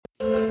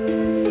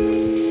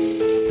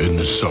In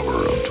the summer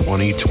of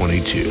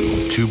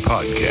 2022, two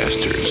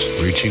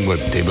podcasters reaching what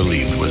they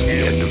believed was the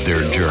end of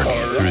their journey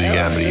through the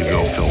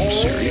Amityville film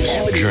series,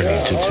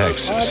 journeyed to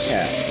Texas.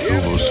 Who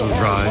will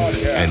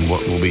survive and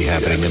what will be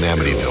happening in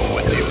Amityville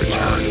when they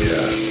return?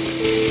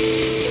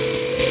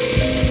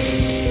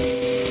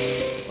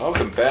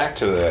 Welcome back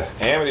to the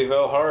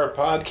Amityville Horror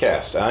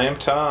Podcast. I am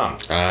Tom.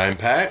 I'm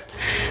Pat,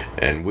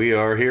 and we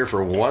are here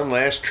for one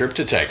last trip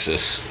to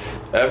Texas.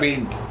 I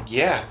mean,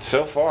 yeah,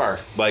 so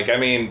far.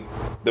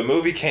 The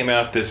movie came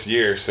out this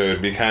year, so it'd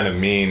be kind of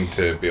mean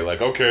to be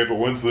like, okay, but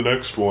when's the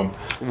next one?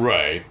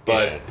 Right.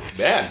 But,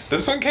 man,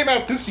 this one came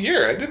out this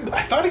year.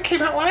 I thought it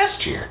came out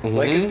last year,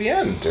 like at the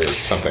end or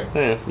something.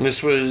 Yeah.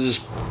 This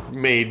was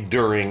made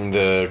during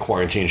the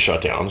quarantine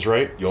shutdowns,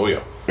 right?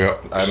 Yo-yo.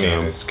 Yep. I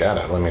mean, it's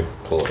gotta, let me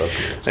pull it up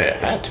here. It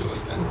had to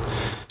have been.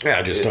 Yeah,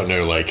 I just don't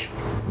know,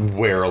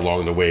 where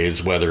along the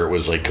ways, whether it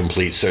was,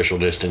 complete social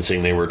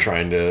distancing they were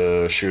trying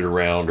to shoot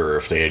around, or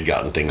if they had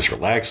gotten things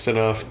relaxed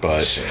enough,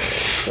 but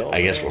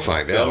I guess we'll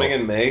find out. Filming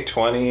in May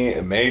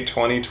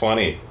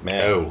 2020.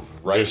 Man. Oh,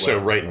 right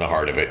in the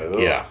heart of it. Oh.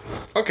 Yeah.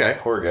 Okay.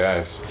 Poor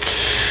guys.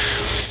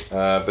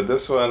 But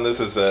this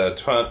is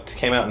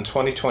came out in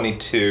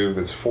 2022.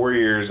 That's 4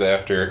 years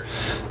after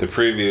the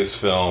previous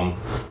film,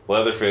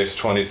 Leatherface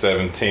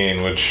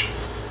 2017, which,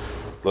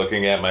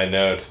 looking at my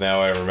notes,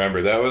 now I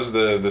remember. That was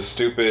the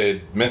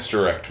stupid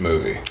misdirect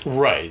movie.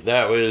 Right.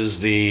 That was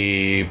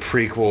the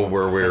prequel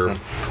where we're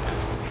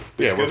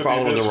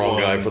following the wrong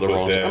guy for the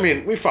wrong... I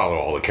mean, we follow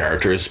all the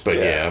characters, but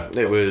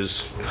it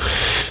was...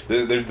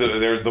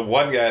 There's the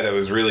one guy that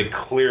was really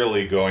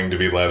clearly going to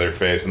be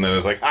Leatherface, and then it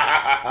was like, ha ha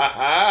ha ha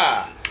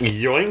ha!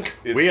 Yoink!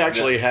 We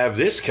actually have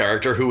this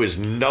character who is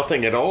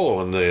nothing at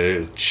all in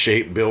the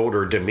shape, build,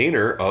 or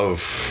demeanor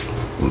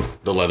of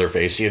the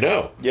Leatherface you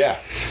know. Yeah.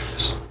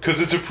 Because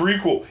it's a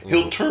prequel.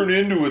 He'll turn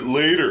into it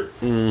later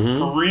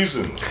for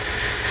reasons.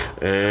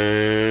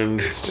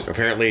 And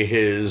apparently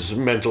his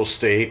mental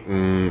state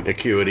and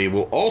acuity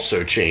will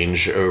also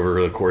change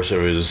over the course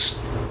of his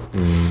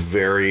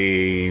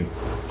very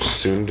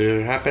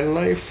soon-to-happen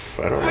life.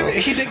 I don't know.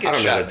 He did get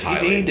shot.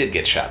 He did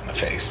get shot in the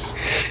face.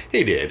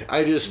 He did.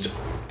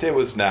 It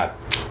was not...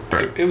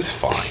 It was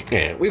fine.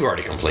 Yeah, we've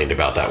already complained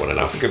about that one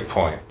enough. That's a good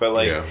point. But,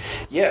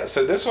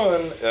 so this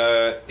one,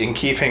 in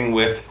keeping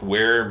with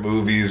where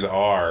movies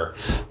are,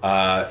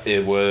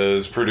 it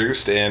was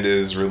produced and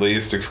is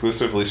released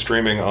exclusively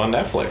streaming on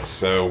Netflix.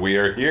 So we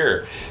are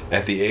here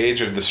at the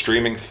age of the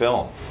streaming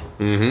film.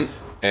 Mm-hmm.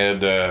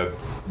 And,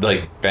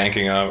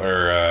 banking up,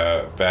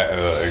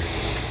 or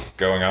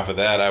going off of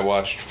that, I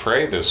watched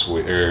Prey this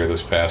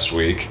past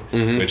week,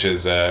 which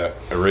is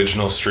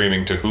original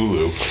streaming to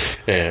Hulu.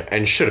 Yeah,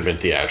 and should have been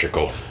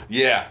theatrical.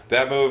 Yeah,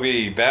 that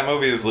movie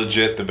is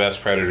legit the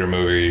best Predator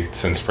movie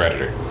since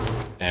Predator.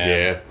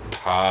 And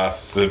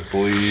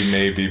possibly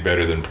maybe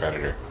better than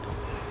Predator.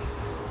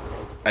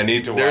 I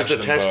need to watch There's a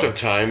them test both. of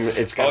time.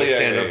 It's got to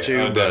stand up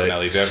to. Oh,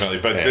 definitely.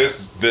 But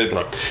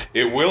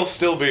it will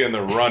still be in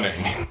the running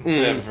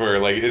for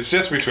it's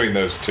just between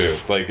those two.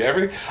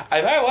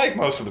 I like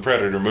most of the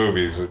Predator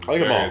movies in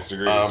various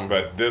degrees,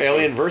 but this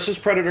Alien versus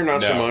Predator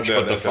not so much,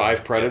 but the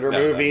 5 Predator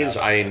movies,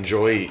 I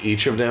enjoy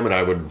each of them, and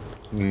I would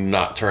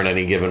not turn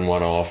any given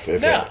one off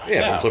if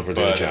I'm flipping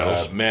through the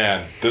channels.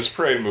 Man, this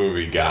Prey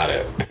movie got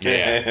it.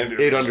 Yeah,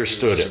 it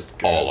understood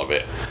all of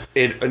it.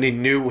 It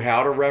knew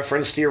how to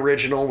reference the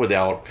original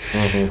without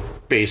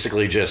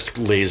basically just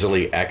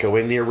lazily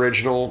echoing the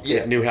original.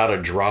 Yeah. It knew how to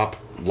drop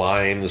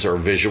lines or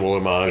visual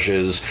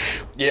homages.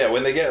 Yeah,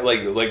 when they get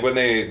when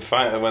they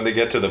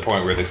get to the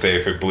point where they say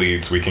if it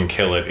bleeds we can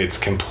kill it, it's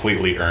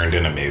completely earned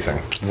and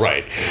amazing.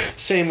 Right.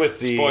 Same with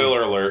the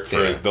spoiler alert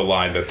for the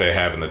line that they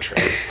have in the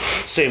trailer.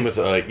 Same with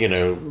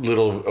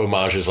little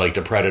homages like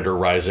the Predator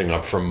rising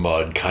up from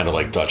mud, kind of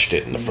like Dutch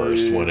did in the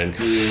first one,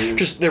 and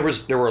just there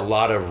were a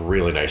lot of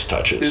really nice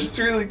touches. It's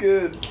really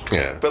good.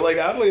 Yeah. But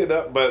oddly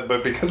enough,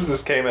 but because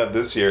this came out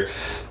this year,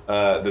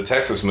 the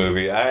Texas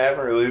movie, I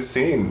haven't really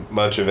seen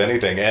much of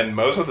anything. And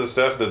most of the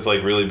stuff that's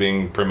really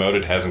being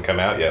promoted hasn't come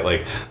out yet.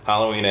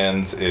 Halloween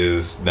Ends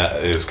is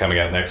coming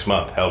out next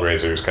month.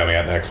 Hellraiser is coming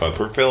out next month.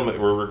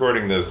 We're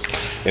recording this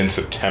in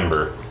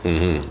September.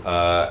 Haven't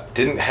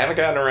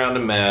gotten around to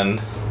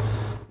Men.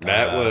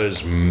 That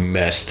was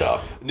messed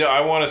up. No,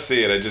 I want to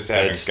see it. I just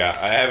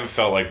haven't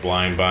felt like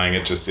blind buying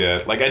it just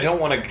yet. I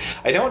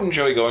don't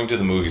enjoy going to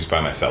the movies by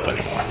myself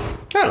anymore.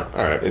 Oh,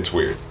 all right. It's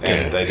weird.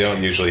 And I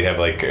don't usually have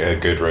a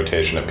good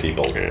rotation of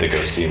people to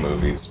go see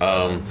movies.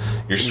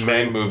 Your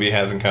Scream movie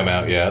hasn't come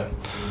out yet.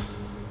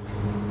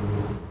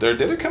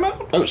 Did it come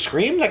out? Oh,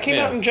 Scream? That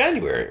came out in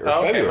January or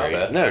February.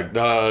 Okay, my bad.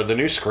 No, the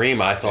new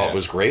Scream I thought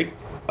was great.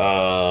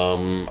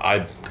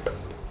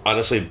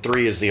 Honestly,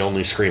 3 is the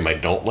only Scream I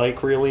don't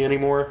like really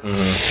anymore.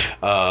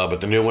 But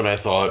the new one I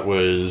thought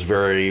was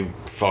very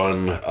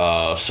fun.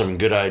 Some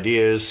good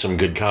ideas, some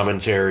good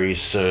commentary,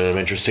 some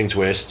interesting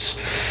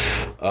twists.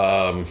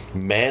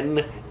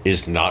 Men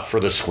is not for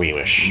the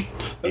squeamish.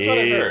 That's what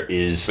I've heard.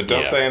 But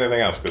don't say anything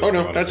else. Oh,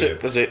 no, that's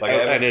it. That's it. Like,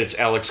 and it's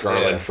Alex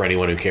Garland for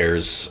anyone who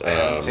cares. I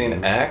haven't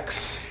seen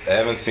X. I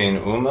haven't seen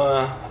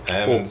Uma. I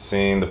haven't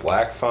seen The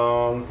Black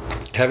Phone.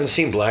 Haven't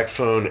seen Black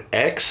Phone.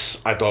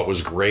 X, I thought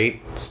was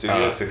great.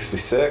 Studio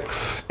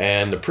 66.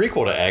 And the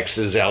prequel to X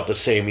is out the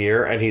same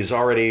year, and he's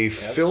already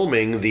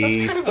filming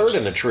the third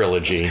in the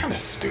trilogy. That's kind of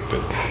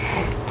stupid.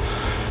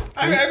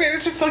 I mean,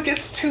 it's just like,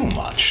 it's too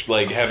much.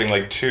 Like, having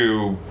like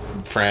two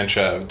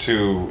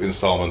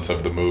installments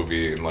of the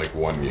movie in like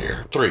 1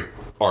 year. 3,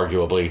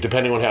 arguably,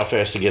 depending on how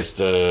fast he gets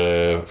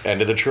the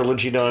end of the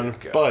trilogy done.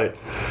 God. But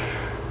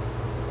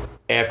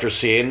after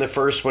seeing the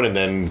first one and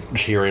then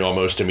hearing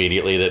almost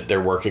immediately that they're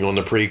working on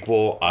the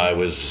prequel, I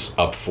was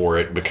up for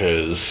it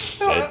because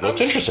it looks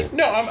interesting.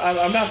 No,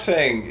 I'm not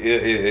saying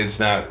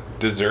it's not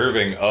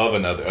deserving of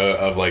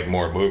of like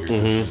more movies.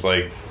 Mm-hmm. It's just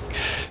like,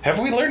 have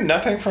we learned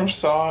nothing from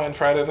Saw and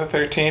Friday the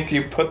 13th?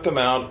 You put them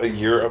out a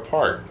year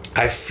apart.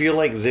 I feel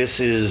like this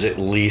is at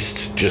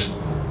least just...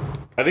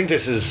 I think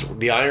this is...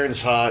 The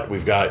iron's hot.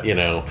 We've got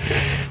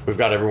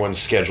everyone's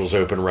schedules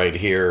open right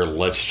here.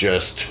 Let's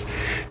just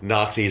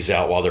knock these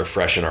out while they're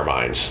fresh in our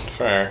minds.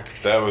 Fair.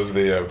 That was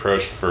the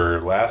approach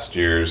for last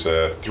year's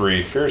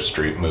 3 Fear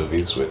Street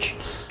movies, which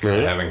I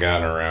haven't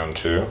gotten around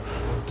to.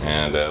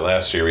 And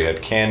last year we had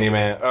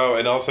Candyman. Oh,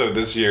 and also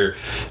this year,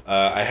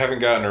 I haven't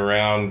gotten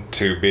around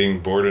to being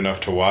bored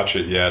enough to watch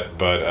it yet,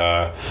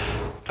 but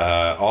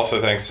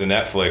also thanks to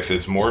Netflix,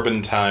 it's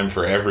Morbin time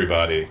for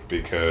everybody,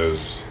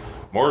 because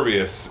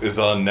Morbius is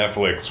on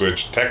Netflix,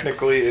 which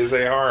technically is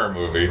a horror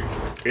movie.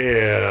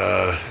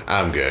 Yeah,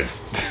 I'm good.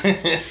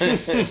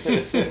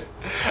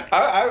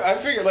 I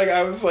figured,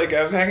 I was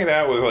hanging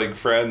out with like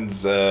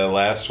friends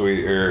last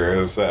week,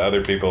 or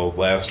other people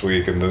last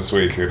week and this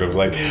week, and I'm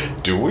like,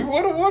 do we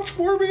want to watch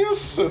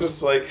Morbius? And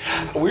it's like,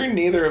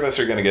 neither of us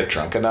are going to get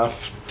drunk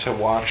enough to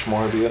watch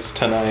Morbius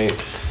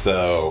tonight,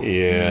 so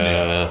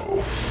yeah.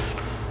 No.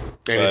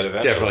 And but it's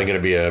definitely going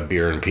to be a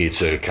beer and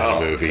pizza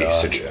kind of movie.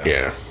 God,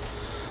 yeah.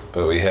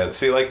 But we had,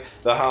 the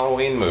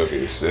Halloween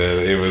movies.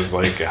 It was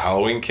like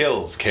Halloween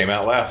Kills came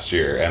out last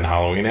year, and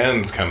Halloween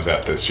Ends comes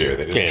out this year.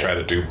 They didn't try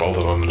to do both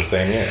of them the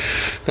same year.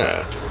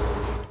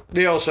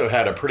 They also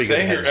had a pretty good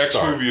head start.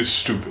 Saying your X movie is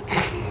stupid.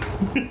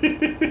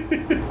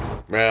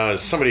 Well,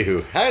 as somebody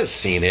who has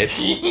seen it,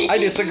 I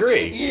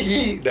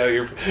disagree. No,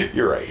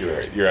 you're right.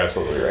 You're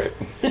absolutely right.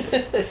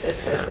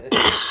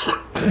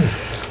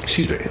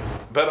 Excuse me.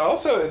 But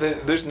also,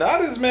 there's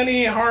not as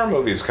many horror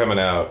movies coming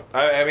out.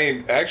 I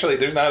mean, actually,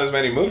 there's not as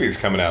many movies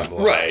coming out in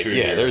the last 2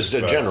 years. Yeah, there's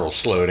a general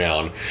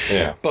slowdown.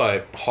 Yeah.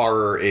 But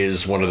horror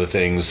is one of the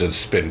things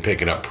that's been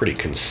picking up pretty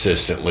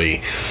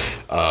consistently.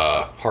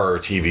 Horror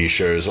TV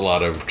shows, a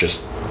lot of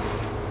just,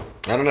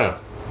 I don't know.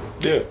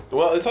 Yeah.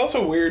 Well, it's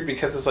also weird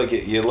because it's like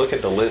you look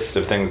at the list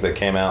of things that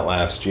came out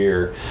last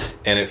year,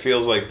 and it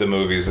feels like the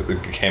movies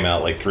that came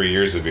out like 3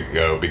 years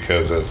ago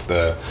because of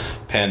the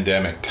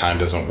pandemic. Time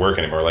doesn't work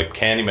anymore. Like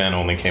Candyman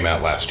only came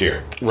out last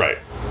year. Right.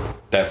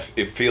 That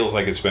it feels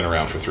like it's been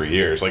around for 3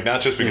 years. Like, not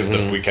just because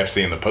we kept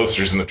seeing the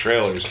posters and the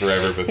trailers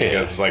forever, but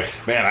because it's like,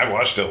 man, I've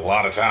watched it a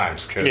lot of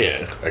times. Cause,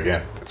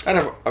 again, it's and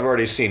I've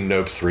already seen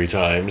Nope 3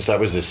 times. That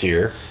was this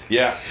year.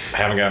 Yeah, I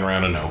haven't gotten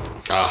around to Nope.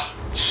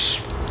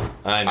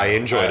 I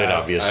enjoyed it,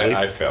 obviously.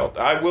 I felt.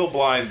 I will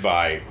blind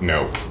buy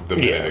Nope the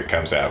minute it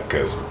comes out,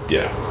 because,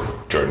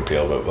 Jordan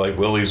Peele. But, like,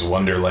 Willy's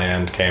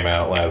Wonderland came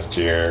out last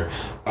year.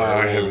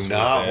 I have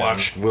not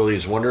watched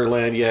Willy's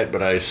Wonderland yet,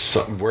 but I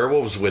saw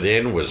Werewolves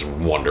Within was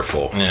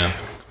wonderful. Yeah.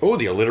 Oh,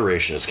 the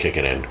alliteration is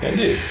kicking in.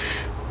 Indeed.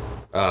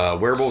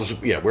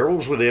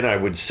 Werewolves Within, I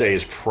would say,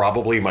 is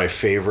probably my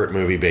favorite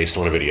movie based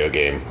on a video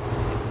game.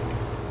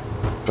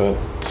 But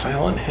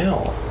Silent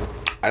Hill.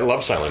 I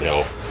love Silent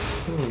Hill.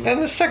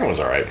 And the second one's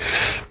all right.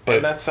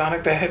 And that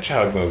Sonic the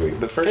Hedgehog movie.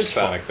 The first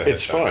Sonic the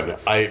Hedgehog.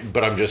 It's fun.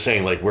 But I'm just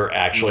saying, like, we're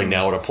actually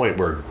now at a point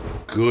where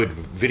good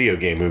video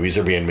game movies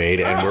are being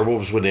made, and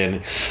Werewolves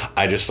Within,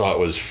 I just thought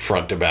was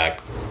front to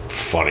back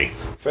funny.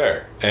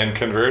 Fair. And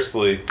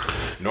conversely,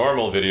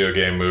 normal video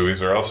game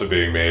movies are also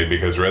being made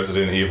because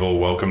Resident Evil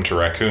Welcome to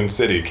Raccoon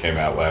City came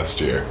out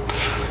last year.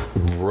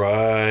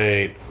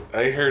 Right.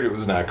 I heard it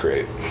was not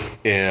great.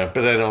 Yeah,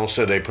 but then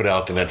also they put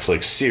out the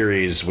Netflix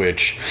series,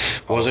 which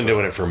wasn't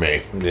doing it for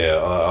me. Yeah,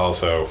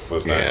 also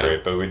was not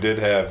great. But we did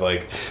have,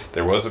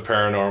 there was a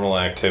Paranormal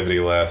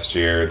Activity last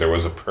year, there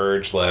was a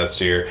Purge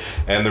last year,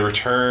 and the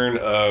return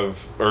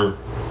of,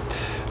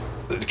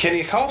 can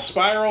you call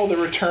Spiral the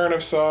return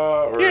of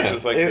Saw? Or yeah,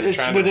 it's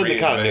within the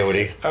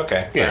continuity.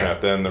 Okay, fair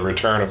enough. Then the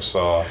return of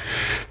Saw,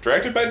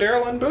 directed by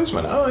Darryl N.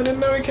 Boozman. Oh, I didn't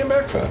know he came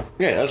back for that.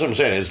 Yeah, that's what I'm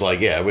saying. It's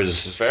it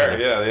was fair.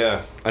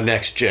 Yeah. A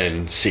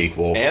next-gen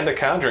sequel. And a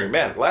Conjuring.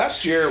 Man,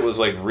 last year was,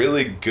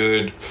 really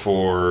good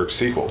for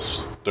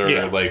sequels. Or,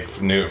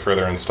 new,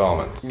 further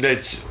installments.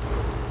 That's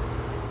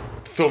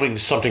filming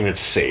something that's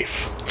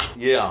safe.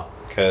 Yeah.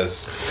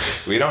 Because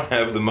we don't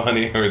have the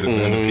money, or and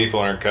the people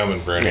aren't coming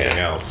for anything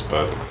else.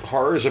 But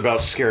horror is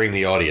about scaring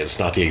the audience,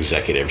 not the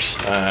executives.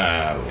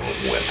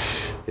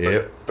 Whips.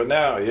 Yep. But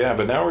now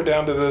we're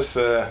down to this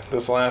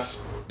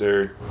last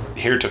their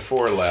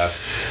heretofore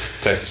last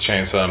Texas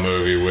Chainsaw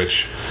movie,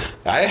 which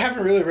I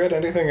haven't really read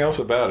anything else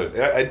about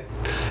it.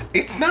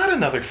 It's not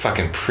another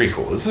fucking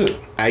prequel, is it?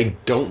 I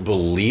don't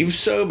believe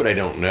so, but I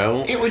don't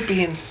know. It would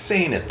be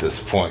insane at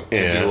this point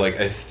to do like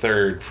a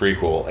third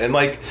prequel. And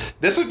like,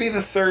 this would be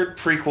the third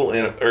prequel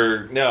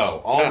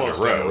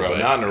almost in a row.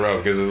 Not in a row,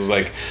 because it was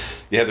like,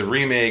 you had the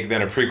remake,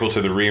 then a prequel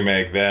to the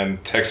remake, then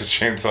Texas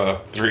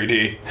Chainsaw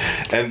 3D,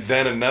 and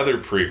then another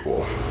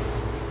prequel.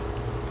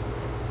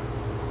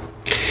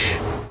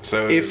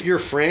 So if your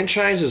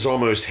franchise is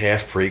almost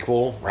half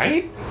prequel,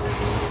 right?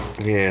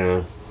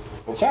 Yeah.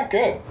 Well, it's not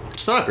good.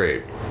 It's not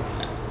great.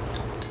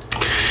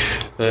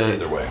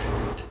 Either way.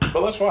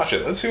 But let's watch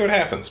it. Let's see what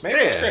happens. Maybe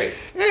it's great.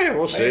 Yeah,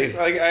 we'll see.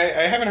 Like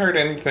I haven't heard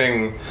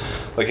anything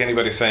like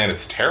anybody saying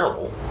it's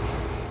terrible.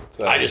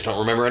 So, I just don't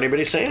remember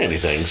anybody saying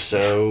anything,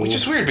 so... Which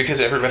is weird,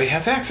 because everybody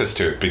has access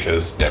to it,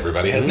 because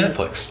everybody has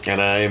Netflix.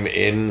 And I'm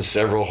in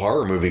several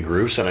horror movie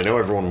groups, and I know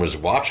everyone was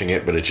watching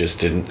it, but it just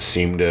didn't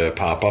seem to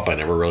pop up. I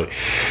never really...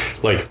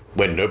 Like,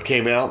 when Nope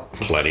came out,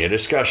 plenty of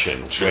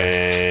discussion. Sure.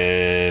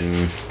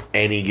 When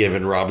any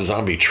given Rob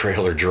Zombie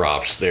trailer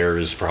drops,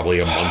 there's probably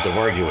a month of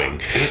arguing.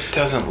 It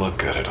doesn't look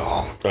good at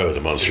all. Oh, the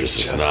Monsters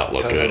does not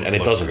look good. And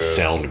it doesn't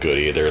sound good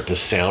either. The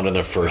sound in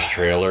the first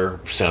trailer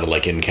sounded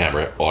like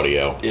in-camera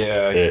audio.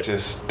 Yeah,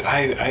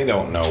 I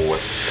don't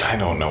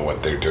know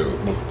what they're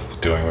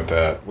doing with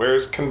that.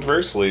 Whereas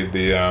conversely,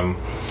 the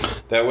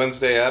that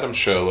Wednesday Addams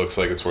show looks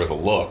like it's worth a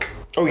look.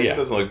 Oh, yeah. It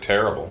doesn't look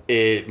terrible.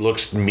 It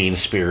looks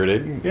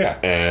mean-spirited. Yeah.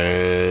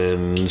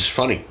 And it's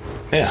funny.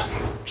 Yeah.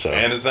 So.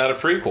 And it's not a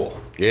prequel.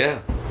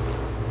 Yeah.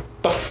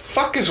 The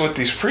fuck is with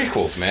these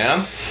prequels,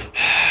 man?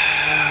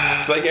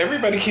 It's like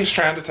everybody keeps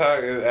trying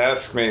to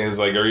ask me, is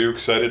like, are you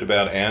excited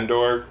about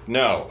Andor?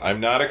 No, I'm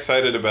not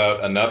excited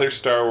about another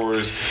Star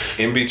Wars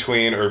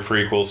in-between or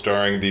prequel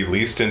starring the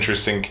least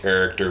interesting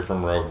character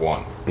from Rogue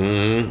One.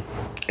 Mm-hmm.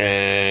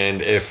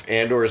 And if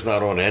Andor is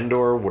not on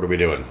Endor, what are we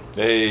doing?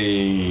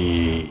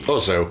 Hey.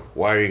 Also,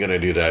 why are you going to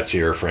do that to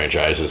your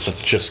franchises?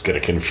 It's just going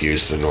to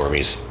confuse the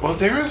normies. Well,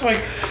 there was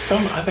like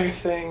some other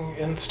thing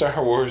in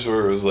Star Wars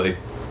where it was like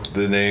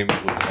the name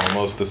was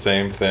almost the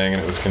same thing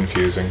and it was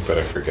confusing, but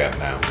I forget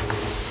now.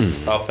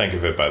 I'll think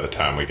of it by the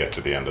time we get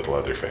to the end of the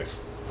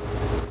Leatherface.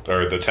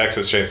 Or the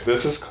Texas Chainsaw.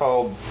 This is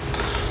called...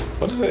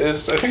 What is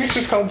it? I think it's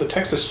just called the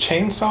Texas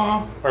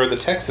Chainsaw? Or the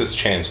Texas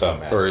Chainsaw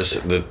Massacre. Or is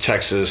it the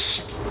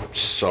Texas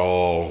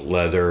Saw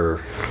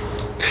Leather...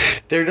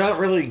 They're not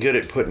really good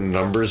at putting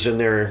numbers in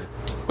there.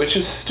 Which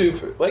is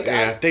stupid. Like,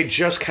 yeah, they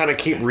just kind of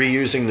keep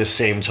reusing the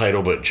same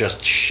title, but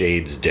just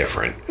shades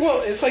different.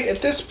 Well, it's like,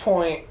 at this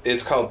point,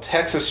 it's called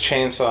Texas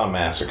Chainsaw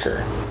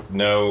Massacre.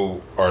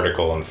 No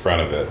article in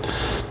front of it.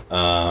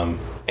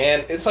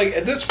 And it's like,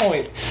 at this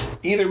point,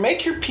 either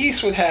make your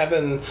peace with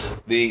having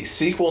the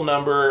sequel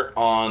number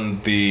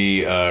on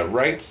the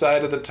right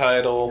side of the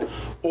title,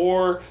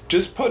 or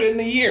just put in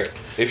the year.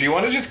 If you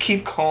want to just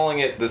keep calling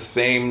it the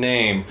same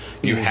name,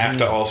 you have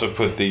to also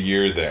put the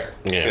year there.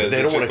 Yeah,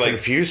 they don't want to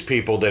confuse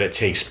people that it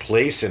takes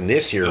place in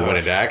this year when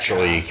it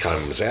actually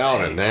comes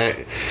out, and that...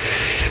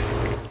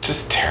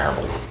 Just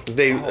terrible.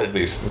 All of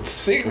these.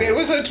 See, it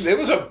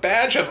was a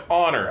badge of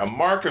honor, a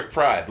mark of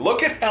pride.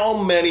 Look at how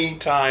many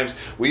times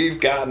we've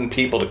gotten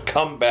people to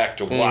come back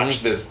to watch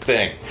this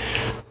thing.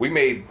 We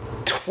made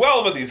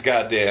 12 of these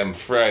goddamn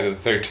Friday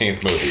the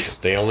 13th movies.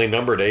 They only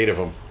numbered 8 of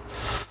them.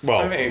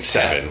 Well, I mean,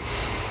 7.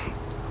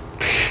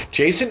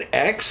 Jason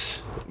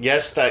X,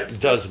 yes, that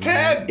does.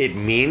 10. It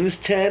means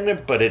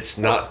 10, but it's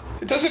not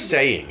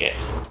saying it.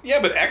 Yeah,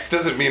 but X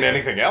doesn't mean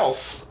anything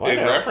else in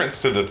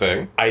reference to the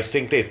thing. I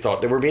think they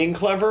thought they were being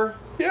clever.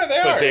 Yeah, they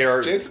are. They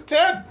are. Jason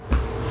 10.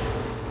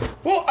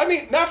 Well, I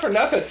mean, not for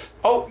nothing.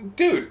 Oh,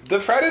 dude,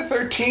 the Friday the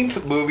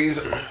 13th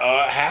movies,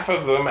 half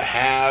of them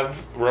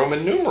have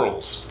Roman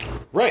numerals.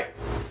 Right.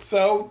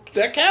 So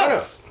that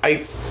counts.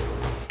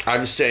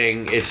 I'm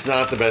saying it's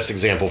not the best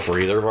example for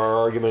either of our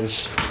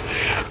arguments.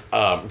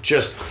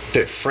 Just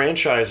that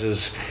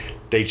franchises,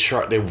 they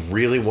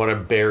really want to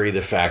bury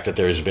the fact that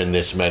there's been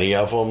this many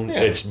of them.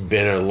 Yeah. It's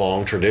been a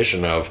long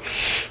tradition of,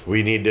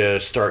 we need to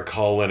start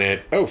calling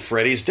it, oh,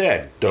 Freddy's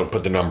dead. Don't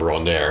put the number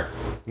on there.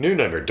 New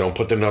number, don't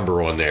put the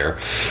number on there.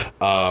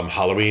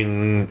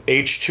 Halloween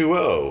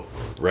H2O,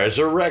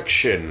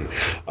 Resurrection,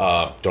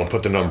 don't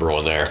put the number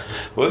on there.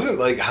 Wasn't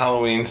like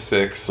Halloween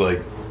 6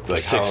 like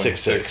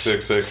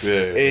 666.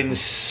 Yeah. In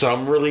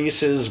some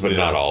releases, but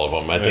not all of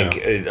them.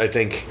 I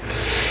think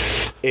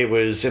it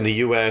was in the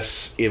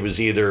U.S. It was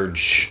either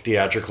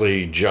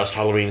theatrically just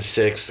Halloween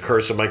 6, The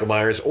Curse of Michael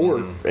Myers, or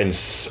on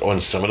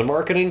some of the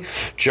marketing,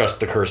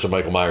 just The Curse of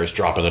Michael Myers,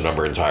 dropping the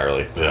number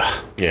entirely.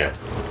 Ugh. Yeah.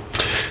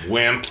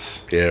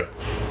 Wimps. Yeah.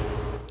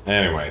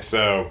 Anyway,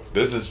 so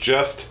this is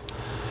just.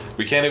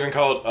 We can't even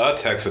call it a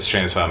Texas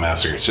Chainsaw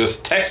Massacre. It's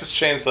just Texas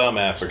Chainsaw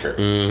Massacre.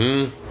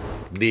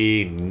 Mm-hmm.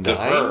 The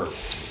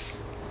 9th.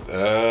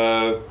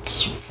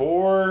 It's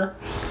 4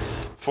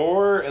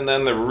 4, and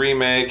then the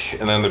remake,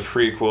 and then the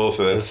prequel,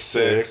 so that's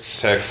 6.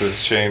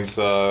 Texas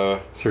Chainsaw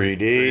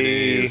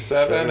 3D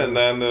 7, and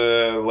then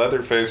the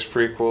Leatherface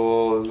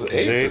prequel is 8.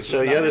 This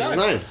is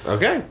 9.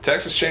 Okay.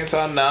 Texas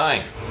Chainsaw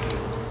 9.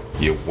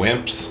 You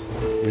wimps.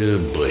 Oh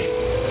boy.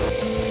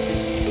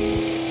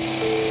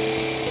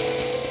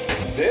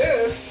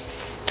 This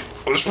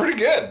was pretty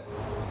good.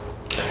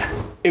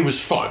 It was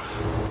fun.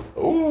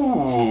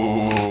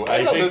 Ooh,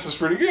 I thought this was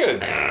pretty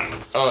good.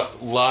 A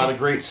lot of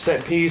great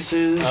set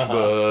pieces,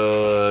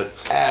 but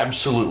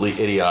absolutely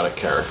idiotic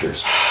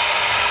characters.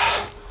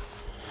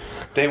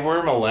 They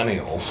were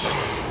millennials.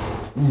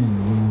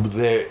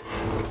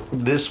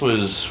 This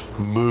was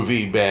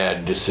movie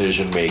bad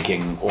decision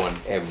making on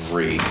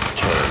every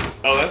turn.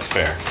 Oh, that's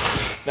fair.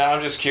 Now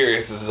I'm just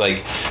curious, is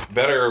like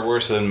better or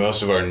worse than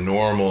most of our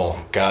normal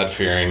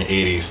God-fearing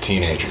 80s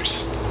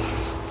teenagers?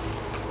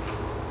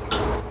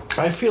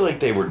 I feel like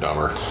they were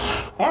dumber.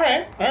 All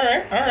right.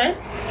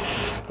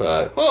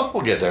 But, well,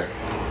 we'll get there.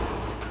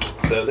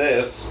 So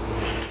this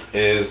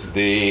is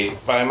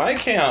by my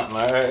count,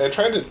 I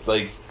tried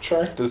to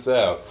chart this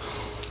out.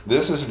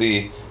 This is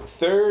the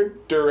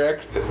 3rd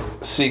direct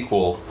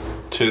sequel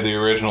to the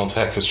original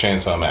Texas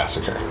Chainsaw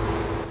Massacre.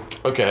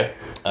 Okay.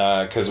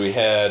 Because we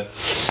had...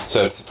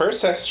 So the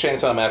first Texas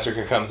Chainsaw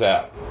Massacre comes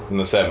out in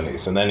the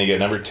 70s, and then you get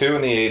number 2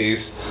 in the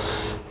 80s,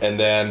 and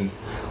then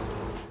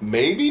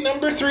maybe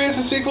number 3 is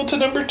a sequel to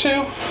number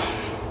 2?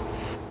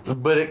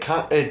 But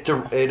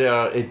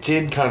it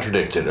did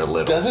contradict it a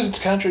little. Does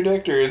it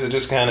contradict, or is it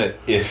just kind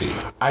of iffy?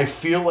 I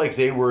feel like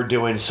they were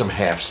doing some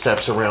half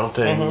steps around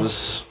things.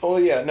 Mm-hmm. Oh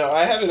yeah, no,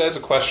 I have it as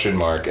a question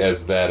mark,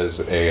 as that is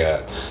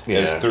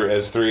as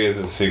 3 is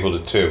a sequel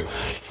to 2.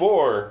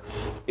 4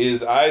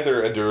 is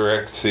either a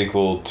direct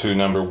sequel to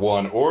number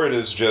 1, or it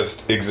is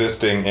just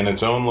existing in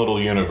its own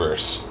little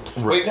universe.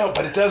 Right. Wait, no,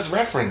 but it does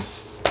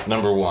reference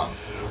number 1.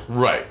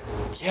 Right.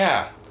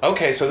 Yeah.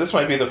 Okay, so this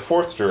might be the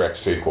 4th direct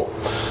sequel.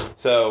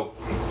 So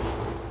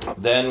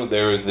then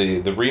there was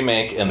the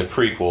remake and the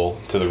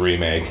prequel to the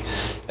remake,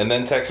 and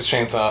then Texas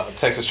Chainsaw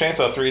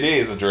 3D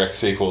is a direct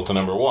sequel to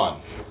number 1.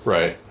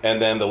 Right.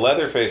 And then the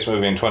Leatherface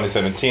movie in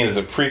 2017 is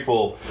a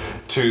prequel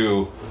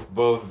to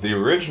both the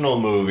original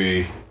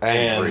movie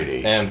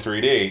and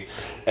 3D.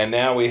 And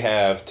now we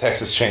have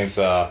Texas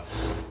Chainsaw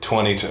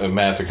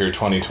Massacre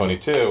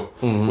 2022,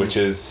 which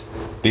is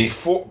the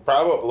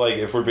probably,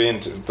 if we're being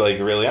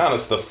really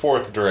honest, the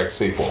 4th direct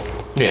sequel.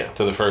 Yeah.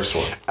 To the first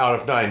one. Out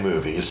of 9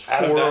 movies.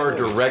 4 are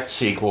direct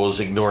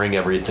sequels, ignoring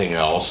everything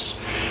else.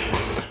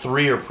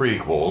 3 are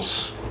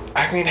prequels.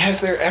 I mean,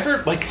 has there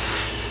ever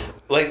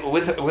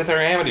with our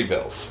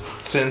Amityvilles,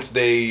 since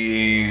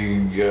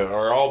they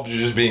are all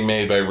just being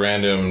made by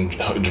random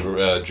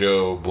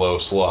Joe Blow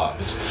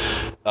slobs,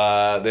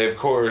 they of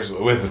course,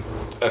 with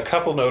a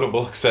couple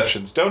notable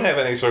exceptions, don't have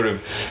any sort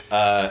of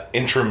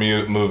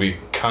intra-movie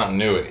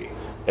continuity.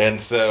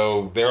 And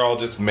so they're all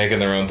just making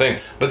their own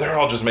thing. But they're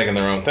all just making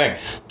their own thing.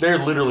 They're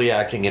literally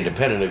acting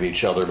independent of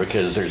each other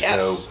because there's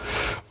no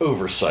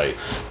oversight.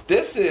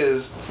 This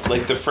is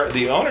like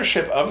the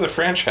ownership of the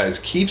franchise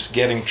keeps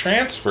getting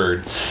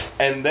transferred,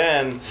 and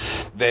then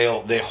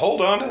they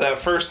hold on to that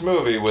first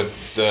movie with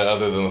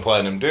other than the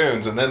Platinum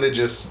Dunes, and then they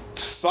just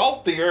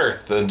salt the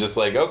earth and just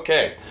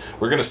okay,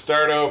 we're gonna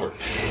start over.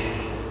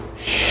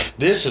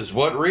 This is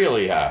what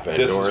really happened,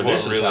 this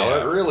is how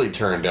it really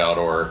turned out,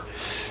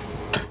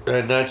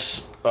 and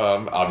that's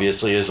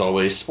obviously, as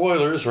always,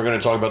 spoilers. We're going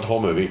to talk about the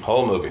whole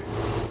movie.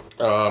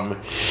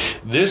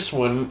 This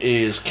one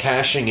is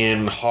cashing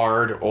in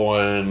hard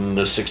on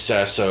the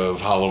success of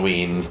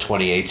Halloween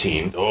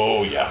 2018.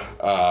 Oh, yeah.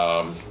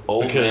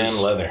 Old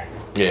Man Leather.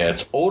 Yeah,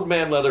 it's Old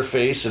Man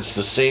Leatherface. It's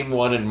the same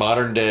one in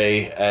modern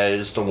day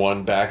as the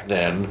one back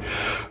then.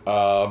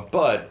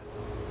 But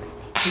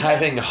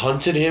having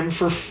hunted him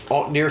for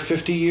near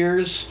 50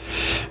 years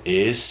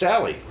is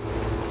Sally.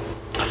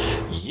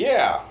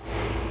 Yeah.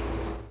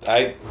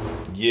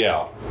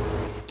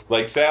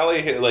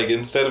 Sally,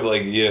 instead of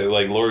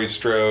Laurie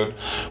Strode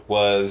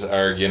was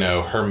our,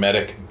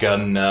 hermetic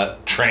gun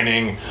nut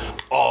training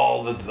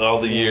all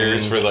the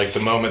years for the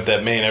moment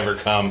that may never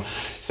come.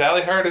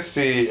 Sally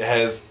Hardesty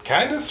has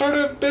kind of sort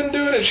of been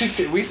doing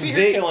it. We see her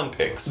killing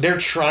pigs. They're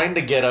trying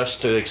to get us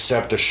to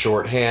accept a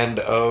shorthand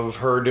of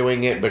her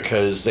doing it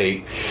because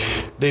they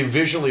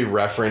visually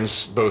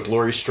reference both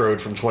Laurie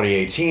Strode from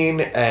 2018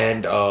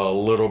 and a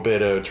little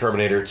bit of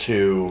Terminator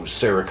 2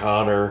 Sarah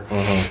Connor.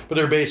 Mm-hmm. But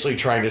they're basically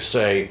trying to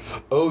say,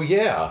 oh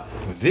yeah,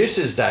 this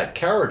is that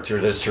character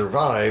that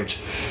survived,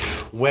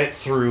 went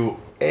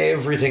through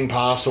everything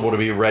possible to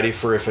be ready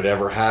for if it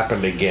ever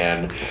happened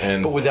again,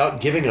 but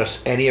without giving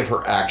us any of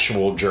her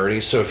actual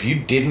journey. So if you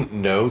didn't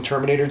know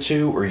Terminator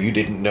 2 or you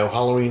didn't know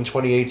Halloween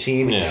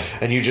 2018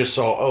 and you just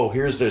saw, oh,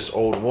 here's this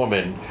old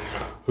woman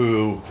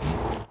who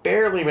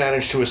barely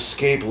managed to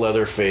escape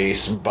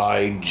Leatherface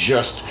by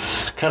just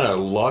kind of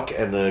luck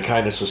and the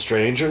kindness of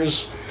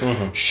strangers,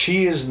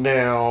 she is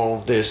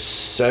now this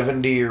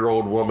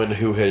 70-year-old woman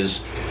who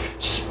has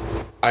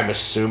I'm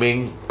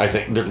assuming, I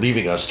think they're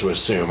leaving us to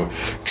assume,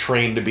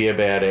 trained to be a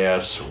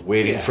badass,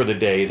 waiting for the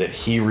day that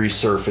he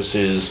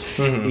resurfaces,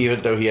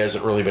 even though he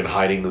hasn't really been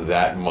hiding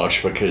that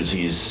much because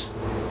he's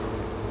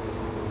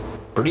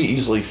pretty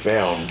easily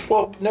found.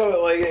 Well,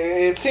 no, like,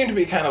 it seemed to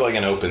be kind of like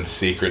an open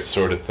secret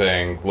sort of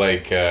thing.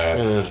 Like,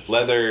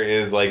 Leather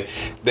is, like,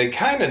 they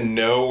kind of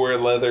know where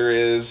Leather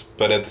is,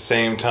 but at the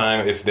same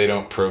time, if they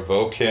don't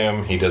provoke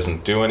him, he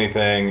doesn't do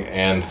anything,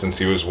 and since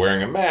he was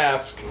wearing a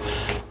mask,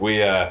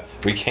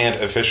 we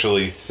can't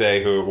officially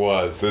say who it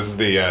was. This is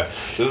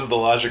the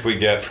logic we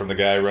get from the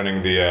guy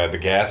running the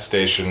gas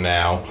station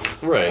now.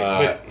 Right,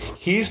 but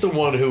he's the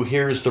one who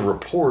hears the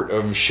report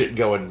of shit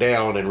going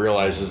down and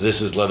realizes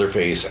this is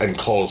Leatherface and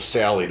calls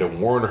Sally to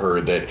warn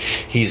her that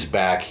he's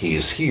back,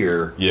 he's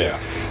here. Yeah.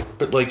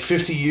 But like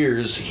 50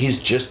 years, he's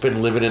just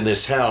been living in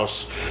this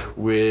house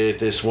with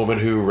this woman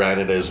who ran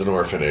it as an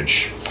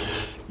orphanage.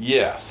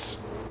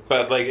 Yes.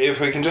 But, like, if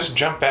we can just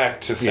jump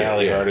back to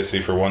Sally Hardesty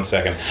for 1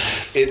 second.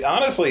 It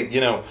honestly,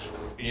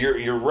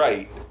 you're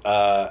right.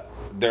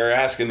 They're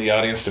asking the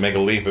audience to make a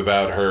leap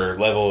about her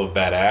level of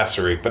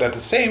badassery, but at the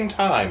same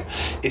time,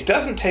 it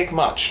doesn't take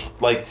much,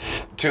 like,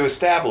 to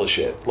establish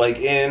it. Like,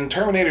 in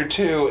Terminator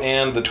 2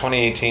 and the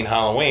 2018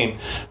 Halloween,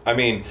 I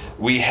mean,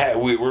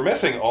 we're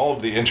missing all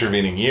of the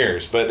intervening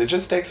years, but it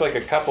just takes, like,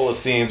 a couple of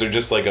scenes or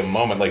just, like, a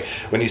moment. Like,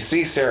 when you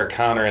see Sarah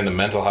Connor in the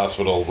mental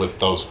hospital with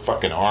those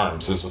fucking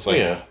arms, it's just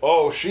like,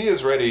 oh, she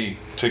is ready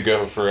to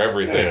go for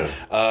everything.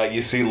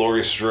 You see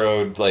Laurie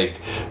Strode,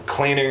 like,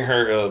 cleaning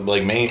her,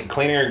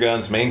 cleaning her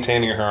guns,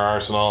 maintaining her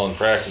arsenal and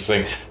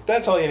practicing.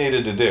 That's all you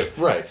needed to do.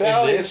 Right.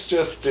 Sally, it's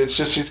just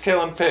she's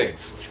killing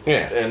pigs.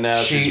 Yeah. And now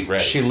she's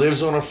ready. She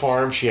lives on a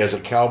farm, she has a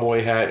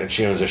cowboy hat, and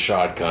she owns a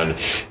shotgun.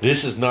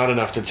 This is not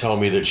enough to tell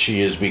me that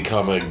she has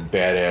become a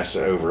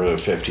badass over the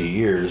 50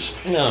 years.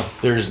 No.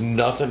 There's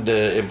nothing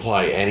to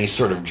imply any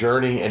sort of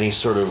journey, any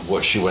sort of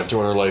what she went through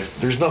in her life.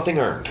 There's nothing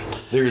earned.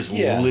 There's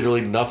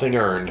literally nothing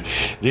earned.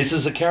 This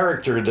is a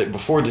character that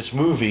before this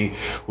movie,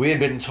 we had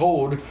been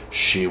told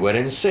she went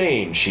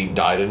insane. She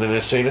died in an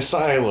insane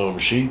asylum.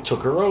 She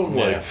took her own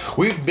life.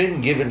 We've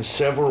been given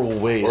several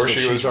ways. Or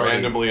she was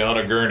randomly on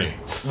a gurney.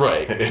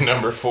 Right. In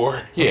number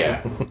 4.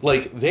 Yeah.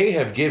 Like, they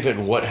have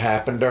given what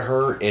happened to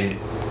her in,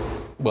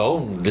 well,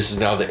 this is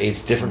now the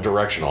 8th different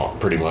direction,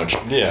 pretty much.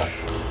 Yeah.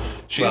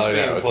 She's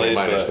being played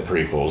minus by, the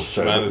prequels.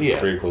 So, minus the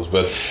prequels,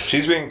 but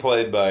she's being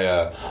played by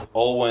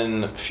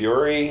Olwen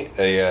Fury,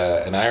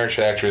 an Irish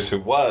actress who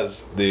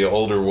was the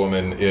older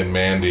woman in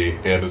Mandy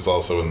and is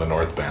also in The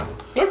Northbound.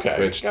 Okay,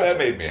 which that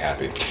made me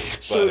happy.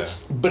 So,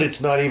 but it's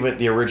not even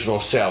the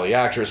original Sally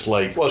actress.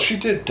 Like, well, she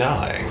did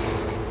die.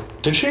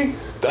 Did she?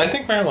 I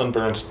think Marilyn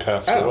Burns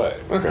passed away.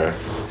 Okay,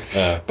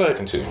 but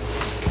continue.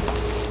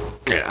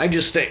 Yeah, I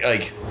just think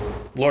like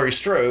Laurie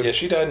Strode. Yeah,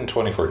 she died in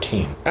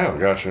 2014. Oh,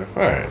 gotcha.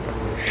 All right.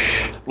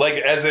 Like,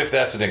 as if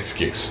that's an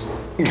excuse.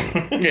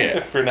 Yeah.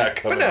 For not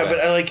coming back.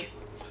 But like,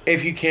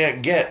 if you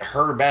can't get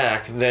her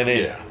back, then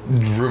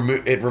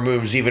it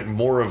removes even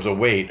more of the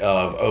weight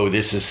of, oh,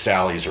 this is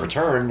Sally's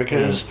return,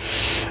 because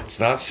it's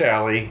not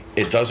Sally.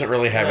 It doesn't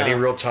really have any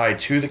real tie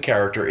to the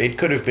character. It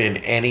could have been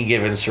any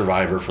given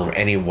survivor from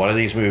any one of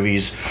these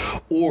movies,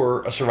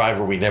 or a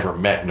survivor we never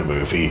met in a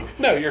movie.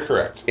 No, you're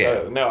correct.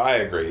 Yeah. No, I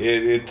agree.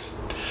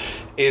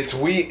 It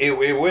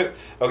would...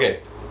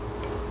 Okay.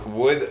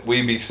 Would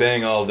we be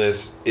saying all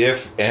this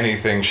if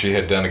anything she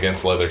had done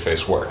against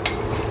Leatherface worked?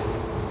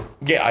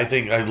 Yeah, I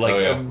think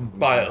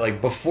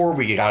before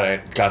we got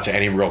to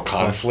any real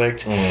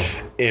conflict,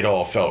 it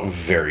all felt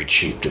very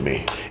cheap to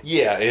me.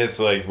 Yeah, it's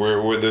like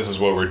we're this is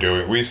what we're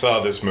doing. We saw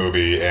this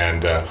movie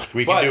and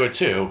we can do it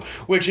too,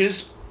 which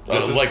is.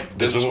 This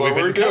is what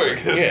we're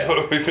doing. This is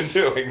what we've been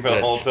doing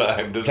the whole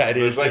time. That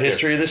is the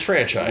history of this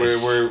franchise.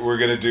 We're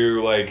gonna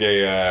do like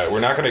a. We're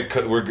not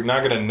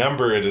gonna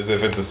number it as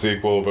if it's a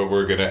sequel, but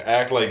we're gonna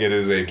act like it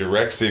is a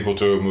direct sequel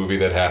to a movie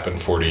that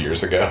happened 40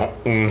 years ago,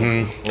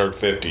 or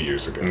 50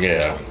 years ago.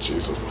 Yeah,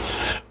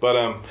 Jesus.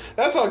 But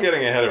that's all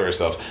getting ahead of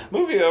ourselves.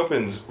 Movie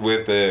opens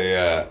with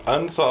a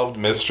Unsolved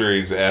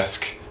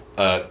Mysteries-esque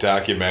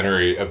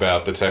documentary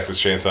about the Texas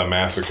Chainsaw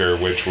Massacre,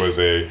 which was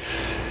a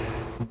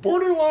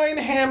borderline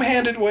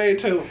ham-handed way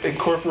to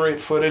incorporate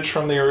footage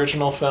from the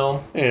original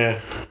film.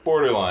 Yeah.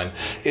 Borderline.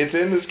 It's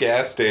in this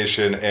gas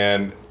station,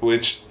 and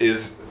which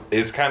is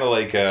kind of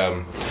like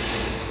the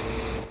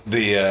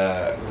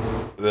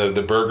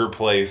burger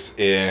place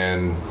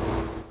in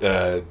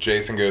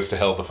Jason Goes to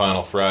Hell the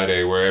Final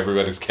Friday, where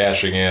everybody's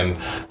cashing in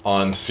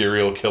on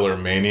serial killer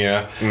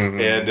mania,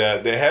 and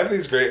they have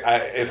these great.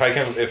 I'm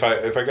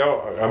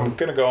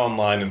gonna go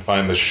online and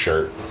find this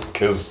shirt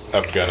because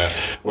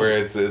where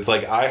it's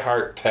like I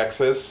Heart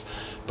Texas,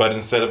 but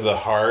instead of the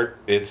heart,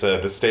 it's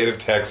the state of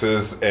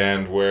Texas,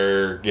 and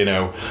where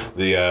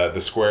the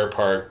square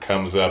part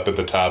comes up at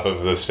the top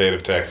of the state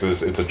of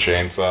Texas, it's a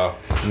chainsaw.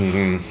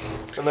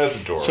 And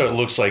that's adorable. So it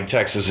looks like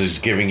Texas is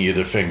giving you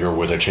the finger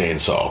with a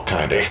chainsaw,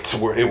 kind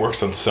of. It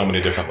works on so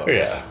many different levels.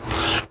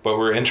 Yeah. But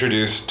we're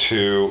introduced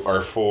to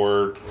our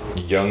 4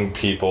 young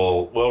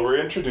people. Well, we're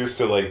introduced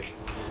to, like,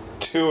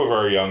 two of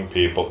our young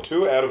people.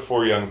 2 out of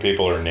 4 young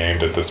people are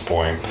named at this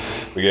point.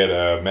 We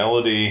get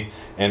Melody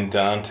and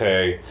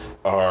Dante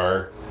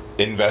are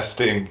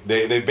investing.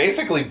 They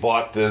basically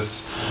bought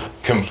this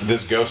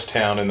ghost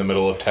town in the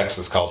middle of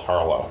Texas called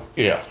Harlow.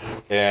 Yeah.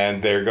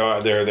 And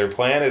their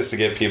plan is to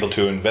get people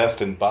to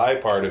invest and buy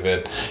part of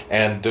it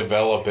and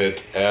develop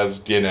it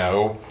as,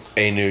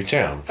 a new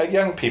town. A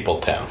young people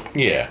town.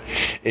 Yeah.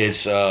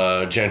 It's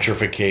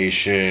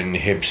gentrification,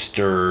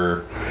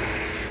 hipster,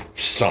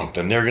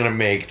 something. They're going to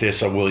make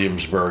this a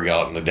Williamsburg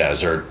out in the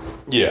desert.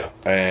 Yeah.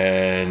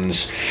 And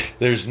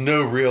there's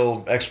no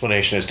real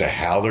explanation as to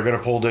how they're going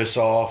to pull this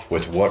off,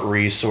 with what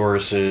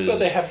resources. But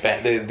they have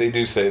they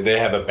do say they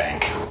have a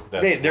bank.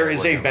 There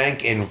is a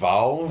bank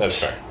involved. That's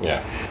fair,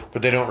 yeah.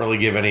 But they don't really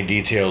give any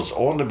details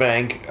on the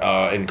bank,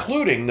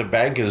 including the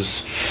bank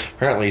is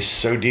apparently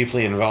so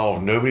deeply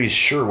involved, nobody's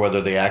sure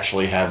whether they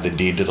actually have the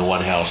deed to the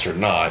one house or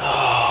not.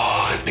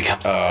 Oh, it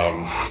becomes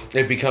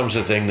it becomes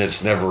a thing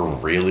that's never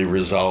really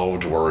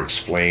resolved or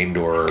explained,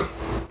 or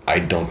I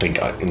don't think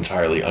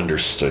entirely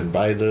understood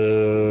by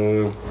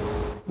the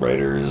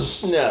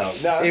writers. No.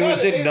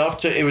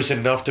 It was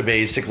enough to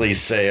basically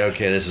say,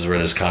 okay, this is where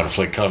this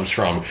conflict comes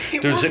from.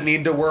 Does it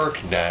need to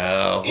work?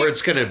 No. Or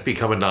it's going to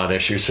become a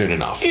non-issue soon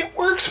enough. It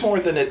works more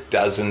than it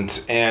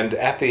doesn't, and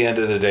at the end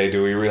of the day,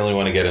 do we really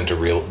want to get into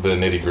the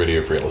nitty-gritty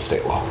of real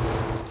estate law?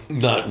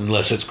 Not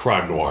unless it's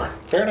crime noir.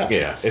 Fair enough.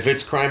 Yeah. If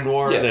it's crime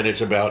noir, then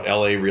it's about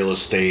LA real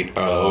estate.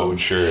 It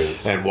sure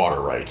is. And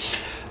water rights.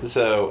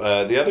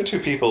 So, the other 2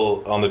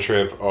 people on the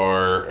trip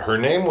her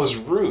name was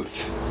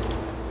Ruth.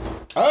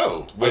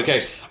 Oh,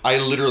 okay. I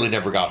literally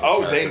never got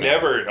her. They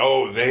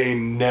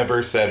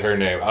never said her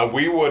name.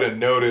 We would have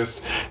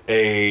noticed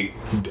a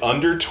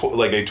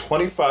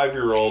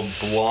 25-year-old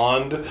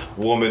blonde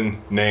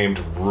woman named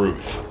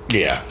Ruth.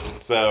 Yeah.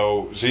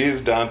 So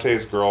she's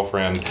Dante's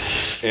girlfriend,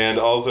 and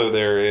also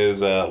there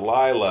is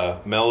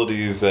Lila,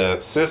 Melody's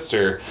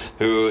sister,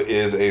 who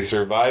is a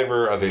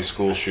survivor of a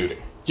school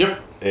shooting. Yep.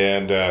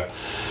 And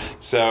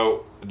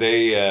so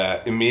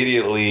they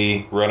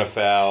immediately run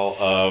afoul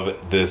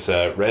of this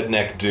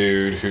redneck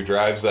dude who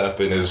drives up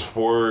in his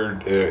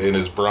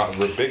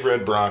big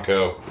red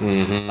Bronco.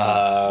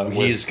 Mm-hmm.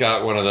 He's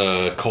got one of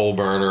the coal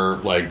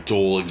burner,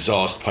 dual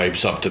exhaust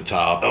pipes up the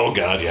top. Oh,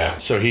 God, yeah.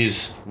 So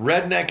he's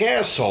redneck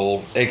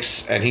asshole,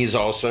 and he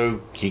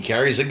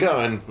carries a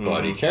gun,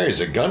 but he carries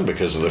a gun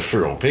because of the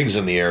feral pigs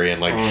in the area,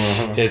 and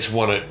it's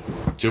one of,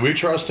 do we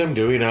trust him?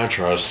 Do we not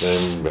trust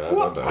him?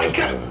 But I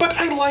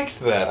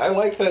liked that.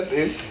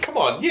 Come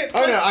on. Yeah,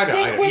 I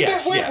know.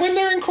 When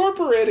they're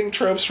incorporating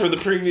tropes for the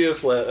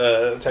previous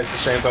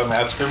Texas Chainsaw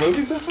Massacre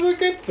movies, this is a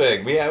good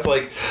thing. We have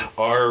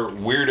our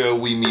weirdo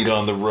we meet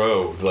on the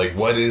road.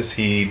 What is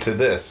he to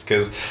this?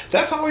 Because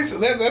that's always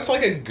that's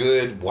a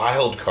good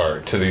wild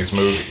card to these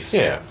movies.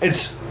 Yeah,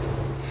 it's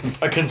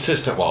a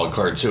consistent wild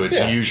card too. It's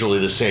usually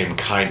the same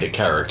kind of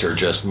character,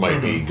 just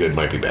might be good,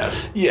 might be bad.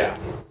 Yeah.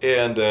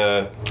 And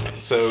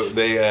so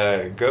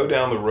they go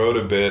down the road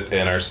a bit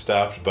and are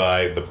stopped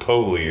by the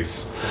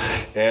police.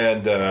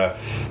 And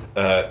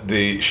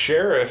the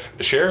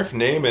sheriff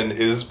Naaman,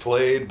 is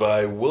played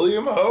by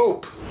William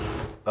Hope,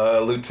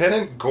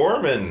 Lieutenant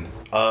Gorman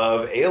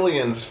of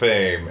Aliens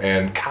fame,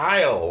 and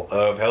Kyle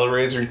of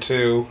Hellraiser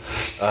 2,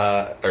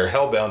 or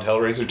Hellbound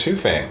Hellraiser 2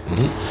 fame.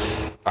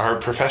 Mm-hmm. Are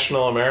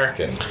professional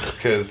American,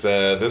 because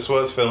this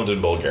was filmed in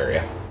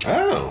Bulgaria.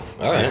 Oh,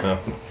 all right.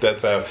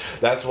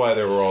 That's why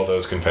there were all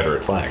those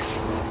Confederate flags.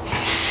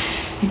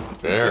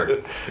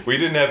 Fair. We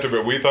didn't have to,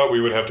 but we thought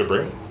we would have to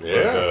bring them.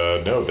 Yeah.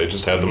 But, no, they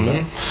just had them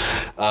there.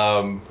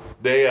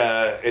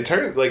 It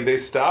turns they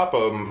stop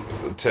them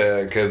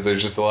because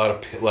there's just a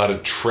lot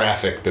of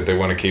traffic that they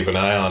want to keep an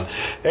eye on,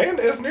 and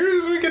as near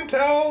as we can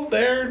tell,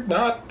 they're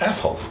not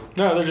assholes.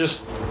 No, they're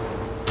just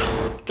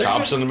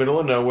cops in the middle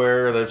of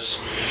nowhere.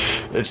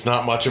 It's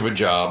not much of a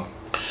job.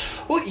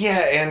 Well,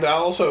 yeah, and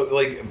also,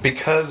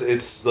 because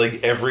it's,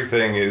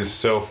 everything is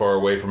so far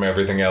away from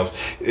everything else,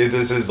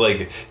 this is,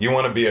 you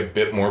want to be a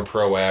bit more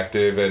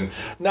proactive and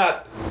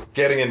not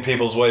getting in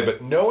people's way,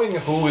 but knowing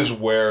who is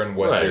where and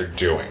what they're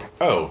doing.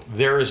 Oh,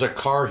 there is a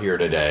car here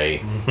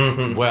today.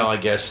 Well, I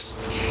guess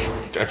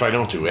if I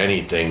don't do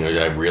anything,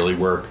 I really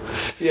work.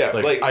 Yeah,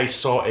 I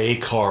saw a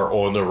car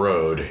on the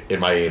road in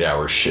my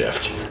 8-hour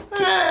shift.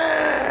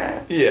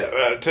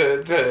 Yeah,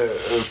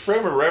 to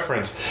frame a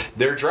reference,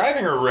 they're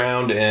driving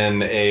around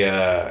in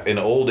an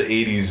old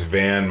 80s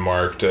van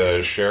marked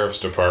sheriff's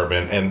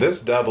department, and this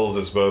doubles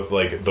as both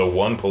the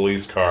one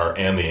police car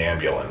and the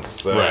ambulance.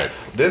 So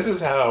this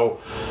is how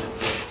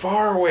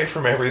far away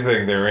from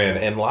everything they're in,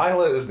 and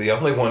Lila is the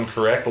only one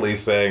correctly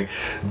saying,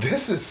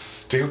 this is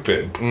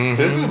stupid. Mm-hmm.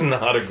 This is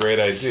not a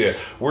great idea.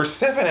 We're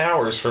 7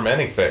 hours from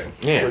anything.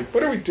 Yeah.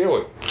 What are we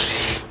doing?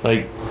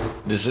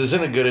 This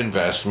isn't a good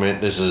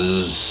investment. This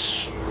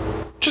is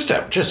just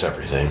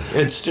everything.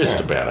 It's just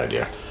a bad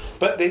idea.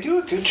 But they do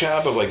a good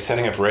job of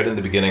setting up right in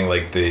the beginning,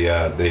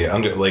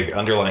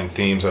 underlying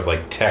themes of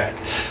tech,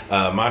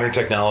 modern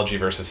technology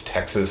versus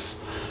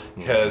Texas.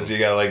 because you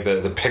got like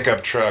the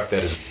pickup truck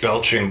that is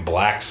belching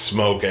black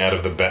smoke out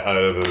of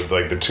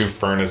the two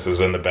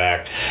furnaces in the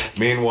back.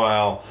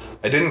 Meanwhile,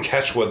 I didn't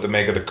catch what the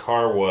make of the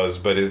car was,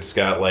 but it's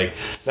got like,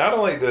 not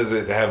only does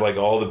it have like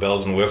all the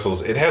bells and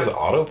whistles, it has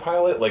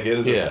autopilot. Like, it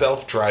is a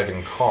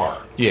self-driving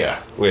car. Yeah.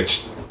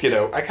 Which,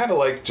 I kind of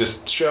like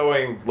just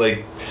showing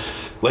like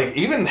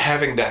even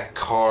having that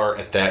car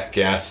at that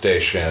gas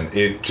station,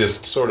 it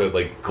just sort of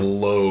like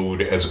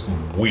glowed as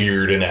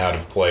weird and out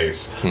of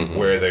place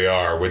where they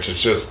are, which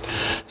is just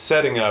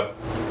setting up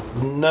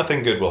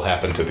nothing good will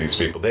happen to these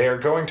people. They are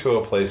going to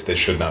a place they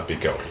should not be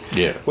going.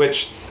 Yeah.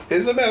 Which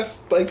is a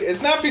mess. Like,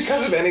 it's not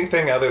because of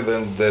anything other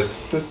than this.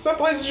 Some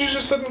places you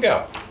just shouldn't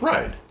go.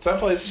 Right. Some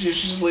places you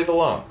should just leave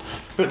alone.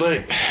 But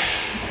like,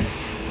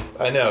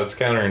 I know, it's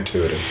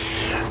counterintuitive.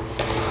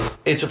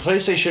 It's a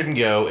place they shouldn't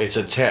go. It's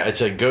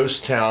a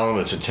ghost town.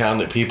 It's a town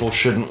that people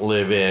shouldn't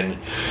live in.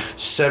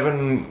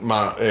 7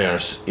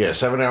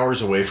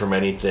 hours away from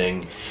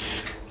anything,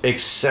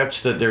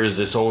 except that there's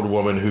this old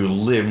woman who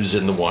lives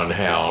in the one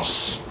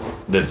house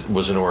that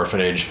was an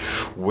orphanage,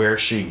 where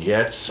she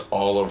gets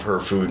all of her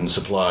food and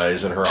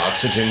supplies and her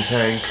oxygen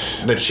tank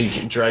that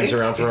she drags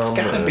around for home.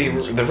 It's gotta be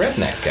the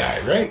redneck guy,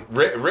 right?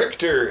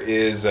 Richter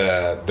is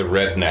the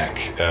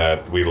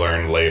redneck. We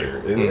learn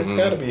later. It's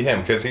gotta be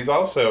him, because he's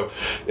also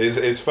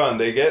it's fun.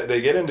 They get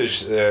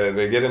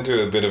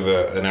into a bit of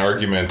an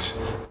argument,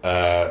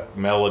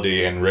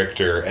 Melody and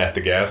Richter at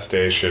the gas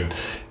station,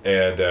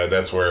 and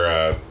that's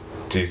where.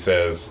 He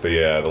says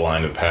the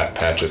line that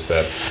Pat just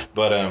said,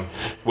 but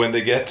when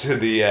they get to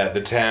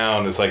the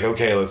town, it's like,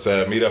 okay, let's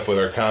meet up with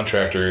our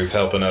contractor who's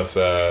helping us,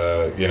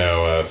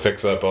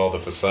 fix up all the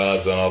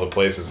facades on all the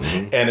places,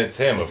 and it's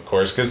him, of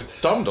course, because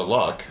dumb to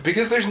luck,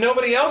 because there's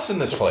nobody else in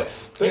this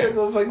place.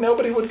 It's like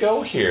nobody would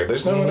go here.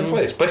 There's no other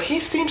place, but he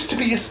seems to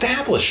be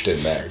established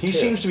in there. He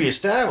seems to be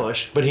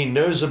established, but he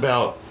knows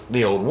about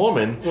the old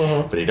woman,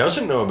 but he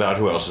doesn't know about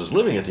who else is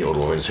living at the old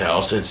woman's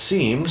house. It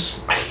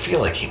seems. I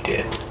feel like he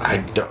did. I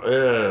don't.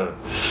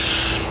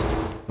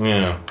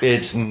 Yeah.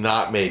 It's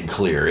not made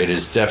clear. It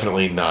is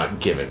definitely not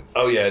given.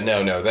 Oh yeah,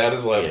 no. That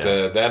is left.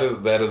 Yeah.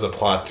 That is a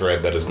plot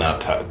thread that is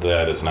not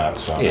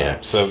sung.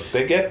 Yeah. So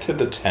they get to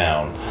the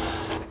town,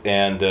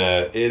 and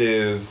it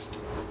is.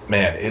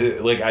 Man,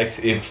 it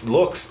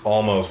looks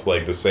almost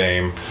like the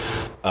same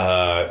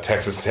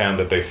Texas town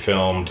that they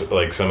filmed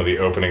like some of the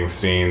opening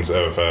scenes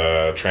of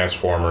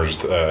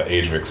Transformers: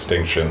 Age of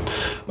Extinction.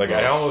 Like,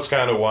 I almost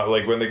kind of want,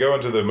 like, when they go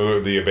into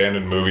the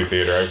abandoned movie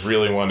theater, I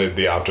really wanted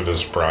the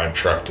Optimus Prime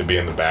truck to be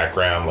in the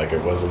background, like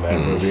it was in that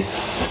movie.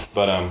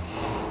 But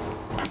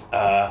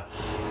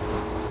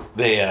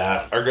they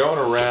are going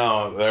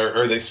around,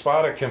 or they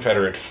spot a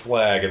Confederate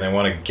flag, and they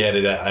want to get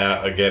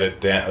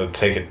it down,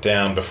 take it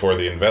down before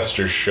the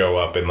investors show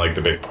up in like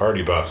the big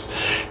party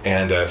bus.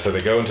 And so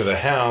they go into the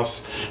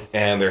house,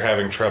 and they're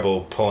having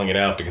trouble pulling it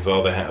out because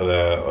all the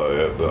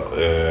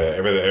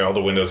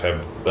windows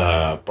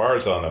have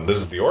bars on them. This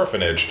is the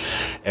orphanage,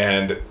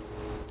 and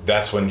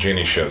that's when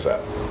Ginny shows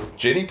up.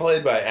 Ginny,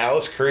 played by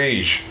Alice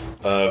Krige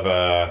of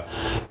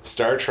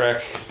Star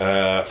Trek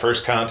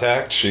First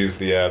Contact. She's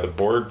the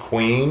Borg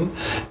Queen,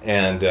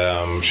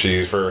 and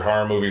she's, for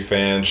horror movie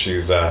fans,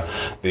 she's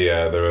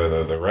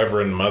the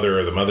Reverend Mother,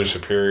 or the Mother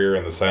Superior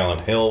in the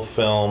Silent Hill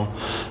film.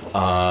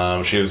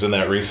 She was in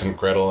that recent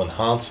Gretel and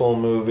Hansel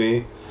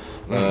movie.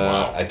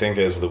 Wow. I think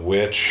as the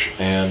witch,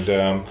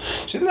 and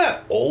she's in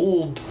that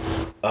old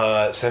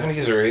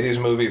 70s or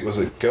 80s movie. Was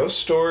it Ghost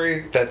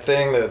Story? That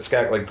thing that's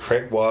got like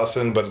Craig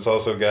Wasson, but it's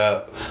also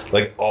got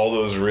like all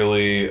those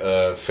really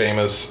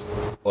famous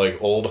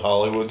like old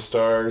Hollywood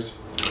stars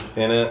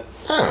in it.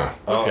 Huh.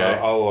 Okay.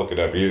 I'll look it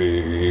up.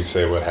 You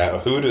say what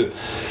happened.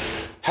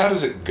 How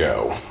does it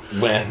go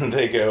when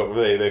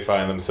they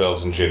find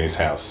themselves in Ginny's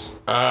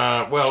house?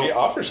 Well, she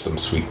offers them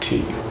sweet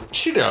tea.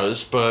 She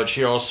does, but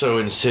she also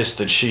insists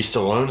that she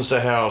still owns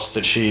the house,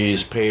 that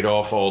she's paid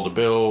off all the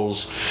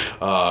bills.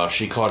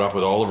 She caught up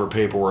with all of her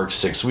paperwork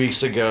 6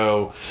 weeks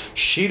ago.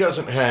 She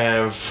doesn't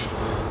have,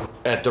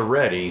 at the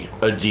ready,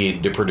 a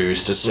deed to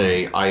produce to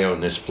say, I own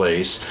this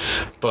place.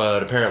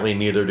 But apparently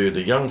neither do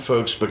the young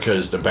folks,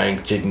 because the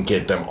bank didn't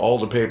get them all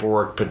the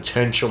paperwork.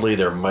 Potentially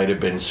there might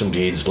have been some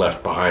deeds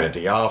left behind at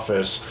the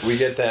office. We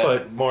get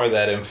more of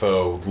that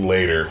info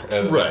later.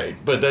 Right,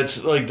 but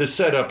that's like the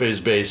setup is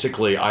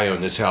basically, I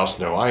own this house,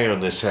 no, I own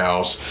this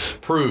house,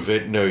 prove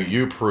it, no,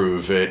 you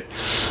prove it.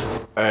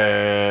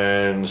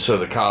 And so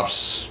the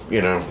cops,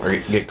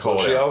 get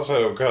called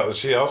out.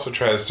 She also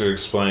tries to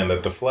explain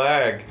that the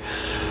flag,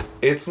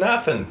 it's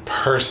nothing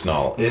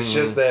personal. It's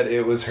just that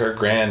it was her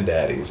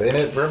granddaddy's, and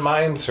it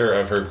reminds her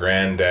of her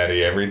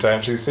granddaddy every time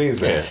she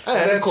sees it. Yeah.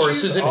 And of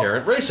course, is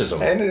inherent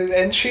racism.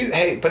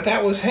 And but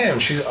that was him.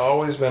 She's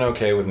always been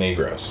okay with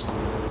Negroes.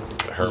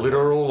 her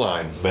literal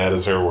line. That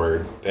is her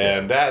word,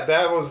 and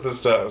that was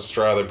the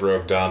straw that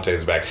broke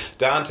Dante's back.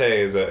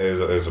 Dante is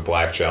a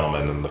black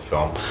gentleman in the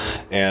film,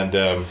 and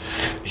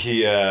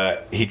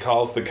he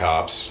calls the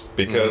cops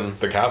because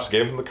the cops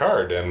gave him the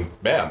card, and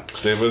man,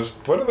 it was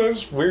one of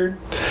those weird.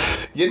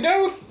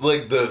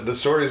 Like the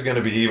story is going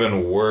to be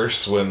even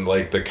worse when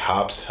like the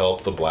cops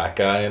help the black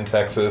guy in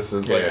Texas.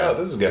 It's like, oh,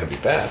 this is going to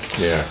be bad.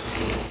 Yeah.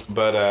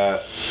 But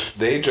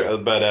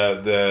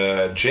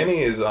the Ginny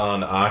is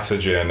on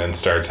oxygen and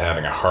starts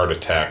having a heart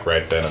attack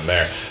right then and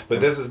there.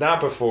 But this is not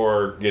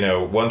before,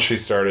 once she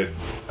started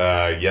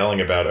yelling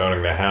about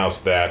owning the house,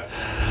 that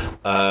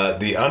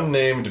the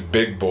unnamed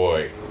big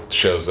boy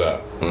shows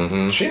up.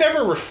 Mm-hmm. She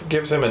never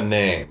gives him a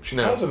name. She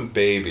calls him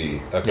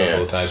baby a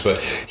couple of times,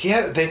 but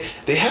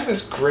they have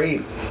this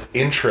great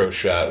intro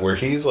shot where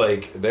he's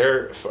like,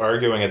 they're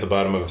arguing at the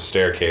bottom of a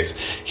staircase.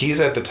 He's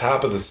at the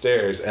top of the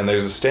stairs, and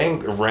there's a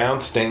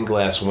round stained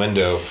glass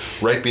window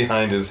right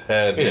behind his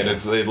head, and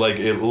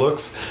it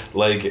looks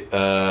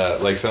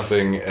like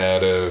something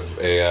out of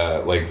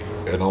a like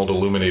an old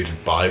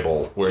illuminated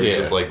Bible where it's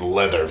just like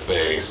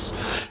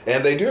Leatherface,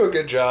 and they do a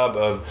good job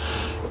of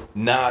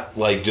not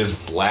like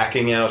just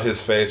blacking out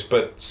his face,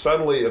 but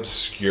subtly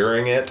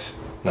obscuring it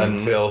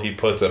until he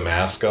puts a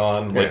mask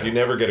on. Like you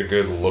never get a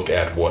good look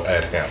at him.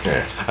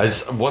 Yeah.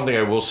 One thing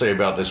I will say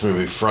about this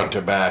movie, front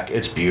to back,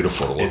 it's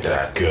beautiful to look at. It's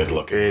a good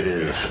looking movie. It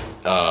is.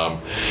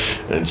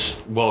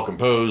 It's well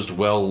composed,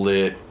 well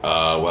lit,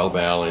 well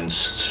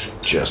balanced,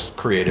 just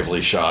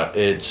creatively shot.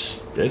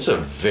 It's a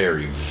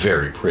very,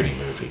 very pretty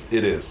movie.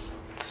 It is.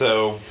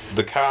 So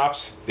the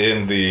cops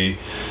in the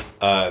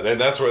and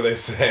that's where they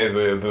say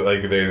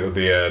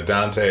the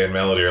Dante and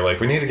Melody are like,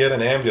 we need to get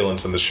an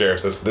ambulance, and the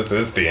sheriff says, this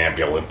is the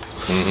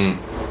ambulance.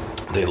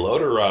 Mm-hmm. They load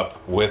her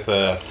up with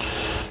what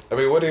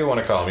do you want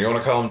to call him? You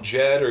want to call him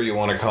Jed, or you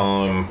want to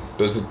call him,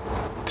 is it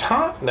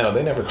Tom? No,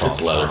 they never call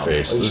him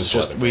Leatherface. Tom. It's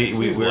just we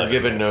were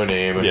given no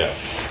name. Yeah.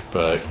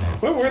 But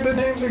what were the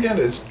names again?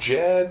 It's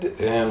Jed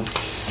and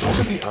what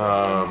were the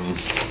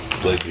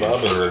like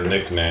Bubba's a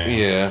nickname.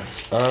 Yeah.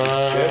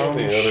 Jed and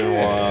the other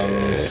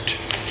ones.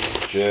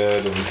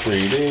 Jed in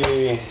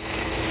 3D.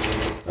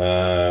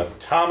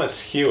 Thomas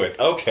Hewitt.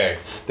 Okay.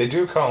 They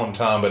do call him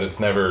Tom, but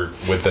it's never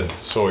with the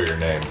Sawyer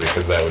name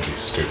because that would be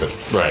stupid.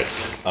 Right.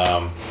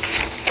 I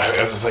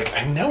was just like,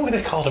 I know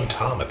they called him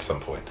Tom at some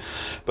point.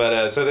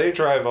 But so they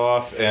drive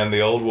off, and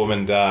the old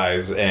woman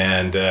dies,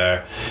 and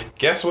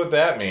guess what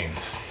that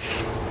means?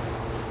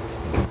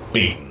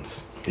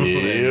 Beatings.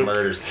 And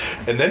murders.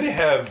 And then you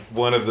have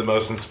one of the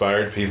most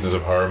inspired pieces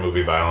of horror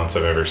movie violence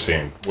I've ever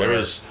seen.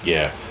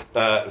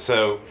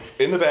 So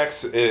in the back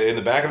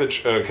of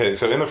the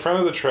so in the front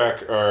of the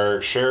truck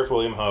are Sheriff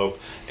William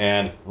Hope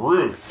and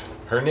Ruth.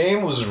 Her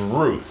name was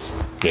Ruth.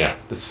 Yeah,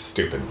 this is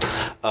stupid.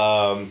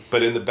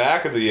 But in the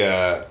back of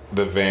the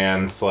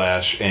van /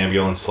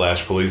 ambulance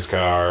 / police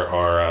car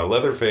are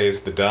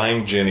Leatherface, the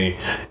dying Ginny,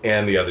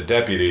 and the other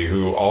deputy,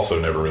 who also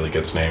never really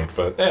gets named,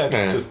 but it's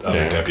just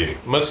other deputy,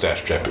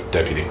 mustache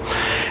deputy,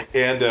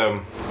 and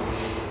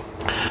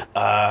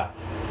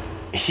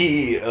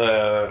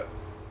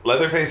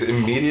Leatherface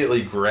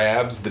immediately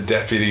grabs the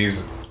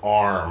deputy's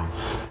arm,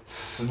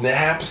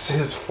 snaps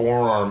his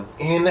forearm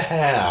in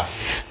half.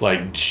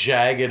 Like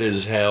jagged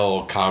as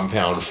hell,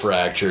 compound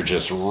fracture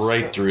just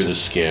right through the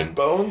skin.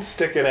 Bones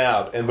sticking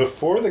out. And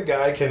before the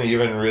guy can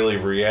even really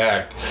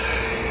react,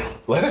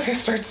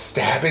 Leatherface starts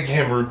stabbing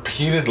him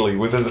repeatedly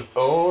with his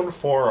own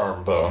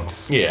forearm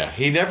bones. Yeah,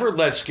 he never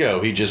lets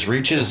go. He just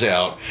reaches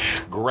out,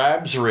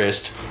 grabs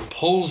wrist,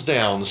 pulls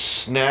down,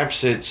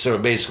 snaps it so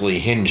it basically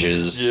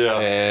hinges,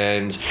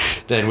 and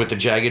then with the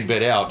jagged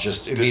bit out,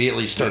 just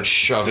immediately starts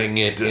shoving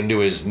it into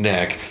his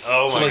neck.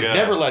 Oh my God.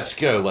 Never lets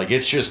go. Like,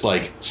 it's just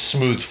like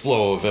smooth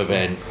flow of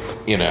event,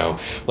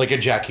 like a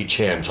Jackie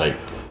Chan type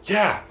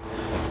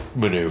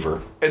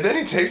maneuver. And then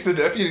he takes the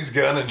deputy's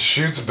gun and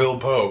shoots Bill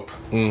Pope.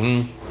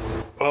 Mm-hmm.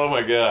 Oh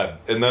my God.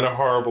 And then a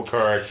horrible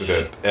car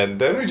accident. And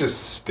then we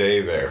just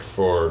stay there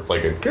for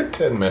like a good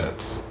 10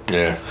 minutes.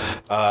 Yeah.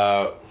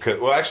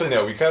 Well, actually,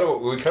 no. We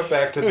cut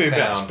back to the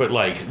town. But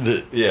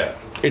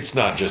it's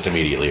not just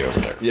immediately over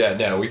there. Yeah,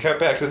 no. We cut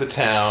back to the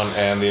town,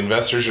 and the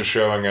investors are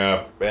showing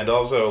up. And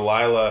also,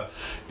 Lila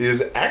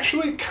is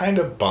actually kind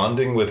of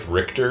bonding with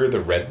Richter, the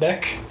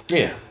redneck.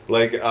 Yeah.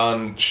 Like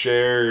on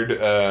shared,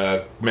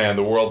 man,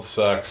 the world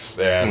sucks,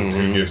 and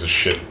who gives a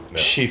shit?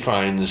 She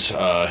finds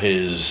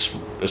his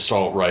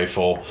assault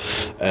rifle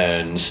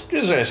and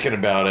is asking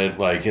about it,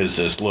 like, is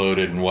this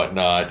loaded and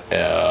whatnot.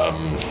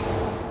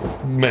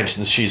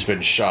 Mentions she's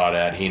been shot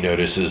at. He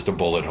notices the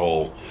bullet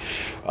hole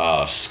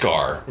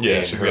scar.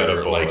 Yeah, she's got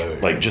a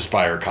bullet, like just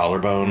by her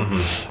collarbone.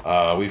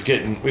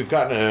 Mm-hmm. We've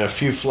gotten a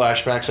few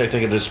flashbacks, I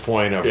think, at this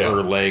point of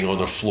her laying on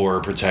the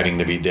floor pretending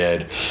to be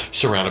dead,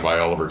 surrounded by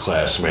all of her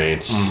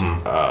classmates.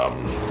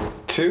 Mm-hmm.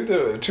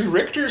 To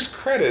Richter's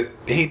credit,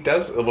 he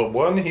does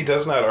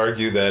not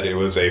argue that it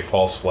was a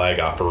false flag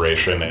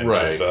operation and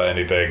just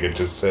anything. It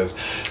just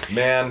says,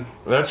 man,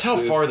 that's how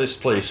far this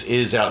place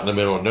is out in the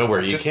middle of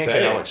nowhere. You can't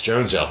get Alex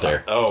Jones out there.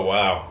 there. Oh,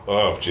 wow.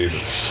 Oh,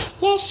 Jesus.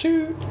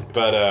 Lawsuit.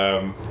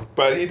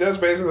 But he does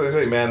basically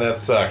say, man, that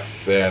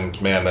sucks, and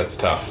man, that's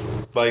tough.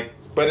 Like,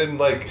 but in,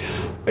 like,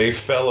 a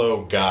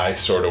fellow guy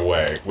sort of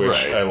way, which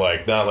I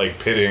like. Not, like,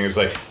 pitying. It's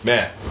like,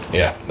 man,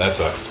 yeah, that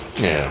sucks.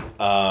 Yeah.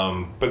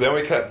 But then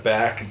we cut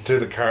back to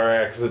the car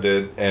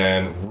accident,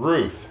 and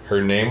Ruth,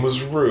 her name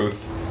was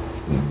Ruth,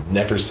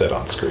 never said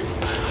on screen.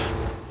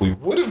 We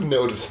would have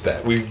noticed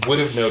that. We would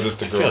have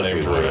noticed a girl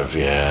named Ruth.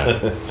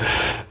 Yeah.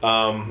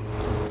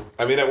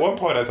 I mean, at one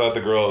point I thought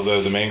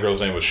the main girl's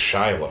name was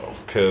Shiloh,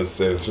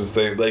 because it's just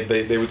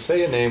they would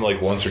say a name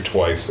like once or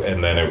twice,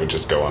 and then it would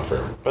just go on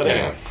forever. But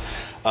anyway,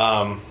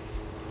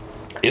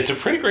 it's a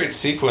pretty great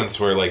sequence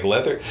where like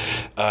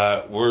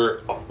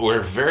we're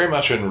very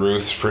much in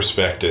Ruth's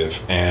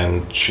perspective,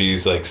 and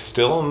she's like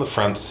still in the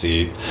front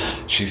seat.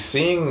 She's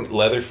seeing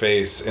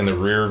Leatherface in the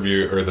rear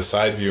view or the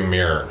side view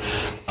mirror,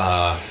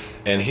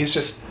 and he's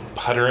just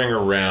puttering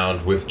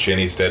around with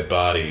Jenny's dead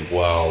body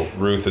while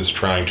Ruth is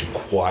trying to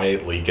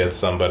quietly get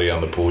somebody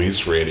on the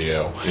police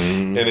radio.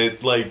 And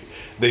it like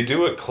they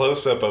do a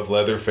close-up of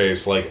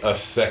Leatherface like a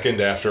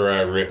second after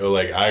I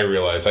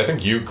realized. I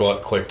think you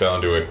clicked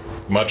onto it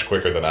much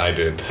quicker than I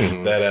did.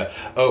 That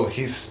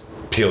he's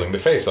peeling the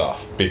face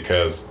off,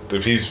 because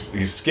if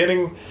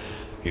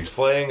he's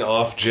flaying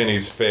off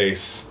Jenny's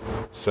face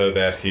so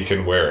that he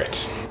can wear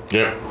it.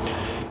 Yeah.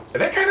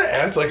 And that kind of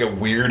adds like a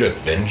weird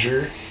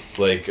Avenger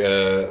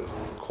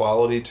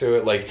quality to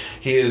it. Like,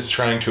 he is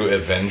trying to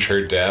avenge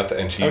her death,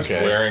 and he's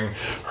wearing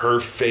her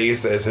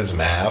face as his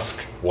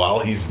mask while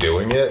he's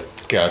doing it.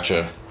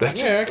 Gotcha. That's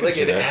just like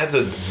it adds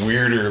a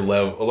weirder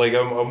level, like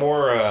a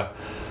more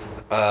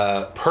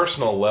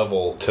personal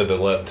level to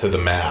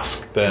the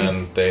mask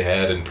than they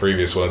had in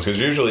previous ones, because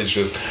usually it's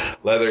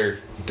just Leather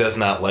does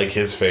not like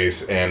his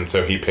face, and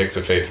so he picks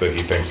a face that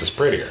he thinks is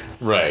prettier.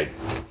 Right.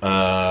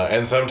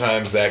 And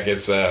sometimes that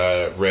gets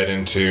read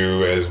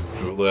into as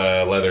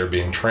Leather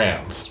being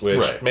trans,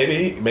 which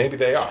maybe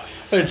they are.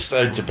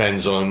 It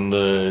depends on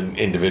the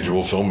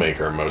individual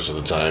filmmaker most of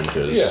the time,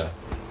 because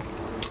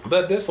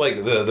But this,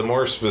 like, the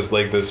more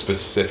the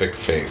specific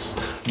face.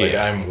 Like,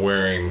 I'm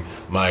wearing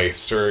my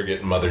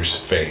surrogate mother's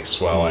face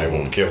while I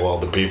will kill all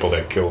the people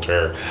that killed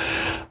her.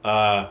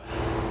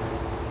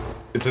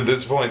 It's at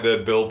this point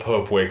that Bill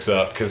Pope wakes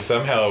up, because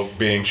somehow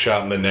being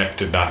shot in the neck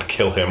did not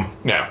kill him.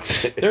 No.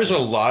 There's a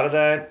lot of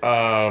that.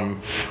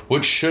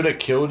 What should have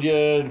killed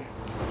you...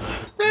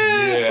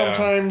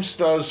 sometimes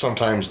does,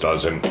 sometimes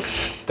doesn't.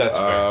 That's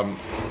fair.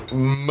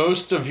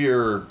 Most of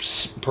your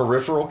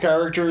peripheral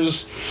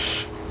characters...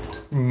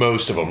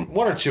 Most of them.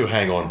 One or two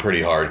hang on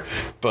pretty hard,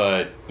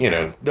 but,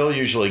 they'll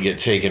usually get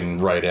taken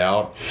right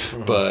out.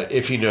 But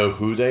if you know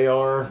who they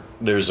are,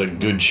 there's a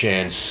good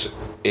chance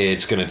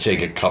it's going to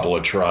take a couple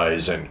of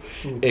tries and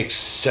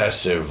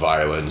excessive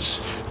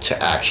violence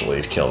to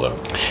actually kill them.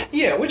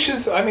 Yeah, which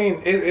is, I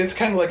mean, it's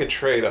kind of like a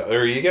trade,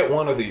 or you get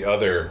one or the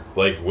other,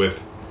 like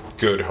with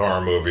good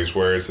horror movies,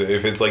 where if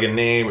it's like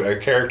a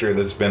character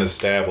that's been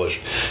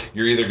established,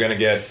 you're either going to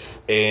get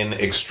an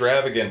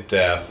extravagant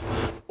death,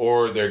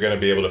 or they're going to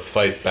be able to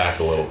fight back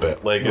a little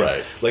bit. Like,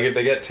 like if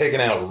they get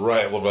taken out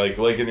like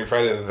in your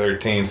Friday the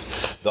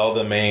 13th, all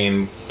the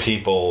main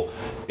people,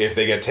 if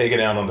they get taken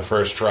out on the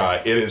first try,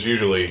 it is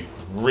usually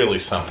really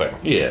something.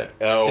 Yeah.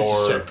 It's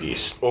a set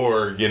piece.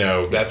 Or,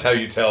 that's how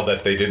you tell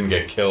that they didn't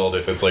get killed,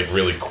 if it's like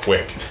really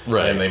quick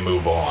and they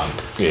move on.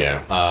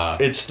 Yeah.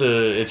 It's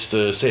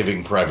the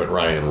Saving Private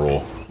Ryan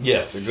rule.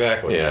 Yes,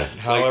 exactly. Yeah.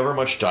 However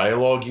much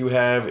dialogue you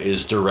have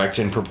is direct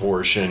in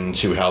proportion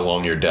to how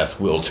long your death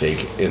will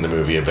take in the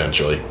movie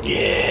eventually.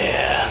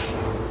 Yeah.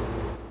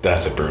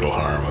 That's a brutal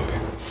horror movie.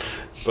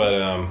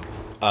 But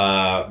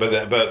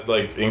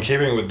like in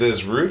keeping with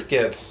this,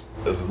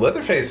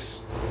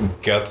 Leatherface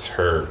guts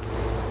her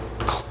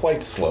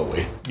quite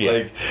slowly. Yeah.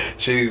 Like,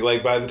 she's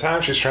like, by the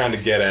time she's trying to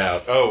get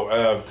out,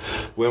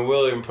 when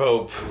William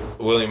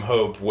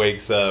Hope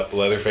wakes up,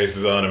 Leatherface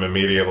is on him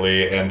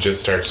immediately and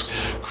just starts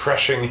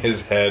crushing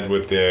his head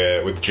with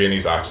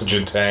Jenny's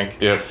oxygen tank.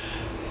 Yep.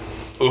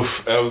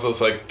 Oof, I was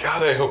just like,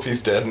 God, I hope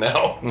he's dead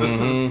now.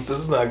 This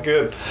is not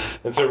good.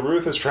 And so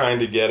Ruth is trying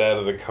to get out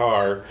of the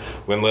car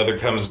when Leather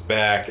comes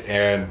back,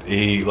 and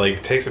he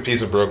like takes a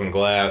piece of broken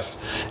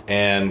glass,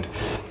 and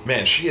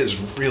man, she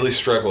is really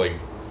struggling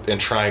and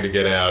trying to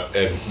get out,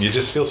 and you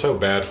just feel so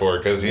bad for her,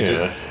 because he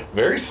just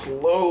very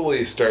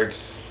slowly starts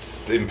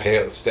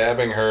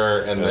stabbing her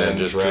and then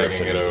just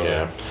dragging it over.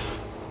 Yeah.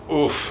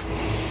 Oof.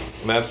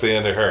 And that's the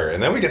end of her.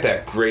 And then we get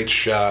that great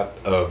shot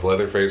of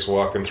Leatherface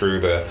walking through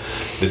the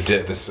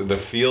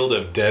field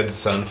of dead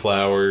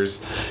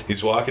sunflowers.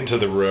 He's walking to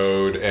the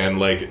road, and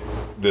like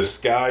the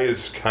sky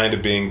is kind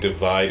of being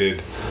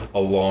divided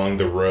along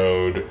the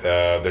road.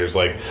 There's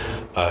like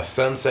a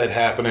sunset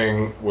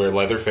happening where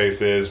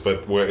Leatherface is,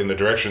 but in the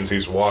directions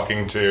he's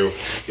walking to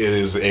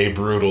is a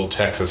brutal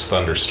Texas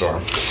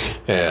thunderstorm.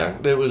 Yeah,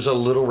 it was a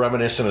little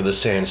reminiscent of the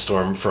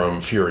sandstorm from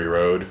Fury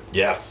Road.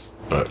 Yes.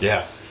 But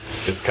yes,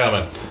 it's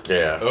coming.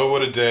 Yeah. Oh,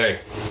 what a day.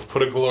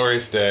 What a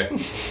glorious day.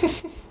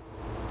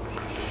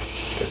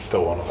 I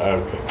still want to.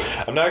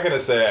 Okay. I'm not going to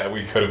say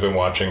we could have been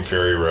watching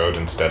Fury Road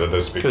instead of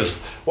this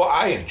because, well,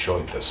 I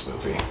enjoyed this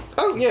movie.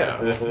 Oh,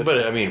 yeah.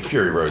 But, I mean,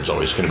 Fury Road's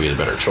always going to be the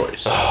better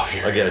choice. Oh,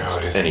 Fury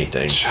Road is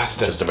anything.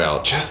 Just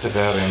about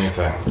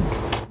anything.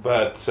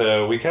 But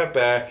we got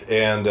back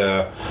and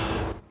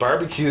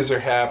barbecues are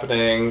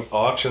happening,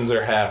 auctions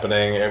are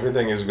happening,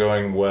 everything is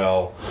going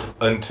well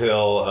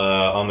until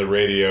on the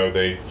radio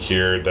they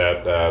hear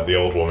that the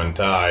old woman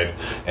died,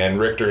 and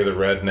Richter the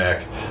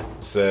redneck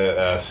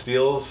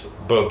steals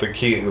both the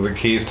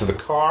keys to the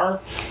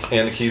car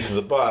and the keys to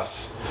the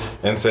bus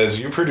and says,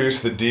 "You produce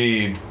the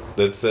deed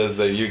that says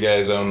that you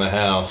guys own the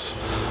house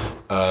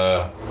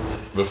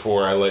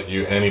before I let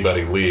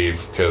anybody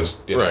leave,"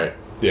 because right.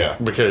 Yeah.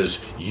 Because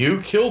you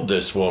killed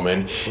this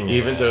woman,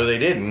 even though they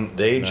didn't.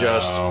 They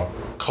just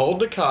called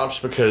the cops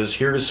because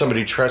here is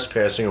somebody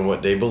trespassing on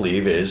what they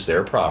believe is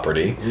their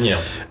property. Yeah.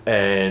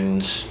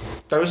 And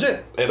that was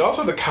it. And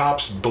also the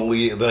cops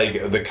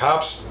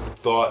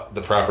thought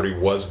the property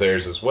was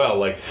theirs as well.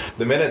 Like,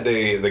 the minute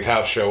the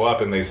cops show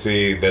up and they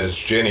see that it's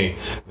Ginny,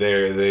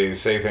 they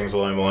say things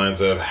along the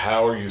lines of,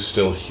 "How are you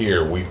still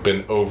here? We've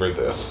been over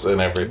this," and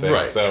everything.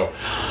 Right. So,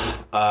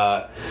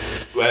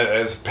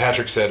 as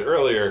Patrick said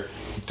earlier,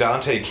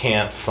 Dante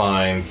can't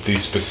find the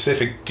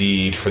specific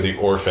deed for the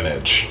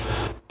orphanage.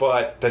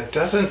 But that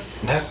doesn't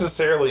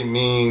necessarily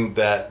mean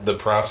that the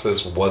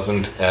process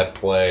wasn't at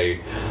play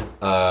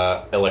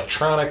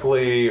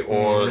electronically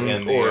or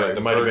in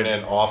the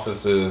permanent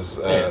offices.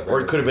 Or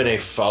it could have been a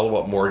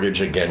follow-up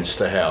mortgage against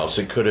the house.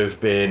 It could have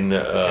been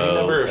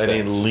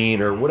any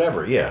lien or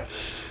whatever, yeah.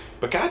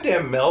 But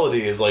goddamn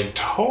Melody is, like,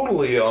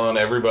 totally on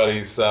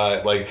everybody's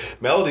side. Like,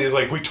 Melody is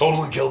like, "We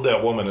totally killed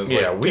that woman." It's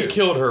yeah, like, we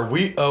killed her.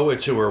 We owe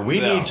it to her. We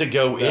need to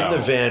go in the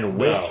van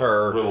with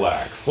her.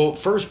 Relax. Well,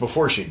 first,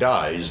 before she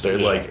dies, they're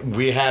like,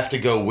 "We have to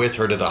go with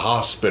her to the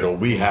hospital.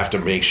 We have to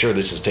make sure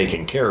this is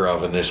taken care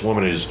of, and this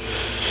woman is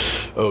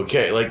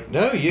okay." Like,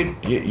 no,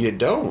 you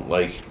don't.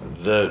 Like,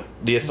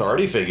 the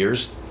authority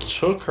figures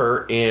took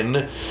her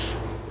in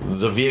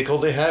the vehicle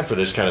they had for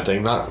this kind of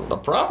thing. Not a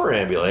proper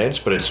ambulance,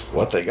 but it's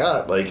what they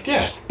got. Like,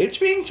 yeah, it's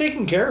being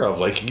taken care of.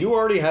 Like, you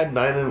already had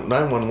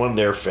 911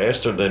 there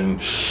faster than...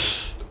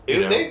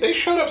 They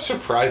showed up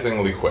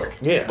surprisingly quick.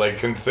 Yeah. Like,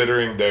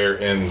 considering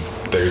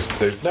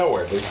there's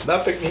nowhere. There's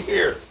nothing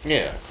here.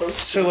 Yeah.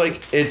 So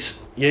like,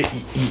 it's...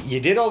 You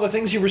did all the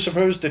things you were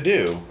supposed to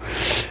do,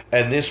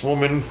 and this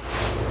woman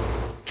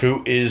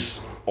who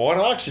is on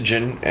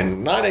oxygen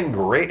and not in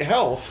great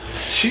health.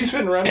 She's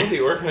been running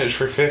the orphanage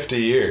for 50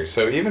 years.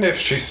 So even if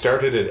she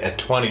started it at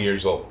 20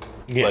 years old,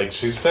 like,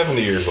 she's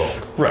 70 years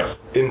old. Right.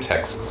 In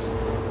Texas.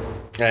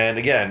 And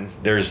again,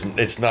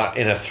 it's not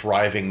in a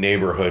thriving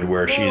neighborhood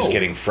where she's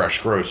getting fresh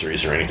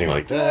groceries or anything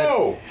like that.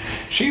 No.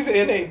 She's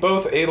in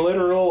both a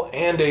literal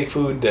and a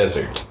food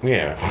desert.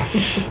 Yeah.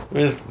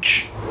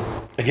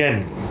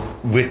 Again,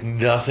 with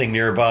nothing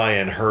nearby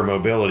and her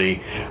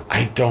mobility,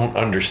 I don't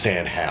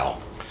understand how.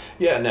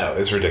 Yeah, no,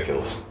 it's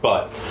ridiculous.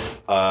 But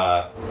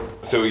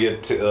so we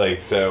get to,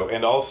 like, so,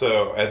 and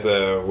also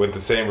with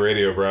the same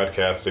radio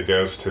broadcast, it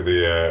goes to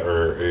the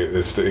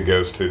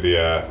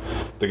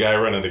the guy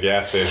running the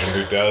gas station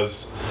who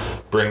does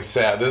bring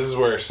This is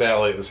where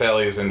Sally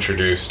is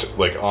introduced,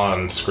 like,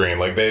 on screen.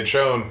 Like, they had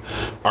shown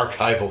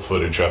archival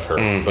footage of her,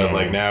 but,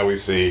 like, now we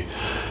see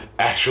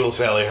actual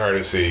Sally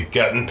Hardesty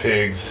gutting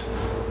pigs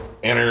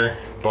in her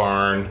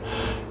barn,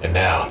 and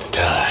now it's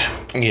time.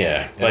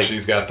 Yeah. And like,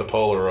 she's got the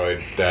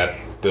Polaroid that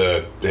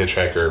the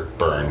hitchhiker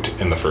burned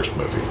in the first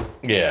movie.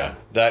 Yeah.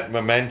 That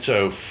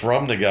memento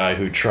from the guy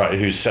who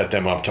set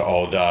them up to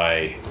all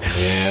die.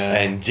 Yeah.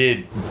 And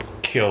did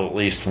kill at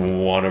least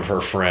one of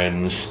her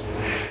friends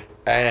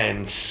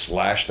and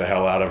slash the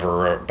hell out of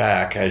her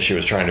back as she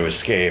was trying to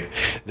escape.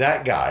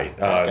 That guy.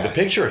 The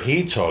picture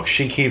he took,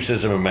 she keeps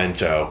as a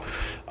memento.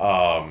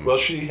 Well,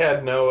 she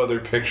had no other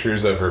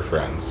pictures of her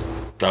friends.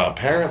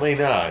 Apparently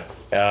not.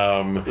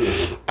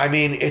 I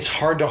mean, it's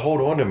hard to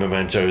hold on to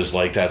mementos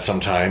like that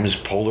sometimes.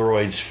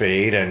 Polaroids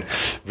fade, and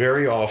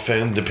very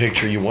often the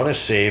picture you want to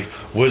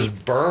save was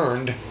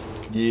burned.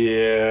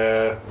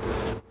 Yeah.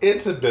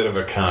 It's a bit of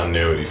a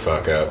continuity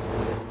fuck up.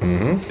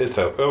 Mm-hmm. It's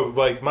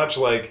much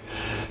like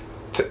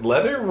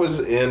Leather was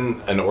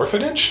in an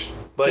orphanage.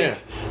 Like,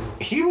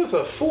 he was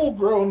a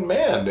full-grown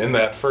man in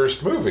that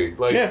first movie.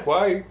 Like,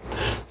 why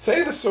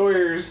say the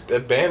Sawyers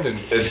abandoned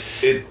it?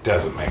 It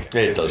doesn't make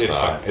it. It's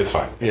fine. It's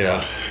fine.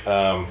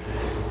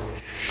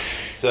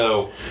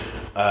 So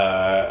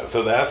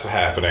that's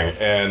happening,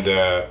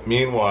 and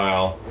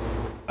meanwhile,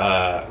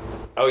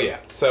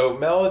 so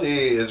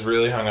Melody is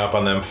really hung up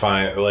on them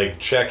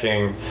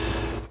checking.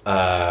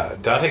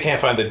 Dante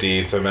can't find the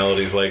deed, so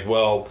Melody's like,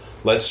 well,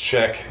 let's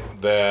check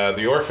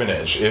the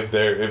orphanage. If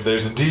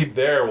there's a deed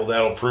there, well,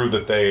 that'll prove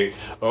that they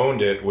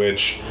owned it,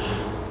 which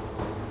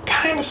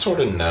kind of sort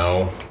of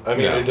no. I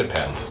mean, it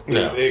depends.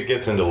 No. It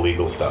gets into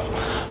legal stuff.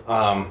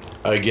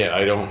 Again,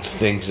 I don't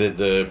think that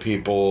the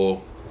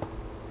people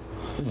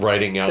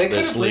writing out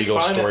this legal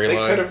storyline. They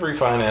could have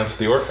refinanced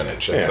the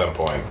orphanage at some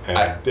point.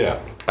 And,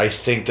 I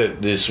think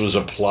that this was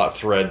a plot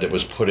thread that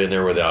was put in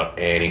there without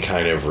any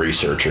kind of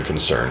research or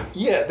concern.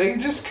 Yeah, they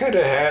just could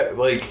have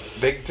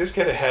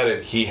had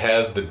it. He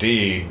has the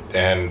deed,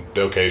 and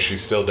okay, she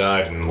still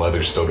died, and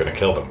Leather's still gonna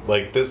kill them.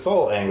 Like, this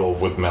whole angle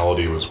with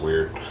Melody was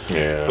weird.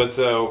 Yeah. But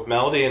so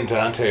Melody and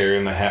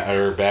Dante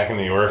are back in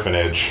the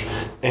orphanage,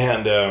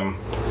 and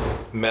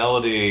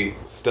Melody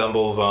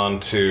stumbles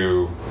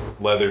onto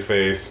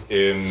Leatherface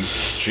in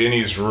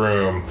Ginny's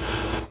room,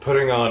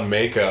 putting on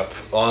makeup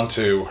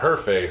onto her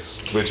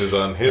face, which is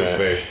on his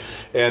face.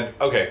 And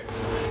okay,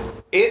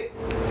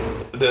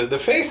 the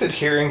face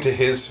adhering to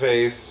his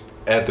face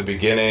at the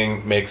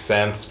beginning makes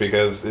sense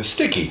because it's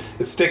sticky.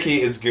 It's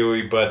sticky, it's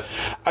gooey, but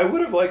I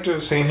would have liked to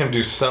have seen him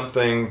do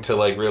something to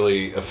like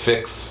really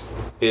affix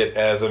it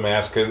as a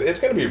mask, because it's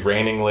going to be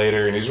raining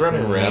later and he's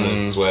running around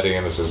and sweating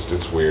and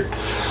it's weird.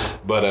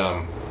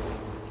 But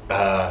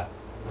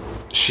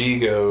she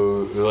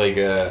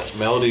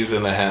Melody's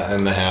in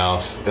the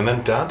house, and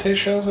then Dante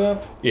shows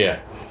up. Yeah.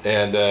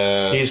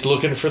 And he's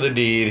looking for the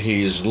deed.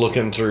 He's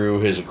looking through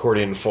his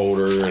accordion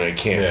folder, and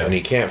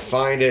he can't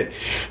find it.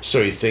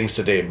 So he thinks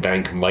that the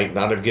bank might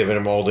not have given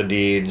him all the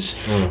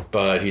deeds,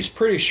 but he's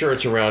pretty sure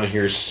it's around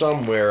here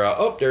somewhere.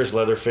 There's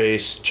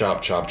Leatherface.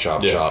 Chop, chop,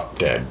 chop, chop.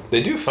 Dead.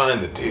 They do find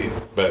the deed,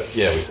 but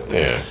we said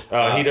that.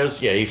 Yeah, he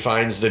does. Yeah, he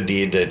finds the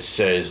deed that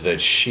says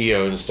that she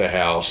owns the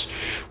house,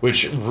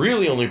 which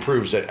really only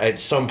proves that at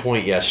some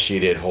point, yes, she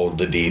did hold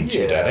the deed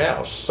to that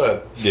house.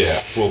 But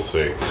we'll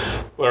see.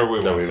 Or we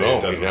won't see.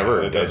 It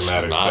doesn't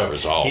matter. Not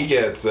resolved. He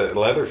gets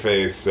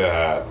Leatherface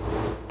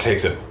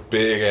takes a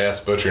big ass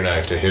butcher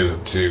knife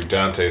to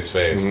Dante's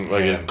face,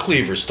 like a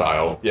cleaver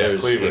style. Yeah,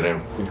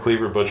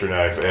 cleaver butcher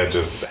knife, and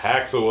just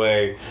hacks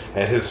away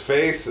at his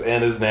face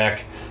and his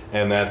neck,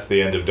 and that's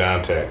the end of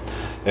Dante.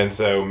 And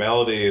so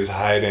Melody is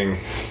hiding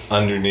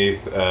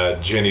underneath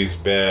Ginny's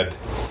bed,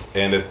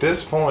 and at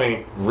this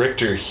point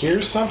Richter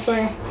hears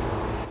something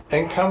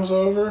and comes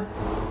over.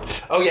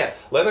 Oh yeah,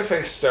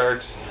 Leatherface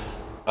starts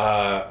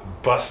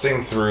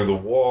busting through the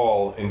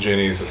wall in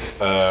Ginny's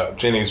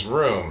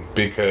room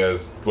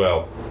because,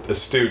 well,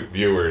 astute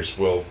viewers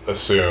will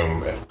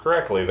assume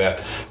correctly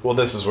that, well,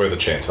 this is where the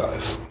chainsaw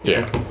is.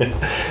 Yeah.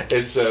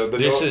 And so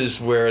this is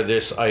where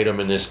this item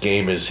in this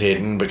game is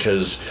hidden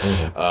because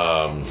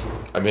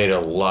I made a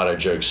lot of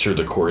jokes through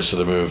the course of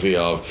the movie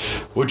of,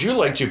 would you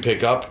like to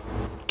pick up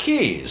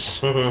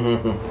keys?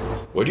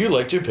 Would you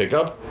like to pick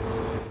up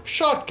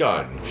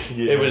shotgun?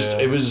 Yeah.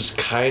 It was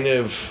kind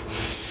of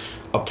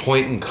a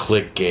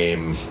point-and-click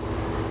game.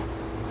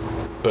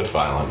 But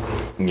violent.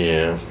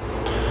 Yeah.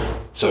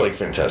 So like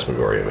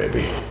Phantasmagoria,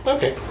 maybe.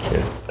 Okay.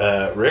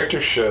 Yeah. Richter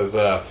shows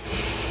up,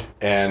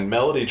 and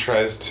Melody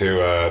tries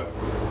to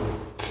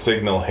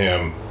signal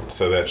him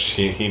so that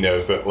he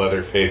knows that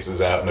Leatherface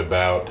is out and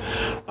about.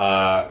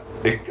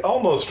 It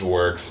almost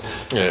works.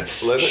 Yeah.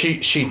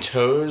 She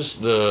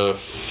tows a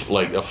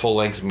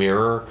full-length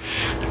mirror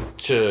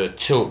to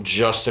tilt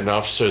just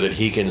enough so that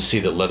he can see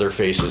that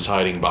Leatherface is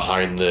hiding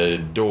behind the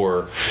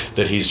door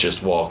that he's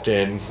just walked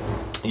in.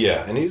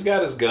 Yeah, and he's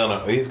got his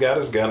gun. He's got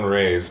his gun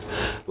raised.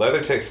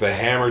 Leather takes the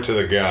hammer to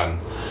the gun,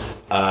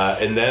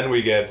 and then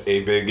we get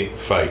a big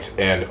fight.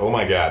 And oh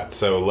my god!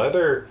 So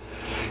Leather,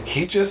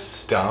 he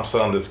just stomps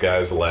on this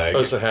guy's leg.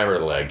 Oh, it's the hammer to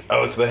the leg.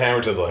 Oh, it's the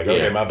hammer to the leg.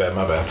 Okay, my bad.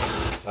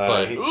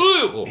 But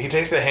he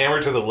takes the hammer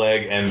to the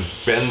leg and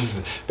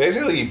bends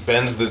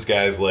this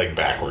guy's leg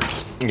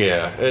backwards.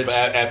 Yeah,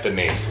 at the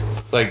knee.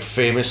 Like,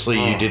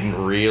 famously, you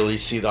didn't really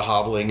see the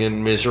hobbling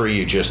in Misery.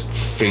 You just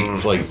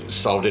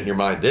solved it in your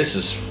mind. This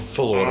is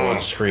full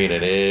on screen,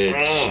 and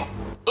it's...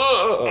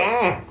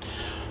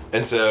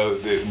 And so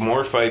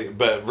more fight,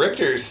 but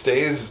Richter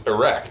stays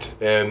erect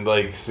and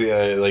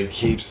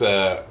keeps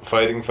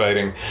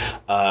fighting.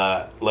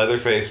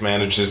 Leatherface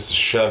manages to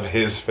shove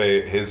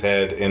his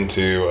head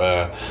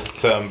into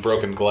some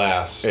broken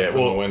glass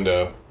from the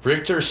window.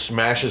 Richter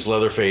smashes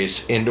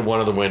Leatherface into one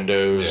of the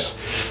windows,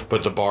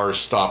 but the bars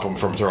stop him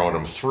from throwing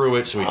him through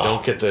it, so we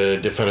don't get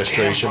the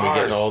defenestration we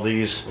get in all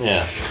these.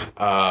 Yeah.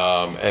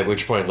 At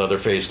which point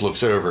Leatherface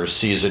looks over,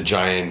 sees a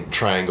giant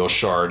triangle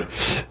shard,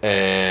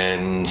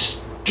 and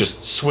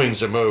just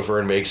swings him over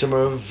and makes him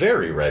a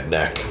very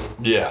redneck.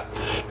 Yeah.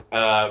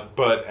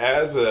 But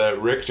as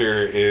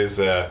Richter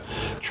is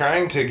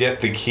trying to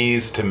get the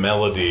keys to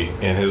Melody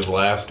in his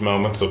last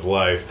moments of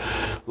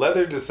life,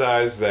 Leather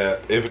decides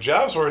that if a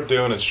job's worth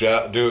doing, it's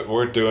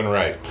worth doing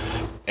right.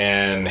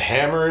 And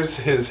hammers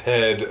his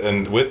head,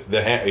 and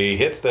he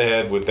hits the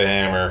head with the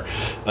hammer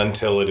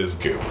until it is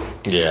goo.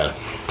 Yeah.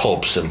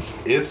 Pulps him.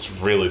 It's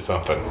really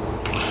something.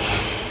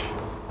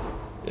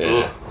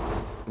 Yeah. Ugh.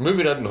 The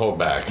movie doesn't hold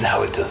back.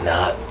 No, it does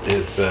not.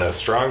 It's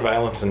strong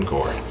violence and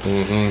gore.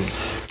 Mm-hmm.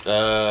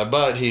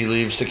 But he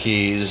leaves the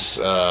keys,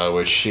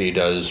 which she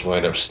does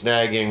wind up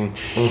snagging.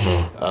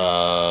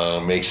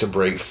 Mm-hmm. Makes a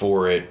break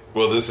for it.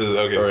 Well, this is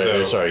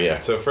okay.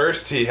 So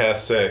first he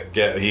finds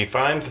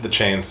the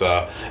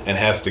chainsaw and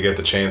has to get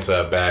the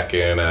chainsaw back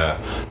in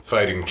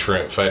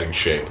fighting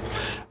shape.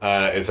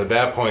 It's at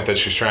that point that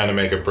she's trying to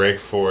make a break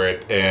for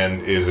it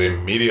and is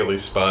immediately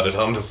spotted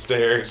on the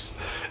stairs.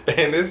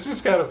 And it's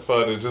just kind of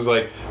fun. It's just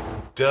like,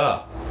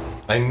 duh,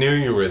 I knew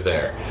you were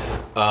there.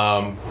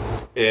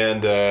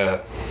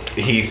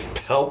 He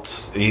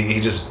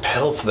just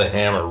pelts the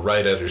hammer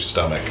right at her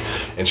stomach,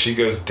 and she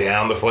goes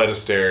down the flight of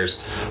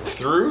stairs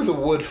through the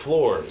wood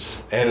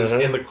floors and is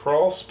in the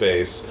crawl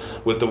space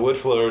with the wood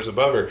floors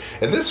above her.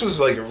 And this was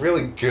like a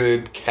really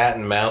good cat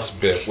and mouse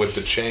bit with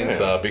the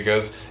chainsaw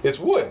because it's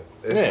wood.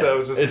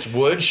 So it's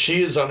wood.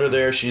 She is under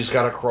there. She's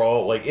got to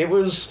crawl. Like, it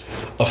was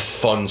a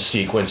fun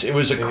sequence. It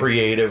was a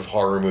creative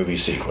horror movie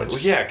sequence.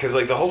 Well, yeah, because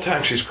like the whole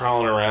time she's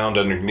crawling around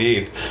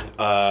underneath,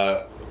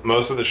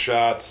 most of the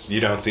shots you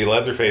don't see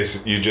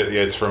Leatherface.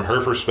 It's from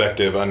her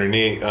perspective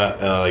underneath,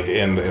 like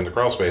in the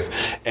crawl space,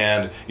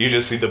 and you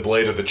just see the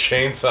blade of the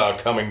chainsaw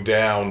coming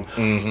down,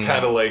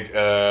 kind of like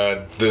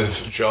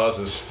the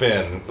Jaws'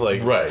 fin,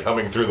 like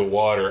coming through the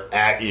water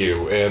at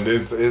you, and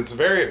it's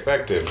very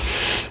effective.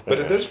 But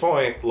at this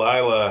point,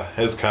 Lila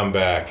has come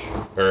back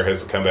to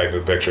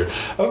the picture.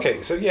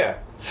 Okay, so yeah,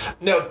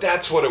 no,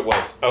 that's what it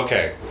was.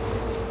 Okay,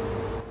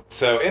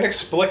 so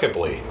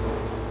inexplicably,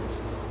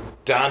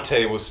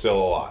 Dante was still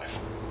alive.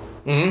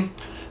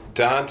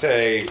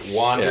 Dante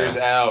wanders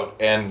out,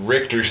 and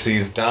Richter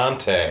sees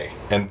Dante,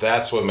 and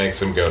that's what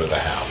makes him go to the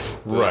house,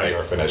 the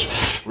orphanage.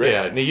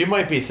 Now you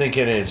might be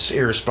thinking it's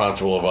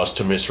irresponsible of us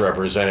to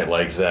misrepresent it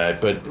like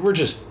that, but we're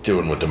just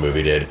doing what the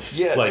movie did.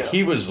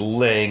 He was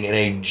laying in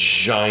a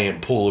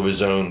giant pool of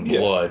his own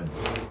blood,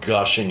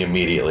 gushing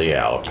immediately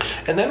out.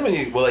 And then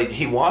when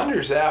he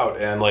wanders out,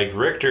 and like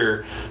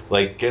Richter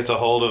gets a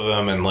hold of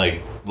him and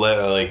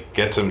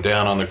gets him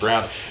down on the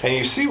ground, and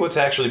you see what's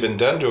actually been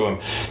done to him.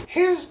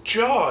 His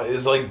jaw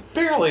is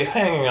barely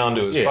hanging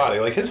onto his body.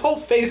 Like, his whole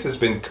face has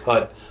been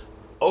cut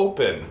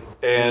open,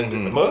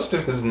 and most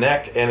of his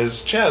neck and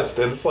his chest,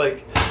 and it's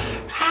like,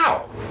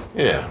 how?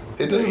 Yeah.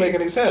 It doesn't make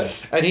any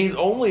sense. And he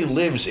only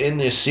lives in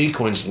this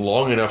sequence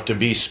long enough to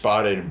be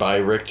spotted by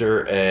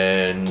Richter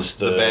and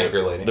the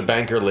banker lady. The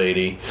banker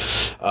lady.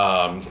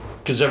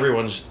 Because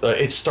everyone's...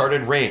 it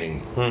started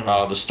raining.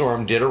 The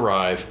storm did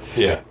arrive.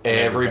 Yeah.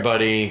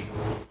 Everybody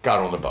got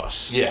on the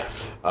bus. Yeah.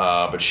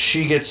 But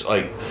she gets,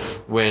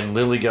 when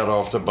Lily got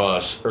off the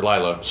bus... Or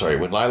Lila, sorry.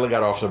 When Lila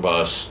got off the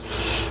bus,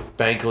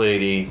 bank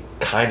lady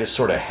kind of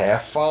sort of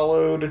half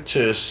followed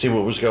to see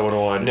what was going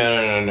on.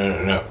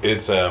 No.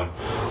 It's,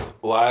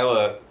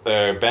 Lila...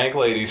 bank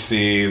lady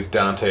sees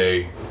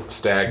Dante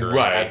staggering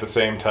at the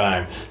same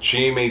time.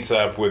 She meets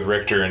up with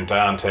Richter and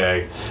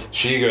Dante.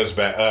 She goes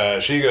back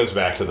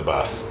to the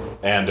bus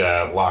and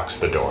locks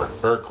the door,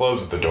 or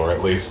closes the door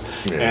at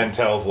least, and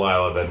tells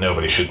Lila that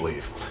nobody should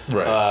leave.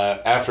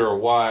 After a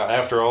while,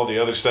 after all the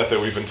other stuff that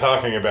we've been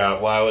talking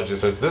about, Lila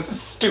just says, "This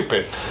is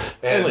stupid,"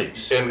 and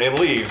leaves, and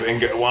leaves,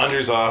 and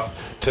wanders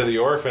off to the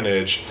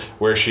orphanage,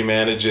 where she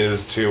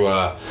manages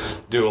to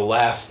do a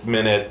last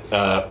minute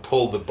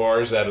pull the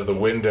bars out of the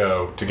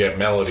window to get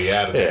Melody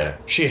out of there.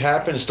 She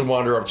happens to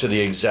wander up to the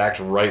exact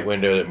right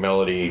window that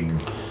Melody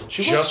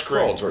just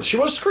crawled towards. She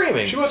was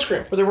screaming.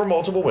 But there were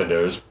multiple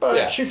windows,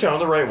 but she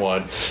found the right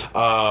one.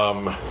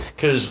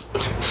 Because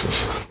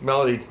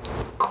Melody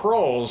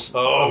crawls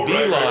a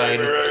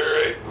beeline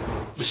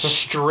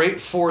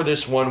straight for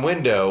this one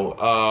window,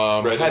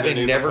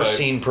 having never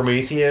seen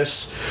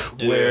Prometheus,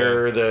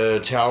 where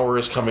the tower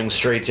is coming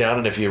straight down,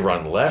 and if you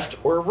run left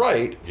or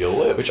right, you'll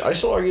live. Which I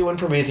still argue in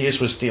Prometheus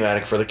was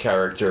thematic for the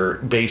character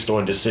based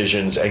on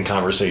decisions and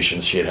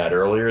conversations she had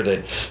earlier,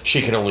 that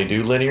she can only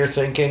do linear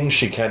thinking.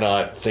 She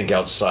cannot think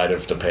outside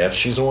of the path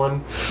she's on.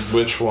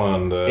 Which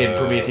one? In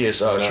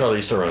Prometheus,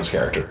 Charlize Theron's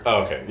character.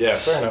 Oh, okay. Yeah,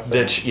 fair enough.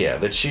 That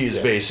she is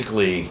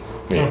basically...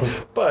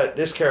 But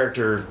this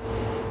character...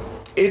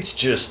 It's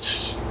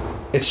just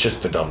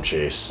the dumb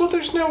chase. Well,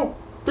 there's no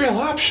real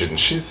option.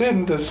 She's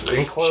in this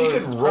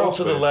enclosed... She could roll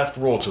to the left,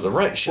 roll to the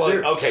right.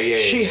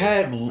 She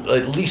had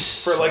at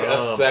least... For a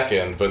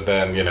second, but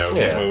then,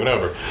 he's moving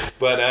over.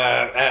 But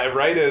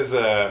right as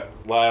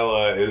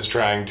Lila is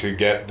trying to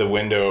get the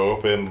window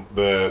open,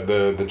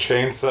 the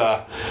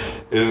chainsaw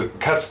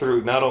cuts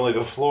through not only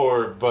the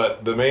floor,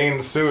 but the main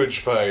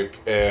sewage pipe,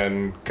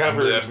 and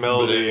covers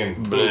Melody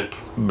and blip,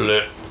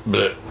 blip,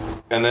 blip.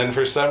 And then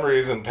for some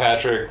reason,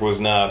 Patrick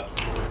was not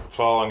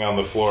falling on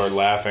the floor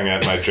laughing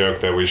at my joke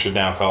that we should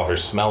now call her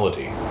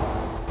Smellody.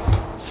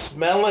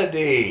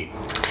 Smellody!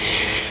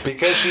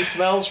 Because she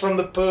smells from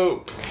the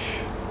poop.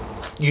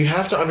 You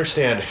have to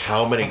understand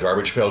how many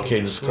Garbage Pail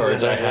Kids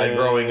cards I had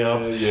growing up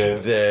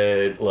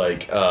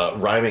that,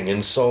 rhyming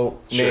insult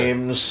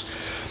names.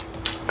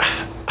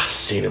 I've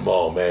seen them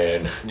all,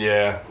 man.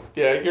 Yeah,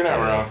 you're not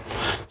wrong.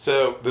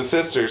 So, the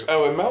sisters...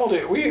 Oh, and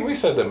Melody... We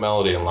said that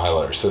Melody and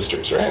Lila are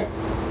sisters, right?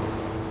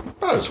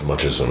 Not as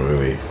much as the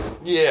movie.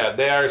 Yeah,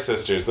 they are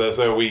sisters.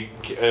 So we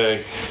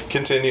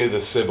continue the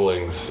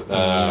siblings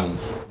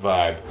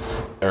vibe,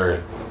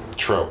 or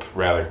trope,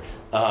 rather.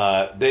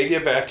 They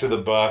get back to the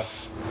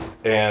bus,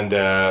 and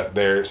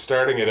they're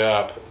starting it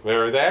up.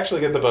 Or they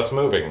actually get the bus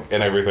moving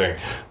and everything,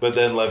 but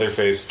then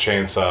Leatherface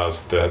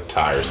chainsaws the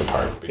tires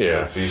apart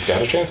because he's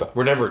got a chainsaw.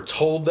 We're never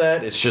told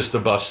that. It's just the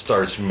bus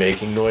starts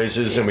making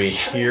noises, and we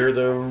hear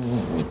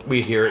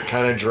it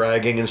kind of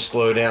dragging and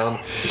slow down.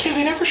 Yeah,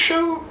 they never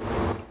show.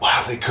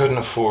 Wow, they couldn't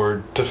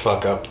afford to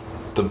fuck up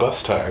the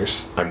bus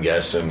tires. I'm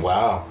guessing.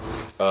 Wow.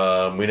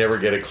 We never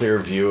get a clear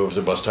view of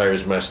the bus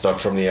tires messed up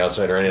from the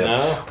outside or anything.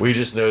 No. We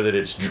just know that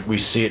we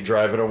see it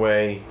driving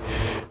away,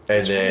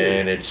 and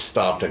then it's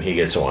stopped and he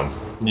gets on.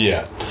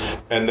 Yeah.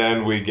 And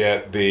then we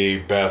get the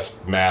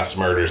best mass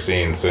murder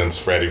scene since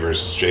Freddy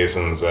vs.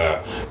 Jason's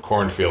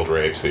cornfield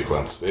rave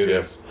sequence. It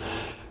is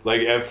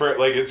like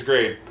it's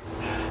great.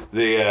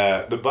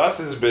 The bus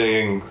is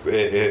being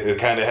it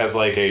kind of has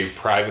like a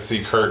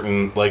privacy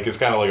curtain, like it's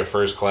kind of like a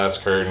first class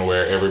curtain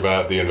where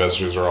the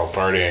investors are all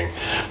partying.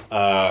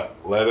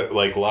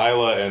 Like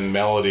Lila and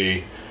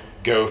Melody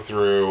go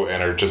through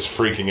and are just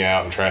freaking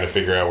out and trying to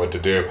figure out what to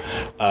do.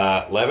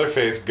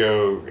 Leatherface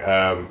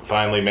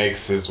finally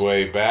makes his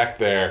way back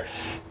there,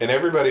 and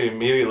everybody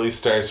immediately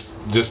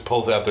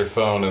pulls out their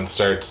phone and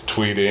starts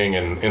tweeting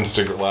and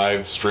Insta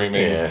live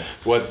streaming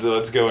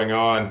what's going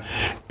on,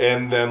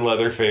 and then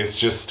Leatherface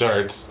just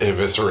starts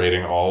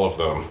eviscerating all of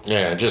them.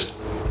 Yeah, just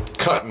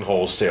cutting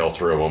wholesale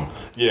through them.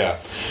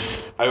 Yeah.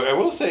 I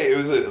will say it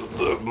was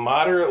a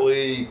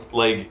moderately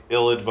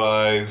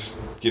ill-advised,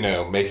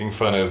 making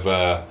fun of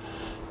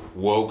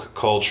woke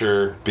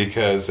culture,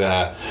 because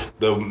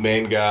the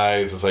main guy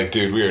is like,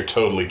 dude, we are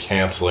totally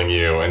canceling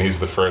you, and he's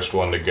the first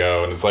one to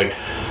go, and it's like,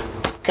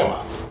 come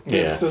on,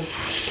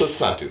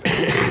 let's not do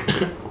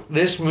that.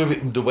 This movie,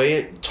 the way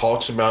it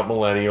talks about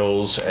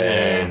millennials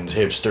and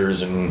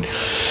hipsters and,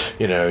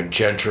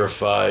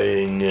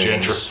 gentrifying.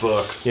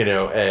 Gentrifucks.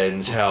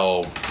 And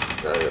how,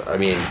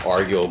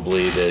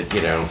 arguably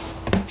that,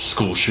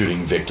 school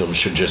shooting victims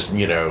should just,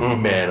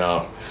 man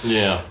up.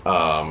 Yeah.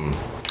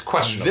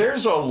 Questionable.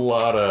 There's a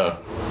lot of...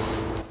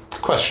 It's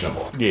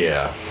questionable.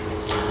 Yeah.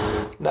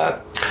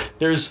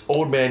 There's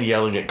old man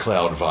yelling at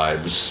cloud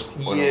vibes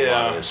in a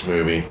lot of this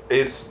movie.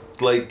 It's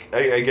like,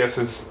 I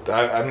guess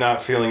I'm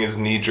not feeling as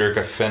knee-jerk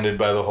offended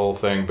by the whole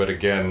thing, but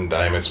again,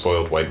 I'm a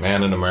spoiled white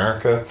man in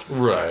America.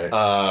 Right.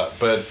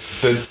 But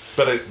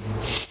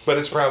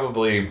it's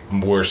probably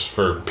worse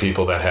for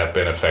people that have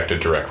been affected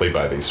directly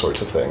by these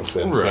sorts of things.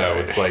 And so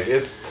it's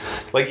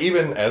like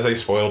even as a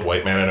spoiled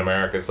white man in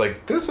America, it's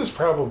like, this is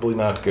probably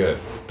not good.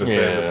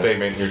 The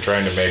statement you're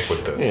trying to make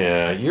with this.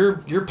 Yeah,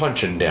 you're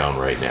punching down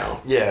right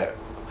now. Yeah.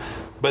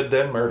 But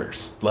then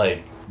murders.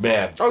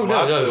 Man,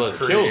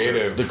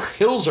 the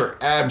kills are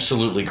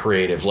absolutely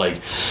creative.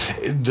 Like,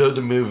 though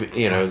the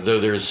movie, though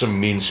there's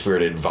some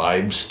mean-spirited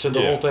vibes to the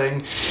whole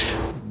thing,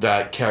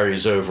 that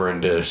carries over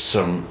into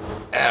some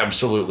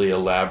absolutely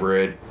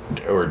elaborate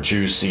or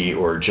juicy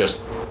or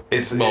just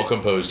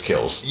well-composed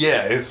kills.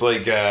 Yeah, it's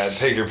like,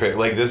 take your pick.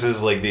 Like, this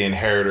is like the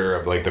inheritor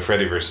of the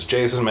Freddy vs.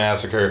 Jason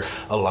massacre.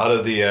 A lot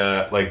of the,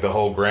 the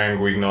whole Grand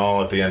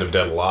Guignol at the end of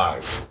Dead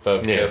Alive.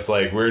 Of just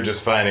we're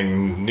just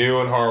finding new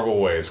and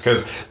horrible ways.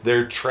 Because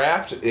they're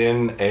trapped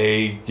in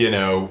a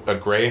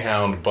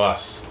Greyhound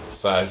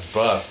sized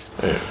bus.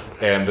 Yeah.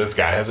 And this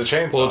guy has a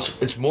chainsaw. Well,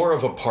 it's more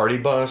of a party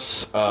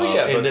bus.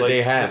 But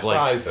they have, the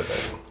size of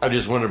it. I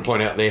just wanted to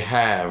point out, they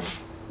have...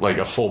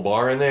 a full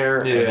bar in there,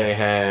 and they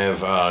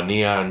have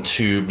neon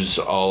tubes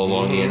all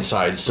along the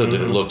inside so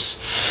that it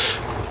looks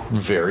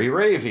very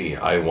ravey.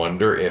 I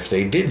wonder if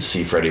they did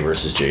see Freddy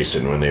vs.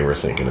 Jason when they were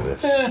thinking of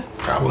this.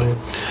 Probably.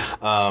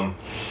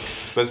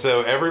 But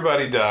so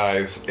everybody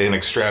dies in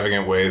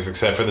extravagant ways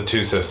except for the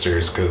two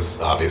sisters, because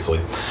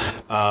obviously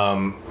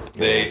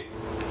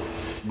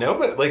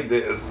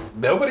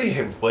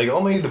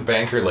only the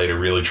banker lady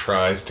really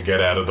tries to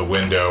get out of the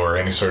window or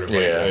any sort of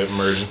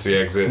emergency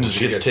exit.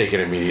 She gets taken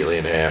immediately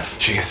in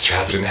half. She gets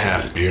chopped in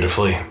half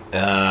beautifully.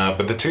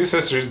 But the two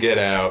sisters get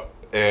out,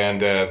 and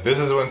this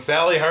is when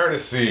Sally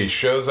Hardesty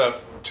shows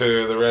up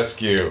to the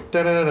rescue.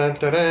 It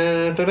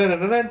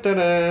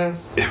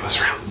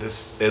was really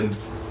this, and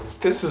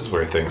this is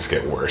where things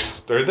get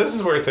worse, or this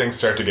is where things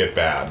start to get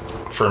bad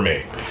for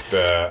me.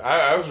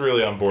 I was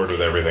really on board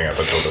with everything up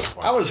until this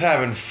point. I was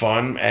having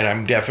fun, and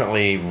I'm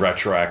definitely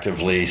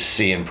retroactively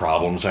seeing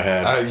problems I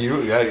had.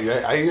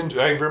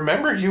 I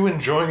remember you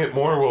enjoying it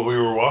more while we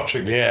were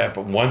watching it. Yeah,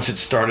 but once it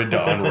started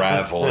to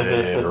unravel,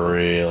 it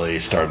really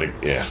started.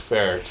 Yeah,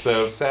 fair.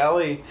 So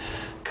Sally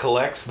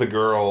collects the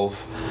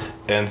girls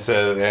and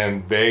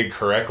they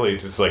correctly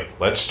just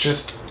let's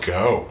just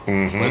go.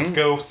 Let's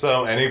go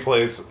any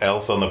place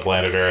else on the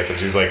planet Earth. And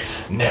she's like,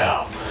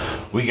 no,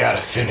 we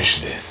gotta finish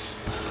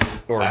this.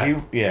 Or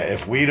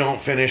if we don't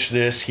finish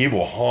this, he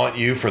will haunt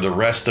you for the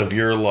rest of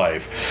your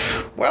life.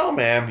 Well,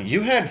 ma'am,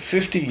 you had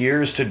 50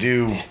 years to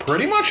do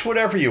pretty much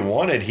whatever you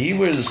wanted. He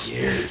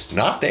was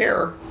not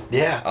there.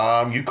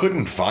 Yeah. You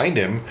couldn't find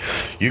him.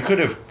 You could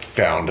have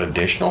found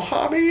additional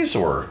hobbies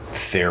or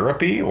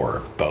therapy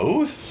or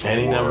both.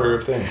 Any number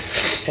of things.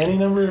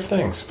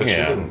 But she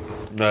didn't.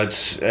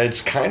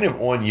 It's kind of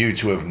on you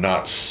to have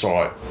not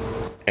sought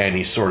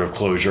any sort of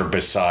closure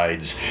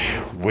besides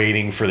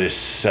waiting for this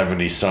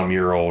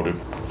 70-some-year-old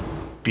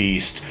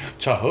beast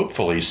to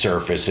hopefully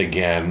surface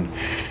again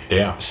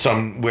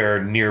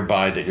somewhere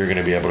nearby that you're going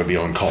to be able to be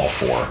on call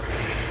for.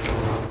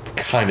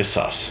 Kind of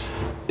sus.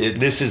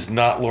 This is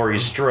not Laurie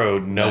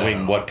Strode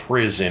knowing what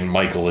prison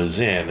Michael is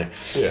in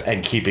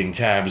and keeping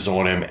tabs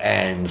on him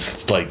and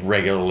like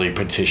regularly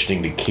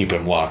petitioning to keep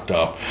him locked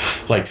up.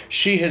 Like,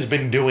 she has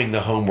been doing the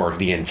homework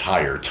the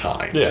entire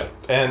time. Yeah.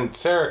 And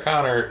Sarah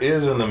Connor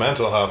is in the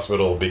mental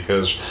hospital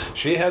because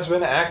she has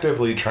been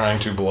actively trying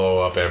to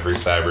blow up every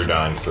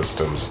Cyberdyne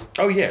systems.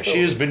 Oh, yeah. So,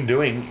 she has been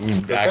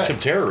doing acts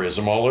of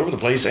terrorism all over the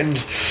place and,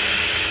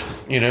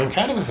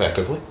 kind of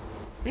effectively.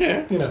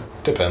 Yeah.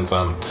 Depends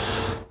on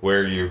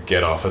where you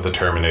get off of the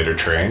Terminator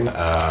train.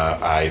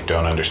 I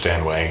don't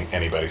understand why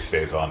anybody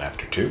stays on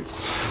after 2.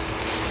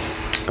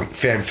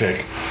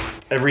 Fanfic.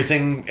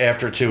 Everything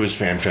after 2 is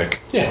fanfic.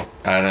 Yeah.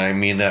 And I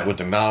mean that with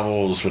the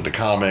novels, with the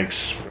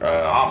comics.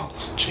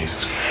 Novels?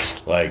 Jesus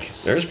Christ. Like,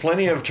 there's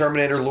plenty of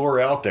Terminator lore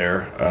out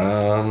there.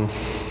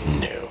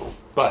 No.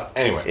 But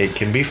anyway. It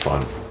can be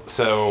fun.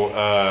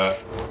 So,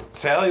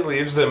 Sally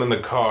leaves them in the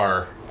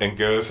car and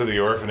goes to the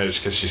orphanage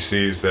because she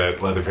sees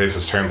that Leatherface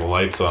has turned the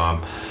lights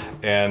on.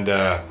 And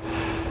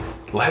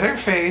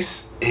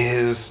Leatherface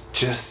is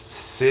just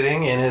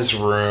sitting in his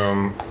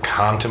room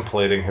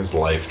contemplating his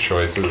life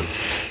choices.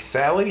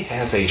 Sally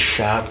has a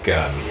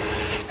shotgun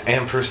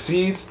and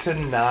proceeds to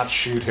not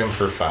shoot him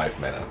for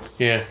 5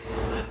 minutes. Yeah.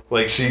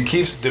 Like, she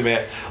keeps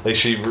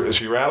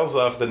she rattles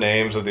off the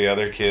names of the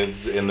other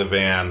kids in the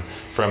van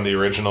from the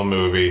original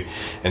movie,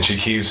 and she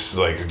keeps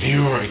like, "Do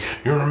you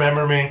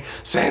remember me?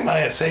 Say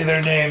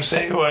their names.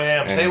 Say who I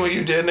am. Say what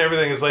you did," and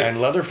everything is like.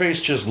 And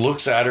Leatherface just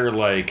looks at her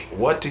like,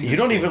 "What do you? You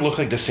don't even look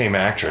like the same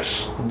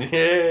actress."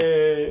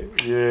 Yeah,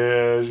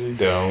 she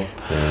don't.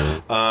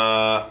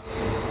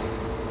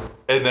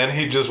 And then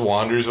he just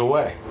wanders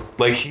away.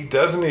 Like, he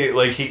doesn't,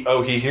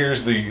 he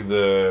hears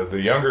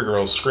the younger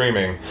girl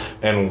screaming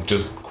and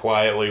just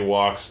quietly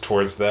walks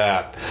towards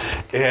that.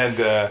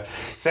 And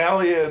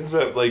Sally ends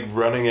up, like,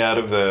 running out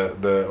of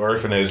the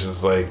orphanage.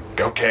 Is like,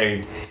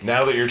 okay,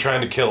 now that you're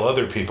trying to kill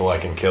other people, I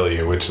can kill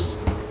you, which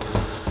is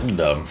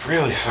dumb.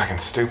 Really fucking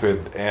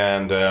stupid.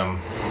 And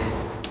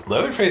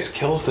Leatherface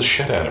kills the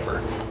shit out of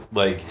her.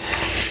 Like,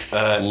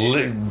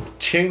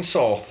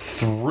 chainsaw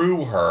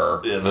through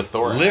her, the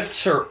thorax,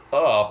 lifts her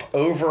up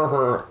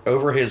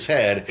over his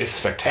head. It's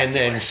spectacular.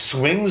 And then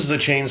swings the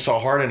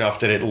chainsaw hard enough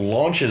that it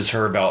launches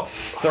her about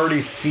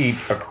 30 feet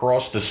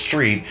across the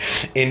street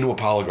into a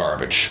pile of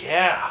garbage.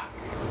 Yeah.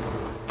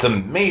 It's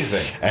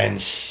amazing. And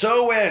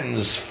so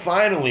ends,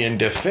 finally and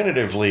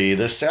definitively,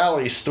 the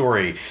Sally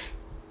story.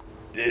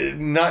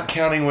 Not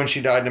counting when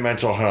she died in a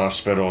mental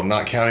hospital,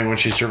 not counting when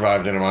she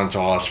survived in a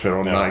mental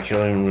hospital, not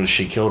counting when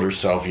she killed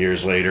herself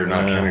years later,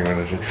 not counting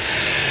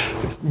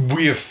when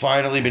we have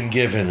finally been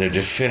given a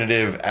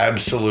definitive,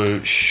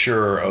 absolute,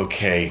 sure,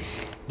 okay.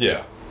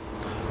 Yeah.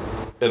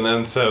 And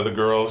then so the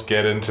girls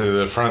get into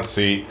the front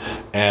seat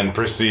and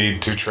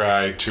proceed to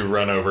try to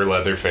run over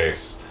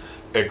Leatherface.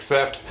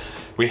 Except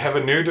we have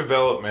a new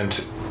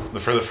development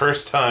for the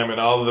first time in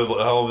all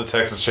the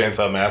Texas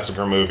Chainsaw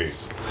Massacre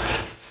movies.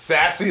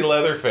 Sassy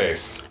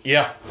Leatherface.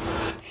 Yeah.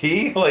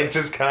 He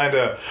just kind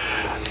of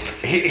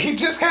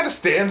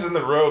stands in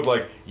the road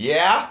like,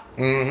 yeah.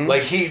 Mm-hmm.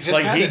 Like he just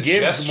like he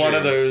gives gestures. One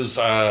of those.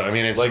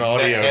 It's like an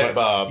audio. Head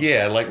bobs.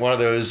 Yeah, like one of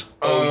those.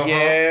 Oh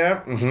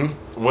yeah.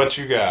 Mm-hmm. What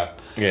you got?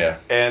 Yeah.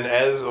 And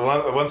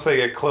once they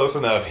get close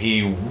enough,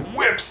 he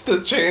whips the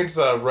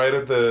chainsaw right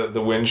at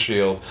the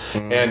windshield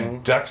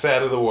and ducks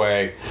out of the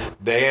way.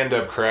 They end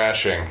up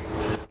crashing.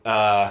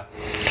 And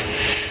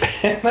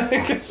I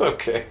think it's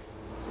okay.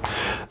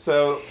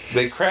 So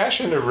they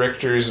crash into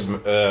Richter's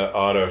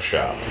auto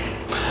shop.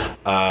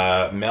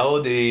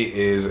 Melody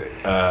is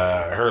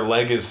her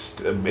leg is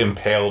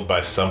impaled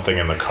by something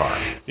in the car.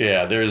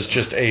 Yeah, there's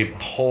just a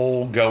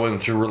hole going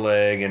through her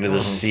leg into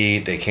the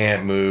seat. They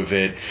can't move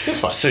it. It's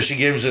fine. So she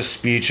gives a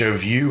speech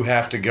of, you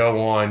have to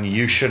go on.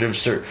 You should have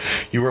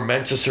you were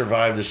meant to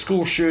survive the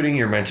school shooting.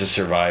 You're meant to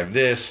survive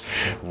this.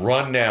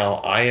 Run now.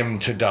 I am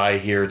to die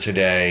here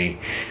today.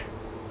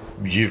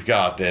 You've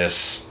got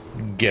this.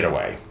 Get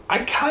away.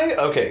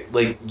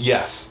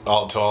 Yes, to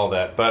all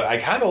that, but I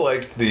kind of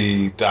liked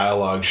the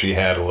dialogue she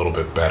had a little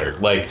bit better.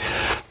 Like,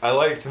 I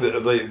liked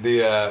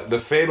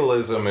the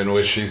fatalism in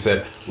which she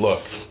said,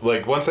 "Look,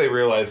 like once they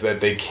realize that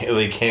they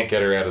can't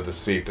get her out of the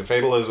seat, the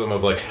fatalism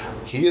of like,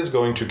 he is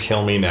going to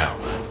kill me now.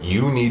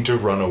 You need to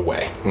run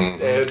away." Mm-hmm.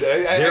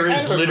 There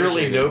is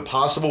literally no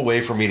possible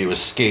way for me to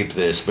escape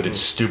this, but it's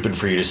stupid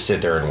for you to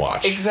sit there and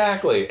watch.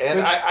 Exactly,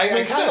 and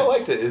I kind of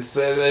liked it. It's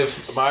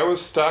if I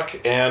was stuck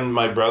and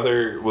my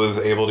brother was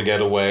able to get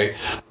away,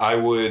 I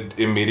would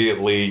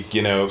immediately,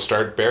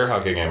 start bear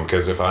hugging him,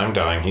 because if I'm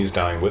dying, he's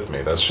dying with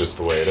me. That's just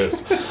the way it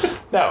is.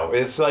 No,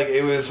 it's like,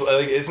 it was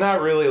like, it's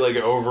not really like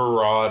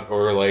overwrought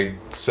or like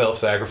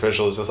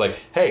self-sacrificial. It's just like,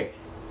 hey,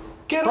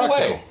 get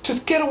away.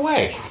 Just get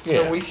away.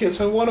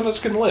 So one of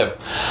us can live.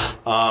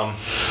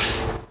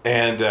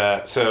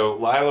 So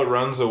Lila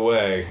runs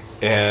away,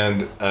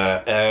 And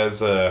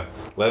as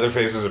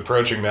Leatherface is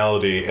approaching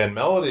Melody, and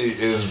Melody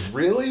is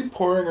really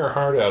pouring her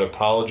heart out,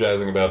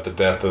 apologizing about the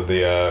death of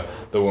the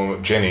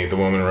woman, Jenny, the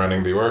woman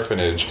running the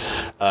orphanage,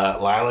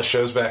 Lila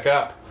shows back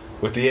up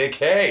with the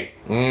AK.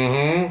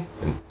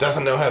 Mm-hmm. And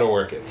doesn't know how to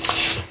work it.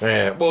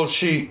 Yeah, well,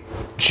 she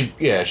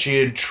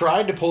had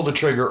tried to pull the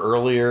trigger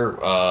earlier,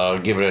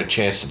 give it a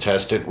chance to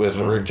test it with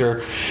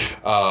Richter,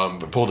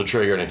 but pulled the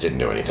trigger and it didn't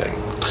do anything.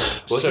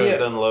 Well, he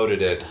had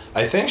unloaded it.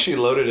 I think she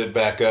loaded it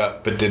back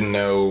up, but didn't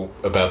know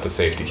about the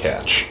safety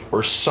catch.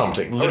 Or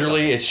something.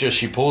 Literally, it's just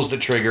she pulls the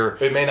trigger.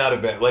 It may not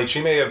have been, like,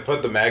 she may have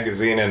put the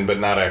magazine in, but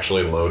not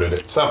actually loaded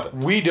it.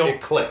 Something.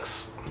 It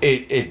clicks.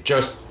 It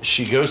just,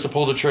 she goes to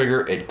pull the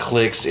trigger, it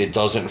clicks, it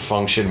doesn't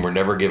function, we're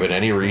never given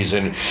any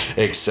reason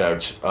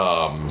except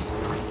dumb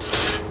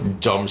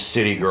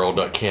city girl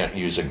that can't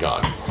use a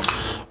gun.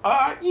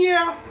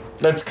 Yeah.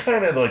 That's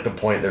kind of like the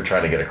point they're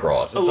trying to get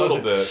across. A little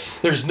bit.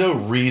 There's no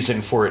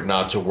reason for it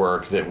not to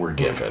work that we're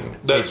given.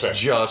 That's fair. It's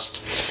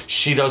just,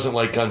 she doesn't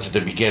like guns at the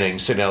beginning,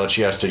 so now that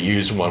she has to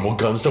use one, well,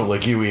 guns don't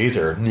like you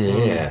either.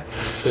 Yeah.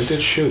 They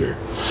did shoot her.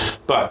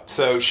 But,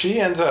 so she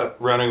ends up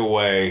running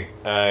away,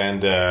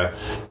 and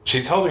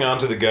she's holding on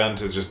to the gun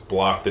to just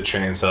block the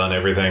chainsaw and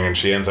everything, and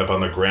she ends up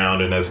on the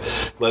ground, and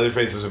as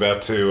Leatherface is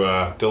about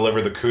to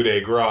deliver the coup de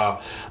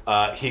grace,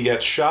 he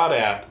gets shot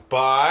at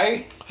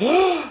by...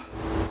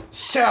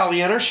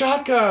 Sally and her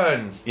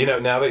shotgun. You know,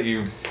 now that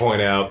you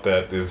point out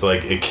that it's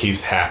like it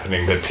keeps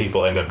happening that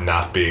people end up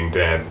not being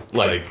dead.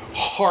 Like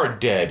hard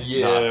dead, not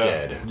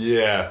dead.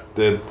 Yeah.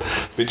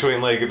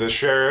 Between like the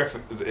sheriff,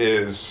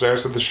 it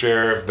starts with the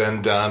sheriff,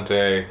 then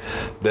Dante,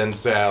 then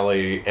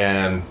Sally,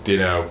 and, you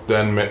know,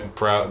 then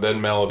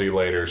Melody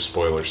later.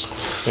 Spoilers.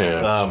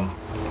 Yeah.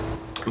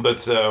 But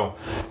so,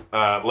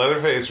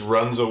 Leatherface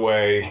runs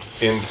away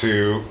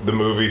into the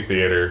movie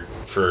theater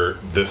for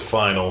the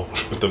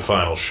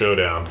final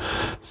showdown.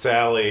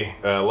 Sally,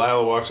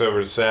 Lila walks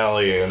over to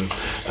Sally, and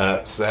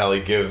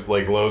Sally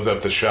loads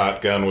up the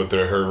shotgun with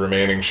her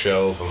remaining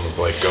shells and is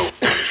like, "Go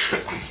finish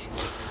this."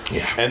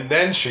 Yeah. And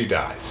then she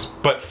dies,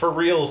 but for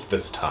reals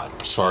this time.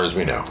 As far as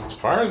we know.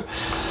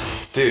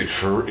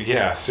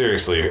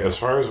 Seriously, as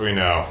far as we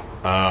know.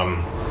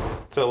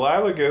 So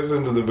Lila goes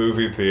into the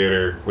movie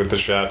theater with the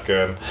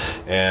shotgun,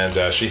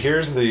 and she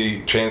hears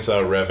the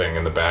chainsaw revving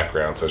in the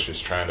background, so she's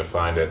trying to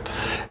find it.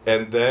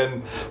 And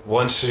then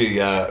once she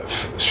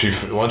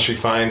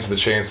finds the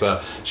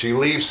chainsaw, she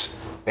leaps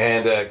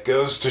and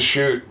goes to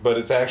shoot, but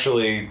it's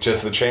actually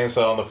just the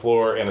chainsaw on the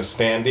floor and a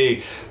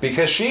standee,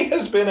 because she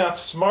has been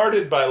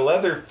outsmarted by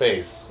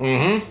Leatherface.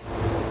 Mm-hmm.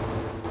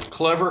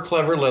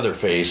 Clever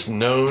Leatherface,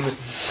 known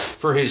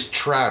for his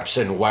traps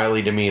and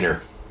wily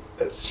demeanor.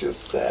 It's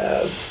just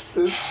sad.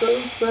 It's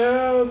so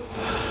sad.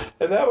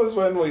 And that was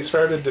when we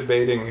started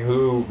debating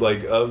who,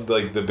 of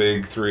the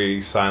big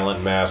three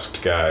silent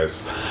masked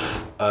guys,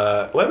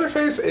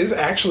 Leatherface is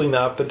actually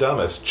not the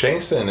dumbest.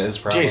 Jason is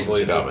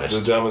probably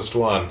the dumbest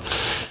one.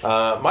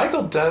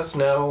 Michael does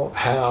know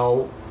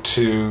how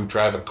to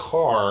drive a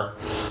car,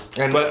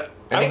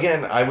 And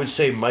again, I would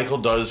say Michael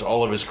does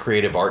all of his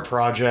creative art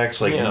projects.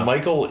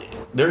 Michael,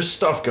 there's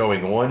stuff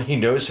going on. He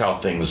knows how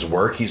things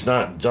work. He's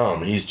not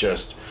dumb. He's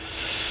just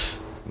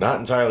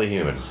not entirely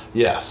human.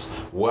 Yes.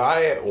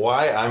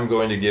 Why I'm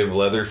going to give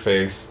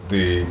Leatherface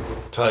the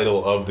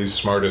title of the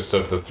smartest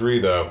of the three,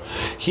 though,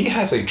 he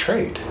has a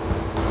trade.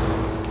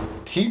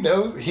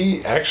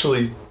 He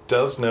actually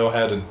does know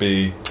how to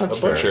be a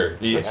butcher.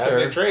 He has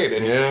a trade,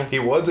 and he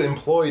was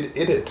employed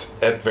in it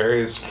in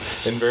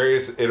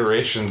various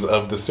iterations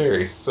of the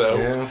series.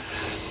 So,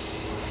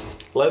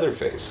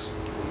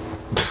 Leatherface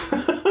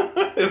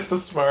is the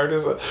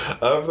smartest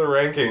of the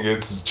ranking.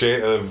 It's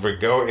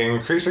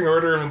increasing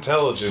order of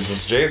intelligence.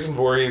 It's Jason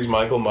Voorhees,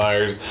 Michael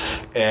Myers,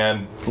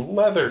 and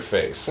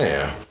Leatherface.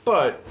 Yeah,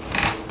 but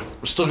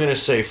I'm still gonna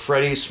say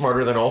Freddy's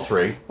smarter than all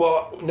three.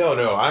 Well,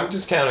 no, I'm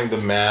just counting the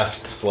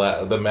masked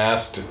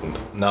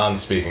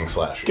non-speaking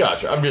slashers.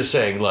 Gotcha. I'm just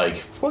saying,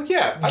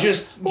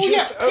 Pinhead's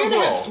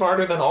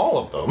smarter than all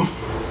of them.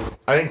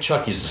 I think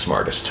Chucky's the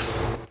smartest.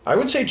 I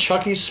would say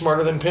Chucky's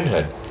smarter than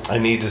Pinhead. I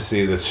need to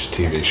see this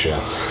TV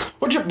show.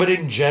 But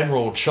in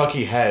general,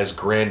 Chucky has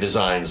grand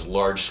designs,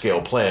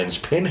 large-scale plans.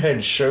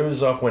 Pinhead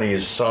shows up when he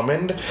is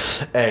summoned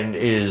and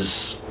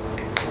is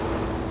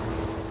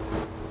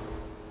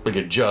like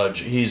a judge.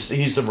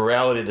 He's the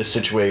morality of the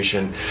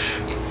situation,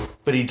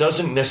 but he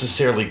doesn't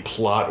necessarily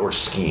plot or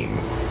scheme.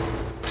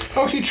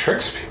 Oh, he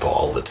tricks people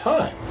all the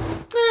time.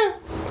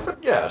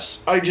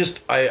 Yes.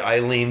 I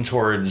lean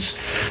towards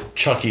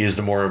Chucky is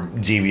the more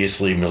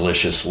deviously,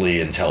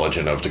 maliciously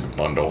intelligent of the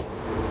bundle.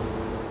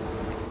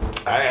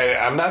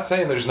 I'm not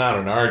saying there's not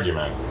an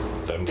argument.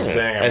 I'm just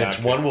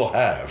saying one we'll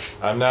have.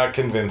 I'm not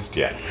convinced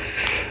yet.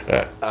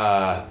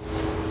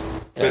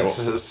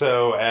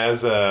 So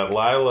as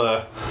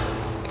Lila...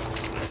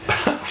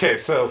 Okay,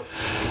 so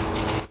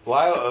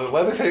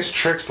Leatherface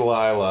tricks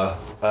Lila.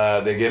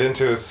 They get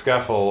into a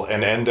scuffle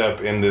and end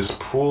up in this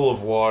pool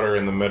of water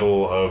in the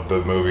middle of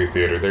the movie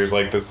theater. There's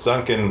this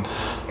sunken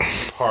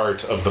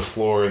part of the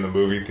floor in the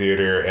movie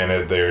theater,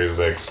 and there's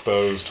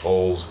exposed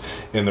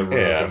holes in the roof,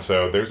 and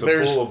so there's a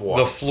pool of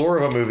water. The floor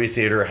of a movie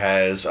theater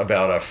has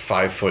about a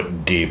 5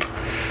 foot deep,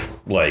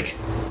 like,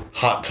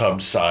 hot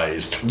tub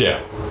sized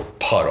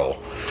puddle.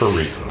 For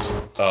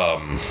reasons.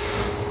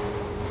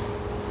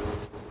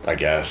 I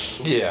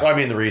guess. Yeah. I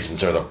mean, the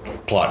reasons are the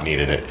plot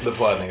needed it. The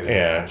plot needed it.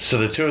 Yeah. So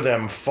the two of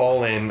them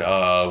fall in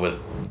with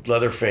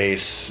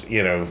Leatherface,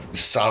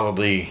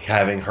 solidly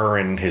having her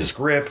in his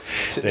grip.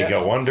 They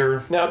go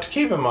under. Now, to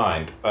keep in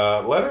mind,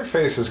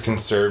 Leatherface is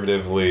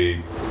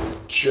conservatively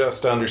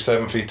just under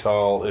 7 feet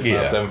tall, if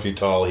not 7 feet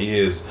tall. He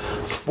is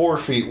 4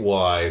 feet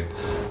wide,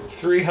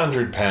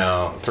 300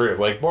 pounds,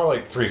 more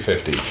like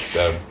 350.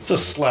 It's a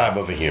slab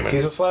of a human.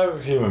 He's a slab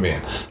of a human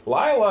being.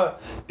 Lila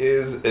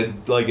is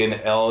like an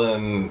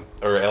Ellen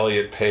or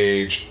Elliot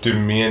Page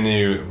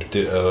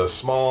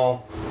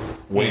small,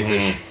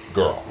 waifish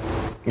girl.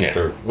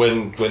 Yeah.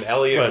 When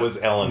Elliot was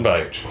Ellen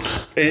Page.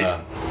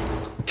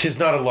 Tis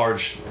not a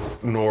large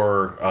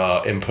nor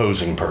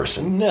imposing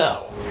person.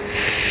 No.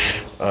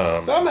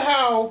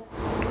 Somehow,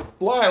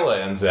 Lila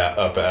ends up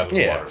out of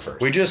the water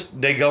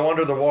first. They go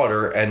under the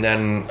water, and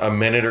then a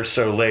minute or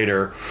so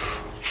later,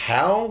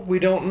 how, we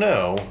don't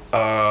know.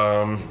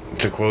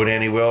 To quote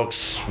Annie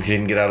Wilkes, he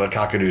didn't get out of the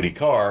cockadoodie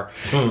car.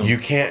 You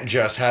can't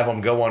just have them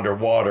go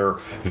underwater.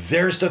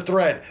 There's the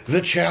threat,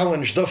 the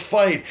challenge, the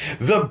fight.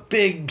 The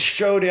big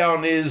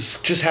showdown is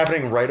just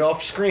happening right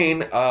off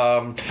screen.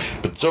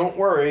 But don't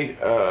worry.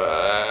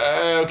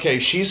 Okay,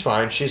 she's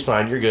fine.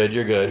 You're good.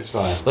 She's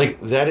fine.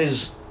 Like,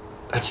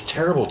 that's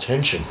terrible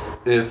tension.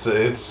 It's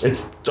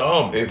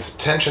dumb. It's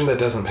tension that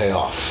doesn't pay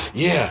off.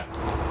 Yeah.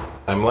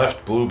 I'm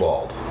left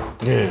blue-balled.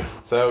 Yeah.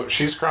 So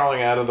she's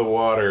crawling out of the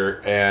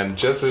water, and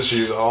just as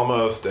she's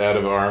almost out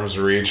of arm's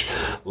reach,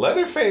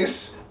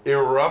 Leatherface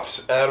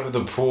erupts out of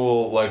the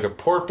pool like a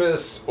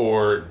porpoise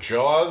or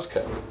Jaws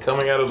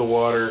coming out of the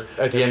water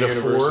at the end of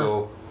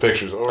Universal 4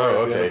 pictures. Or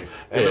okay.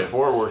 End of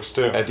 4 works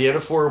too. At the end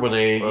of 4, when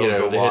they they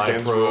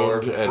hit the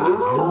probe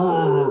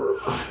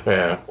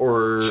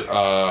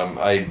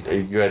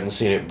you hadn't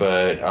seen it,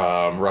 but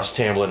Russ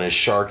Tamblyn is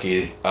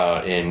Sharky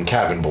in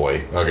Cabin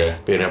Boy. Okay.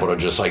 Being able to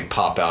just like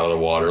pop out of the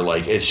water,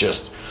 like it's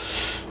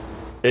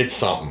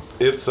something.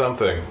 It's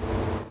something,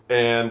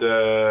 and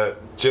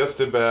just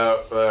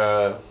about.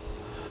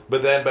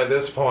 But then by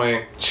this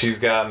point, she's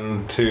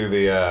gotten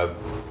to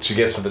she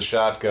gets to the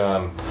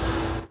shotgun,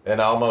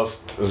 and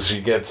almost she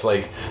gets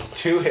like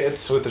 2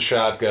 hits with the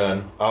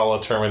shotgun, a la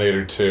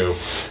Terminator 2.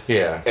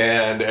 Yeah.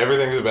 And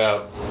everything's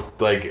about,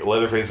 like,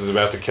 Leatherface is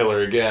about to kill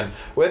her again,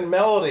 when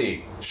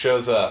Melody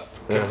shows up,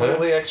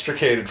 completely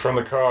extricated from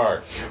the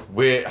car.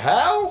 Wait,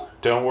 how?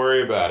 Don't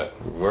worry about it.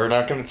 We're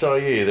not going to tell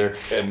you either.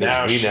 And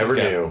now we never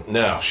do.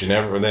 No,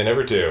 they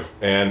never do.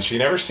 And she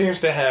never seems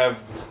to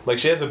have, like,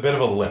 she has a bit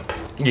of a limp.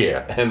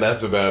 Yeah. And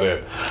that's about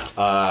it.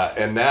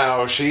 And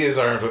now she is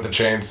armed with a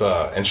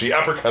chainsaw, and she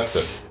uppercuts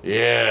him.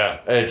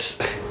 Yeah.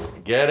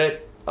 Get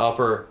it?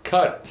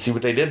 Uppercut. See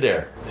what they did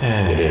there?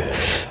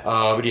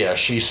 But yeah,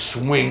 she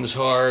swings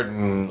hard,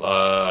 and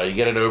you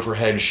get an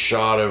overhead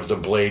shot of the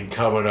blade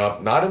coming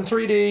up. Not in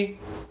 3D.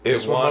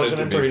 It wanted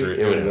to be 3D.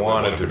 It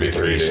wanted to be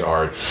 3D.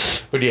 Hard.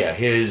 But yeah,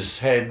 his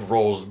head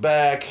rolls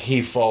back.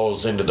 He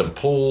falls into the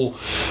pool.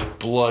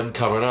 Blood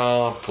coming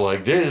up.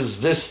 Like, is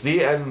this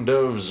the end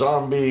of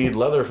zombie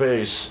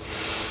Leatherface?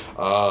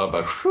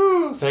 But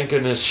whew, thank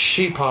goodness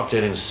she popped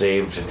in and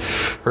saved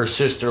her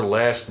sister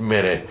last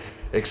minute.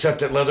 Except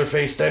that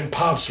Leatherface then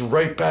pops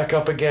right back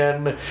up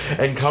again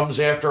and comes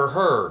after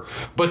her.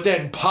 But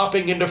then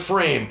popping into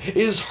frame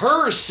is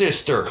her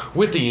sister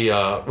with the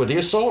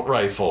assault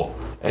rifle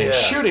and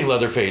shooting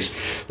Leatherface.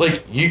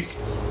 Like, you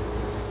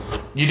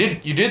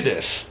did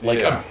this.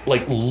 Like,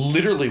 like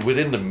literally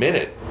within the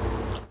minute.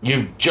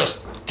 You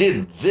just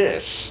did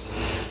this.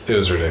 It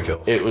was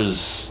ridiculous. It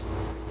was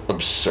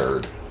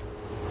absurd.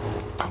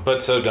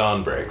 But so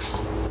dawn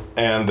breaks,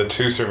 and the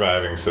 2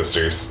 surviving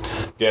sisters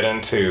get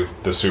into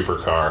the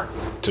supercar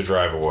to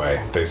drive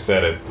away. They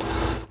said it.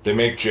 They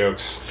make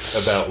jokes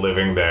about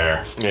living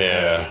there.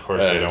 Yeah. And of course,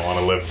 they don't want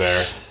to live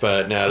there.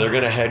 But now they're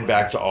going to head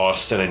back to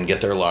Austin and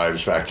get their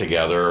lives back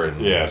together.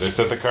 And yeah, they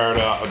set the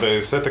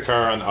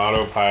car on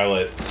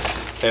autopilot.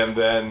 And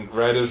then,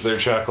 right as they're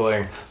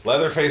chuckling,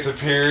 Leatherface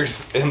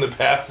appears in the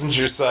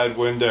passenger side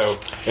window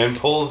and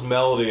pulls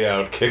Melody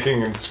out,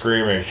 kicking and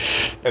screaming.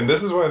 And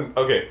this is when,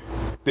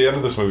 the end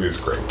of this movie is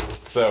great.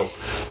 So,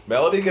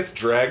 Melody gets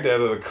dragged out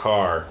of the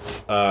car.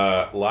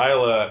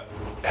 Lila,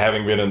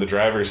 having been in the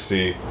driver's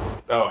seat,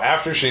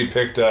 after she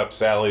picked up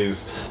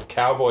Sally's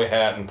cowboy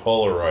hat and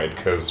Polaroid,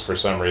 because for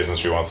some reason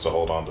she wants to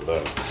hold on to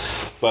those.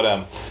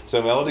 But,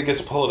 so Melody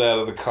gets pulled out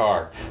of the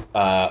car.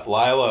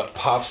 Lila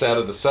pops out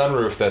of the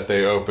sunroof that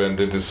they opened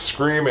and is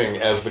screaming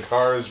as the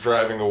car is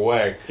driving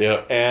away.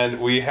 Yep. And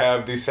we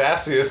have the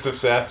sassiest of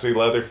sassy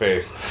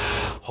Leatherface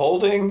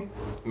holding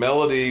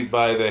Melody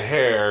by the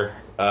hair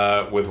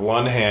with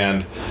one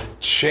hand,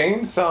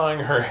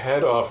 chainsawing her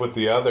head off with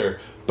the other,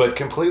 but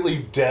completely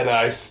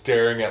dead-eye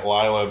staring at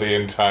Lila the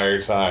entire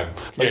time.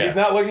 Like, he's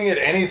not looking at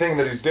anything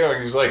that he's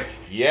doing. He's like,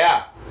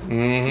 yeah,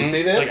 Mm-hmm. You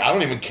see this? Like, I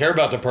don't even care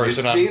about the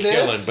person I'm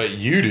killing, but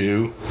you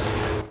do.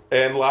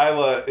 And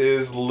Lila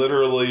is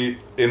literally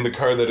in the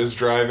car that is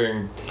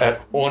driving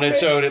on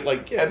its own at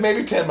at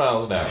maybe 10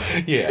 miles an hour.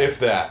 Yeah. If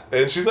that.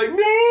 And she's like, no!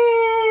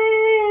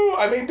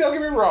 I mean, don't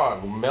get me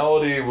wrong.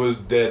 Melody was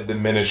dead the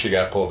minute she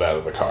got pulled out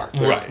of the car.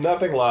 There's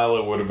nothing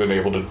Lila would have been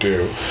able to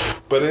do.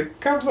 But it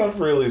comes off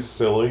really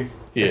silly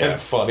and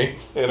funny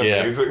and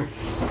amazing.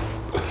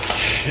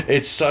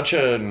 It's such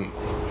an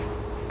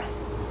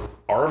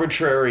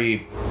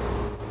arbitrary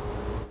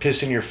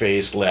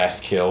piss-in-your-face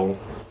last kill.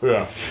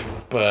 Yeah.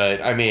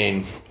 But, I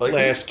mean,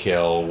 last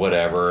kill,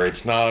 whatever.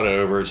 It's not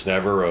over. It's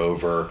never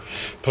over.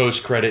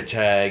 Post-credit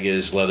tag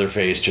is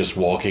Leatherface just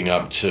walking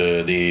up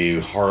to the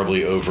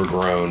horribly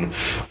overgrown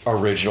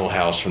original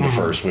house from the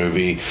first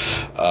movie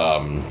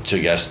to, I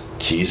guess,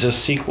 tease a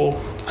sequel?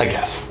 I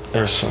guess.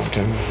 Or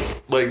something.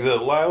 Like, the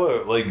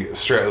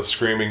Lila,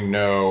 screaming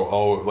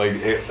no.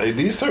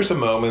 These sorts of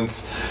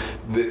moments,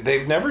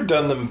 they've never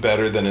done them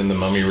better than in The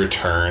Mummy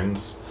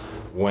Returns.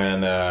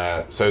 When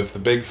so it's the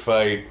big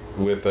fight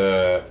with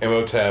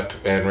Imhotep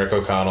and Rick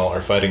O'Connell are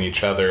fighting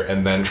each other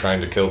and then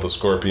trying to kill the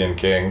Scorpion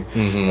King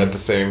at the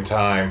same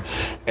time,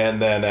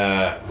 and then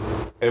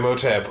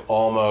Imhotep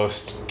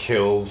almost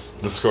kills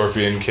the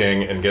Scorpion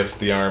King and gets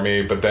the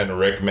army, but then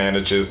Rick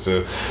manages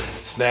to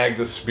snag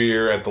the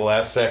spear at the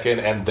last second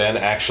and then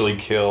actually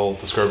kill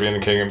the Scorpion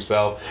King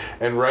himself.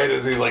 And right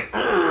as he's like,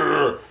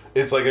 "Urgh!"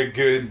 It's like a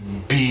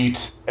good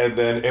beat, and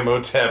then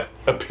Imhotep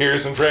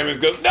appears in frame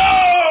and goes,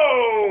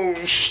 no!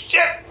 Shit!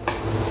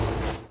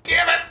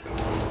 Damn it!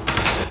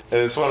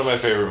 And it's one of my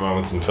favorite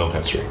moments in film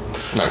history.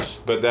 Nice.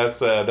 But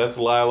that's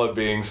Lila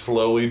being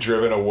slowly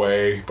driven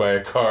away by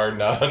a car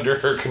not under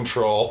her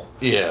control.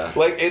 Yeah.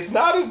 Like, it's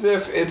not as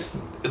if it's...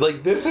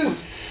 Like, this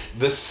is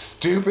the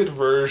stupid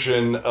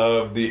version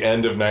of the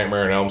end of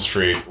Nightmare on Elm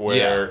Street,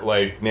 where,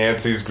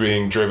 Nancy's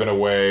being driven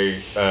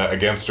away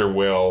against her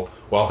will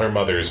while her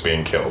mother is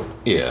being killed.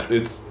 Yeah.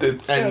 It's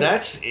and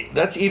that's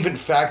even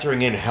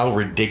factoring in how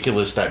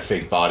ridiculous that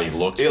fake body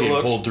looks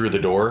being pulled through the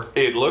door.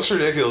 It looks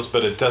ridiculous,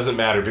 but it doesn't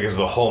matter because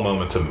the whole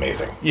moment's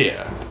amazing.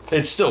 Yeah.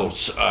 It's still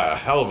a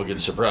hell of a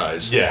good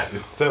surprise. Yeah,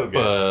 it's so good.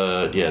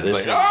 But, yeah, this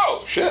is...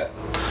 oh, shit!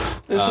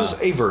 This is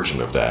a version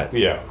of that.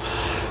 Yeah.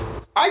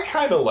 I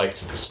kind of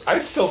liked this. I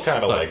still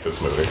kind of like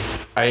this movie.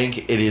 I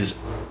think it is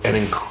an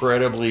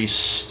incredibly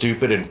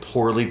stupid and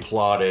poorly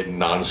plotted,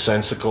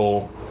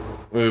 nonsensical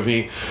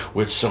movie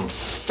with some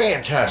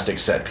fantastic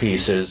set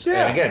pieces.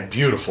 Yeah. And again,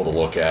 beautiful to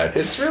look at.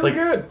 It's really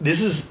good.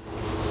 This is,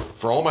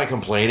 for all my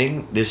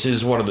complaining, this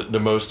is one of the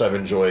most I've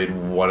enjoyed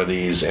one of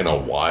these in a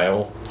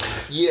while.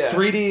 Yeah.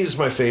 3D is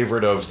my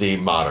favorite of the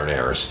modern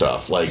era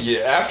stuff.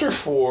 After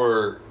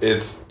 4,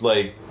 it's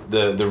like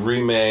the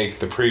remake,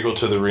 the prequel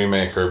to the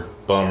remake are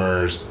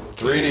bummers.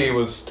 3D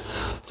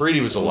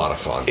was a lot of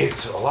fun.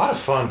 It's a lot of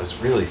fun, but it's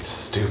really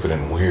stupid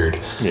and weird.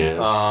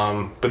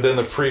 Yeah. But then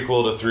the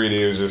prequel to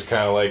 3D was just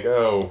kind of like,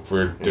 oh,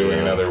 we're doing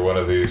another one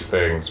of these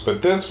things.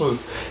 But this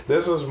was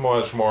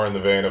much more in the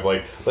vein of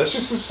like, let's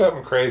just do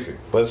something crazy.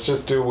 Let's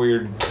just do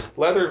weird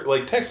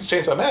Texas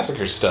Chainsaw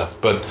Massacre stuff,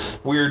 but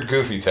weird,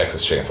 goofy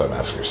Texas Chainsaw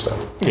Massacre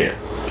stuff. Yeah.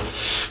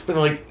 But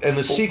and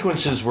the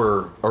sequences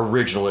were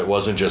original. It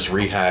wasn't just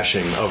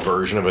rehashing a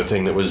version of a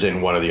thing that was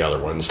in one of the other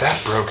ones.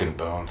 That broken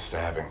bone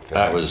stabbing thing.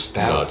 That was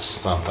nuts.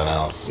 Something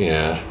else.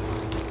 Yeah.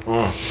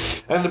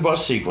 And the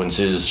bus sequence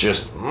is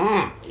just...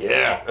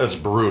 yeah. That's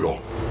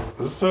brutal.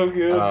 It's so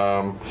good.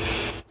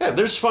 Yeah,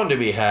 there's fun to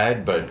be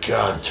had, but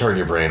God, turn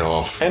your brain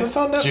off. And it's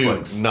on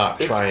Netflix. Do not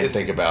try and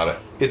think about it.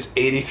 It's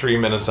 83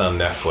 minutes on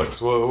Netflix.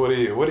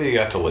 What do you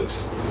got to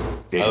lose?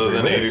 Other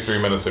than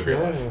 83 minutes of your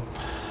life.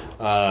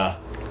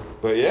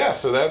 But yeah,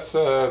 so that's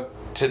to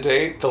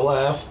date the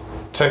last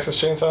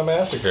Texas Chainsaw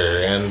Massacre,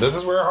 and this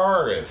is where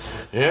horror is.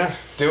 Yeah.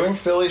 Doing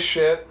silly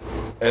shit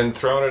and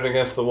throwing it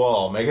against the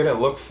wall, making it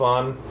look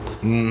fun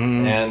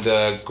and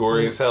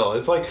gory as hell.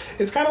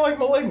 It's kind of like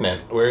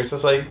Malignant, where it's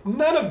just like,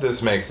 none of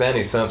this makes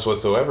any sense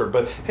whatsoever,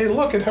 but hey,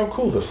 look at how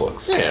cool this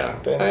looks. Yeah.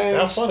 And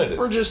how fun it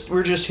is.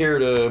 We're just here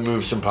to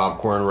move some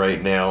popcorn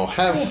right now.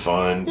 Have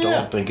fun. Yeah.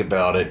 Don't think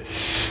about it.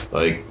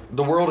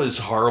 The world is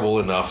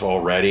horrible enough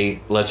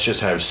already. Let's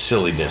just have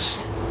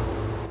silliness.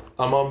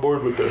 I'm on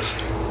board with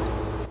this.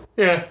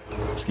 Yeah.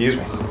 Excuse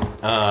me.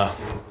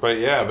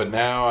 But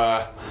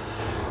now,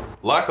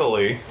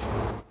 luckily,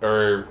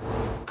 or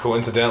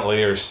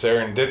coincidentally, or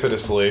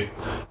serendipitously,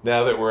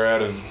 now that we're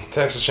out of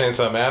Texas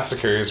Chainsaw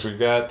Massacres, we've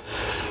got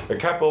a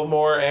couple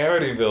more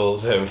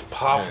Amityvilles have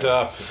popped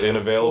up in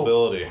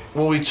availability.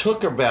 Well, we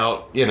took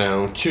about,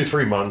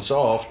 2-3 months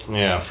off from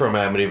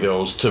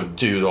Amityvilles to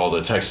do all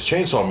the Texas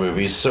Chainsaw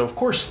movies, so of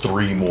course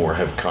 3 more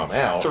have come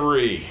out.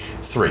 Three.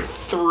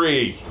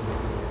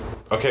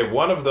 Okay,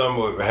 one of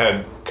them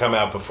had come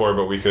out before,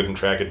 but we couldn't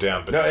track it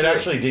down. But no, it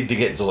actually did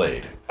get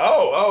delayed.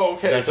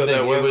 Okay. That's so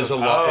that was a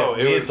lost.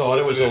 We had thought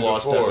it was a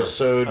lost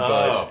episode,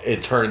 but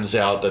it turns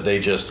out that they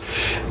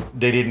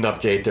didn't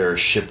update their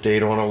ship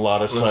date on a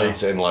lot of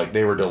sites, and like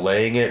they were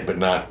delaying it, but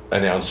not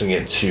announcing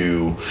it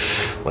to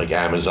like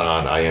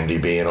Amazon,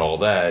 IMDb, and all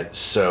that.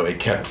 So it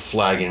kept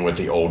flagging with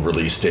the old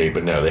release date,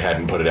 but no, they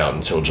hadn't put it out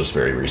until just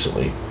very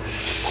recently.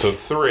 So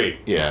 3.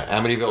 Yeah,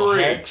 Amityville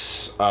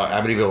Hex,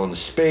 Amityville in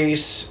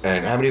Space,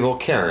 and Amityville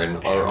Karen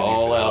are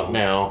all out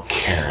now.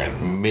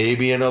 Karen.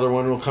 Maybe another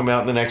one will come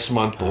out in the next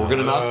month, but we're going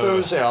to knock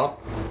those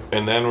out.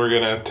 And then we're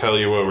going to tell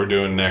you what we're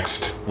doing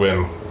next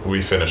when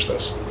we finish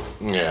this.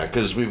 Yeah,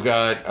 because we've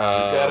got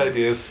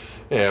ideas.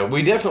 Yeah,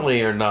 we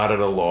definitely are not at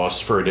a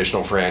loss for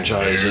additional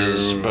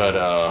franchises, but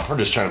we're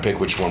just trying to pick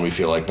which one we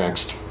feel like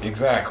next.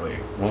 Exactly.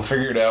 We'll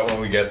figure it out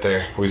when we get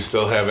there. We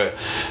still have it.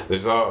 We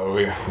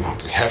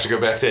have to go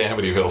back to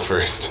Amityville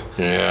first.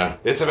 Yeah.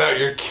 It's about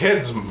your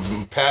kids,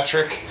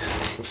 Patrick.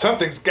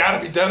 Something's got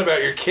to be done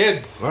about your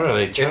kids. What are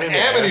they, turning into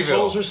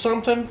assholes or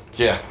something?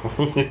 Yeah.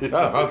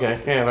 Oh,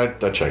 okay. Yeah,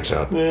 that checks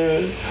out.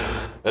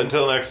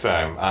 Until next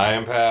time, I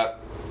am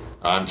Pat.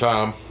 I'm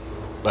Tom.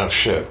 Oh,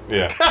 shit.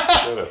 Yeah.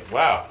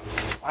 Wow.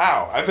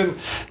 I've been...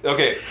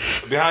 Okay,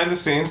 behind the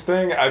scenes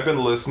thing, I've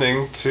been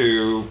listening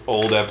to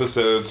old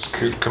episodes,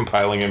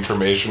 compiling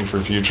information for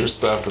future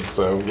stuff, and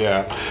so,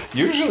 yeah.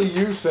 Usually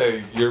you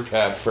say you're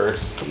Pat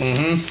first.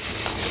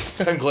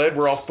 Mm-hmm. I'm glad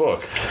we're off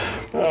book.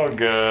 Oh,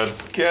 good.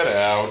 Get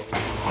out.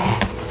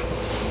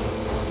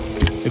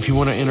 If you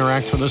want to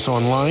interact with us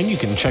online, you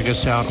can check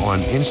us out on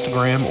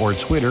Instagram or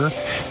Twitter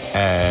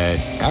at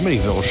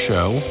Amityville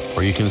Show,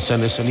 or you can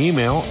send us an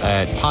email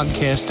at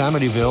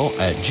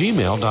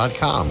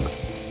podcastamityville@gmail.com.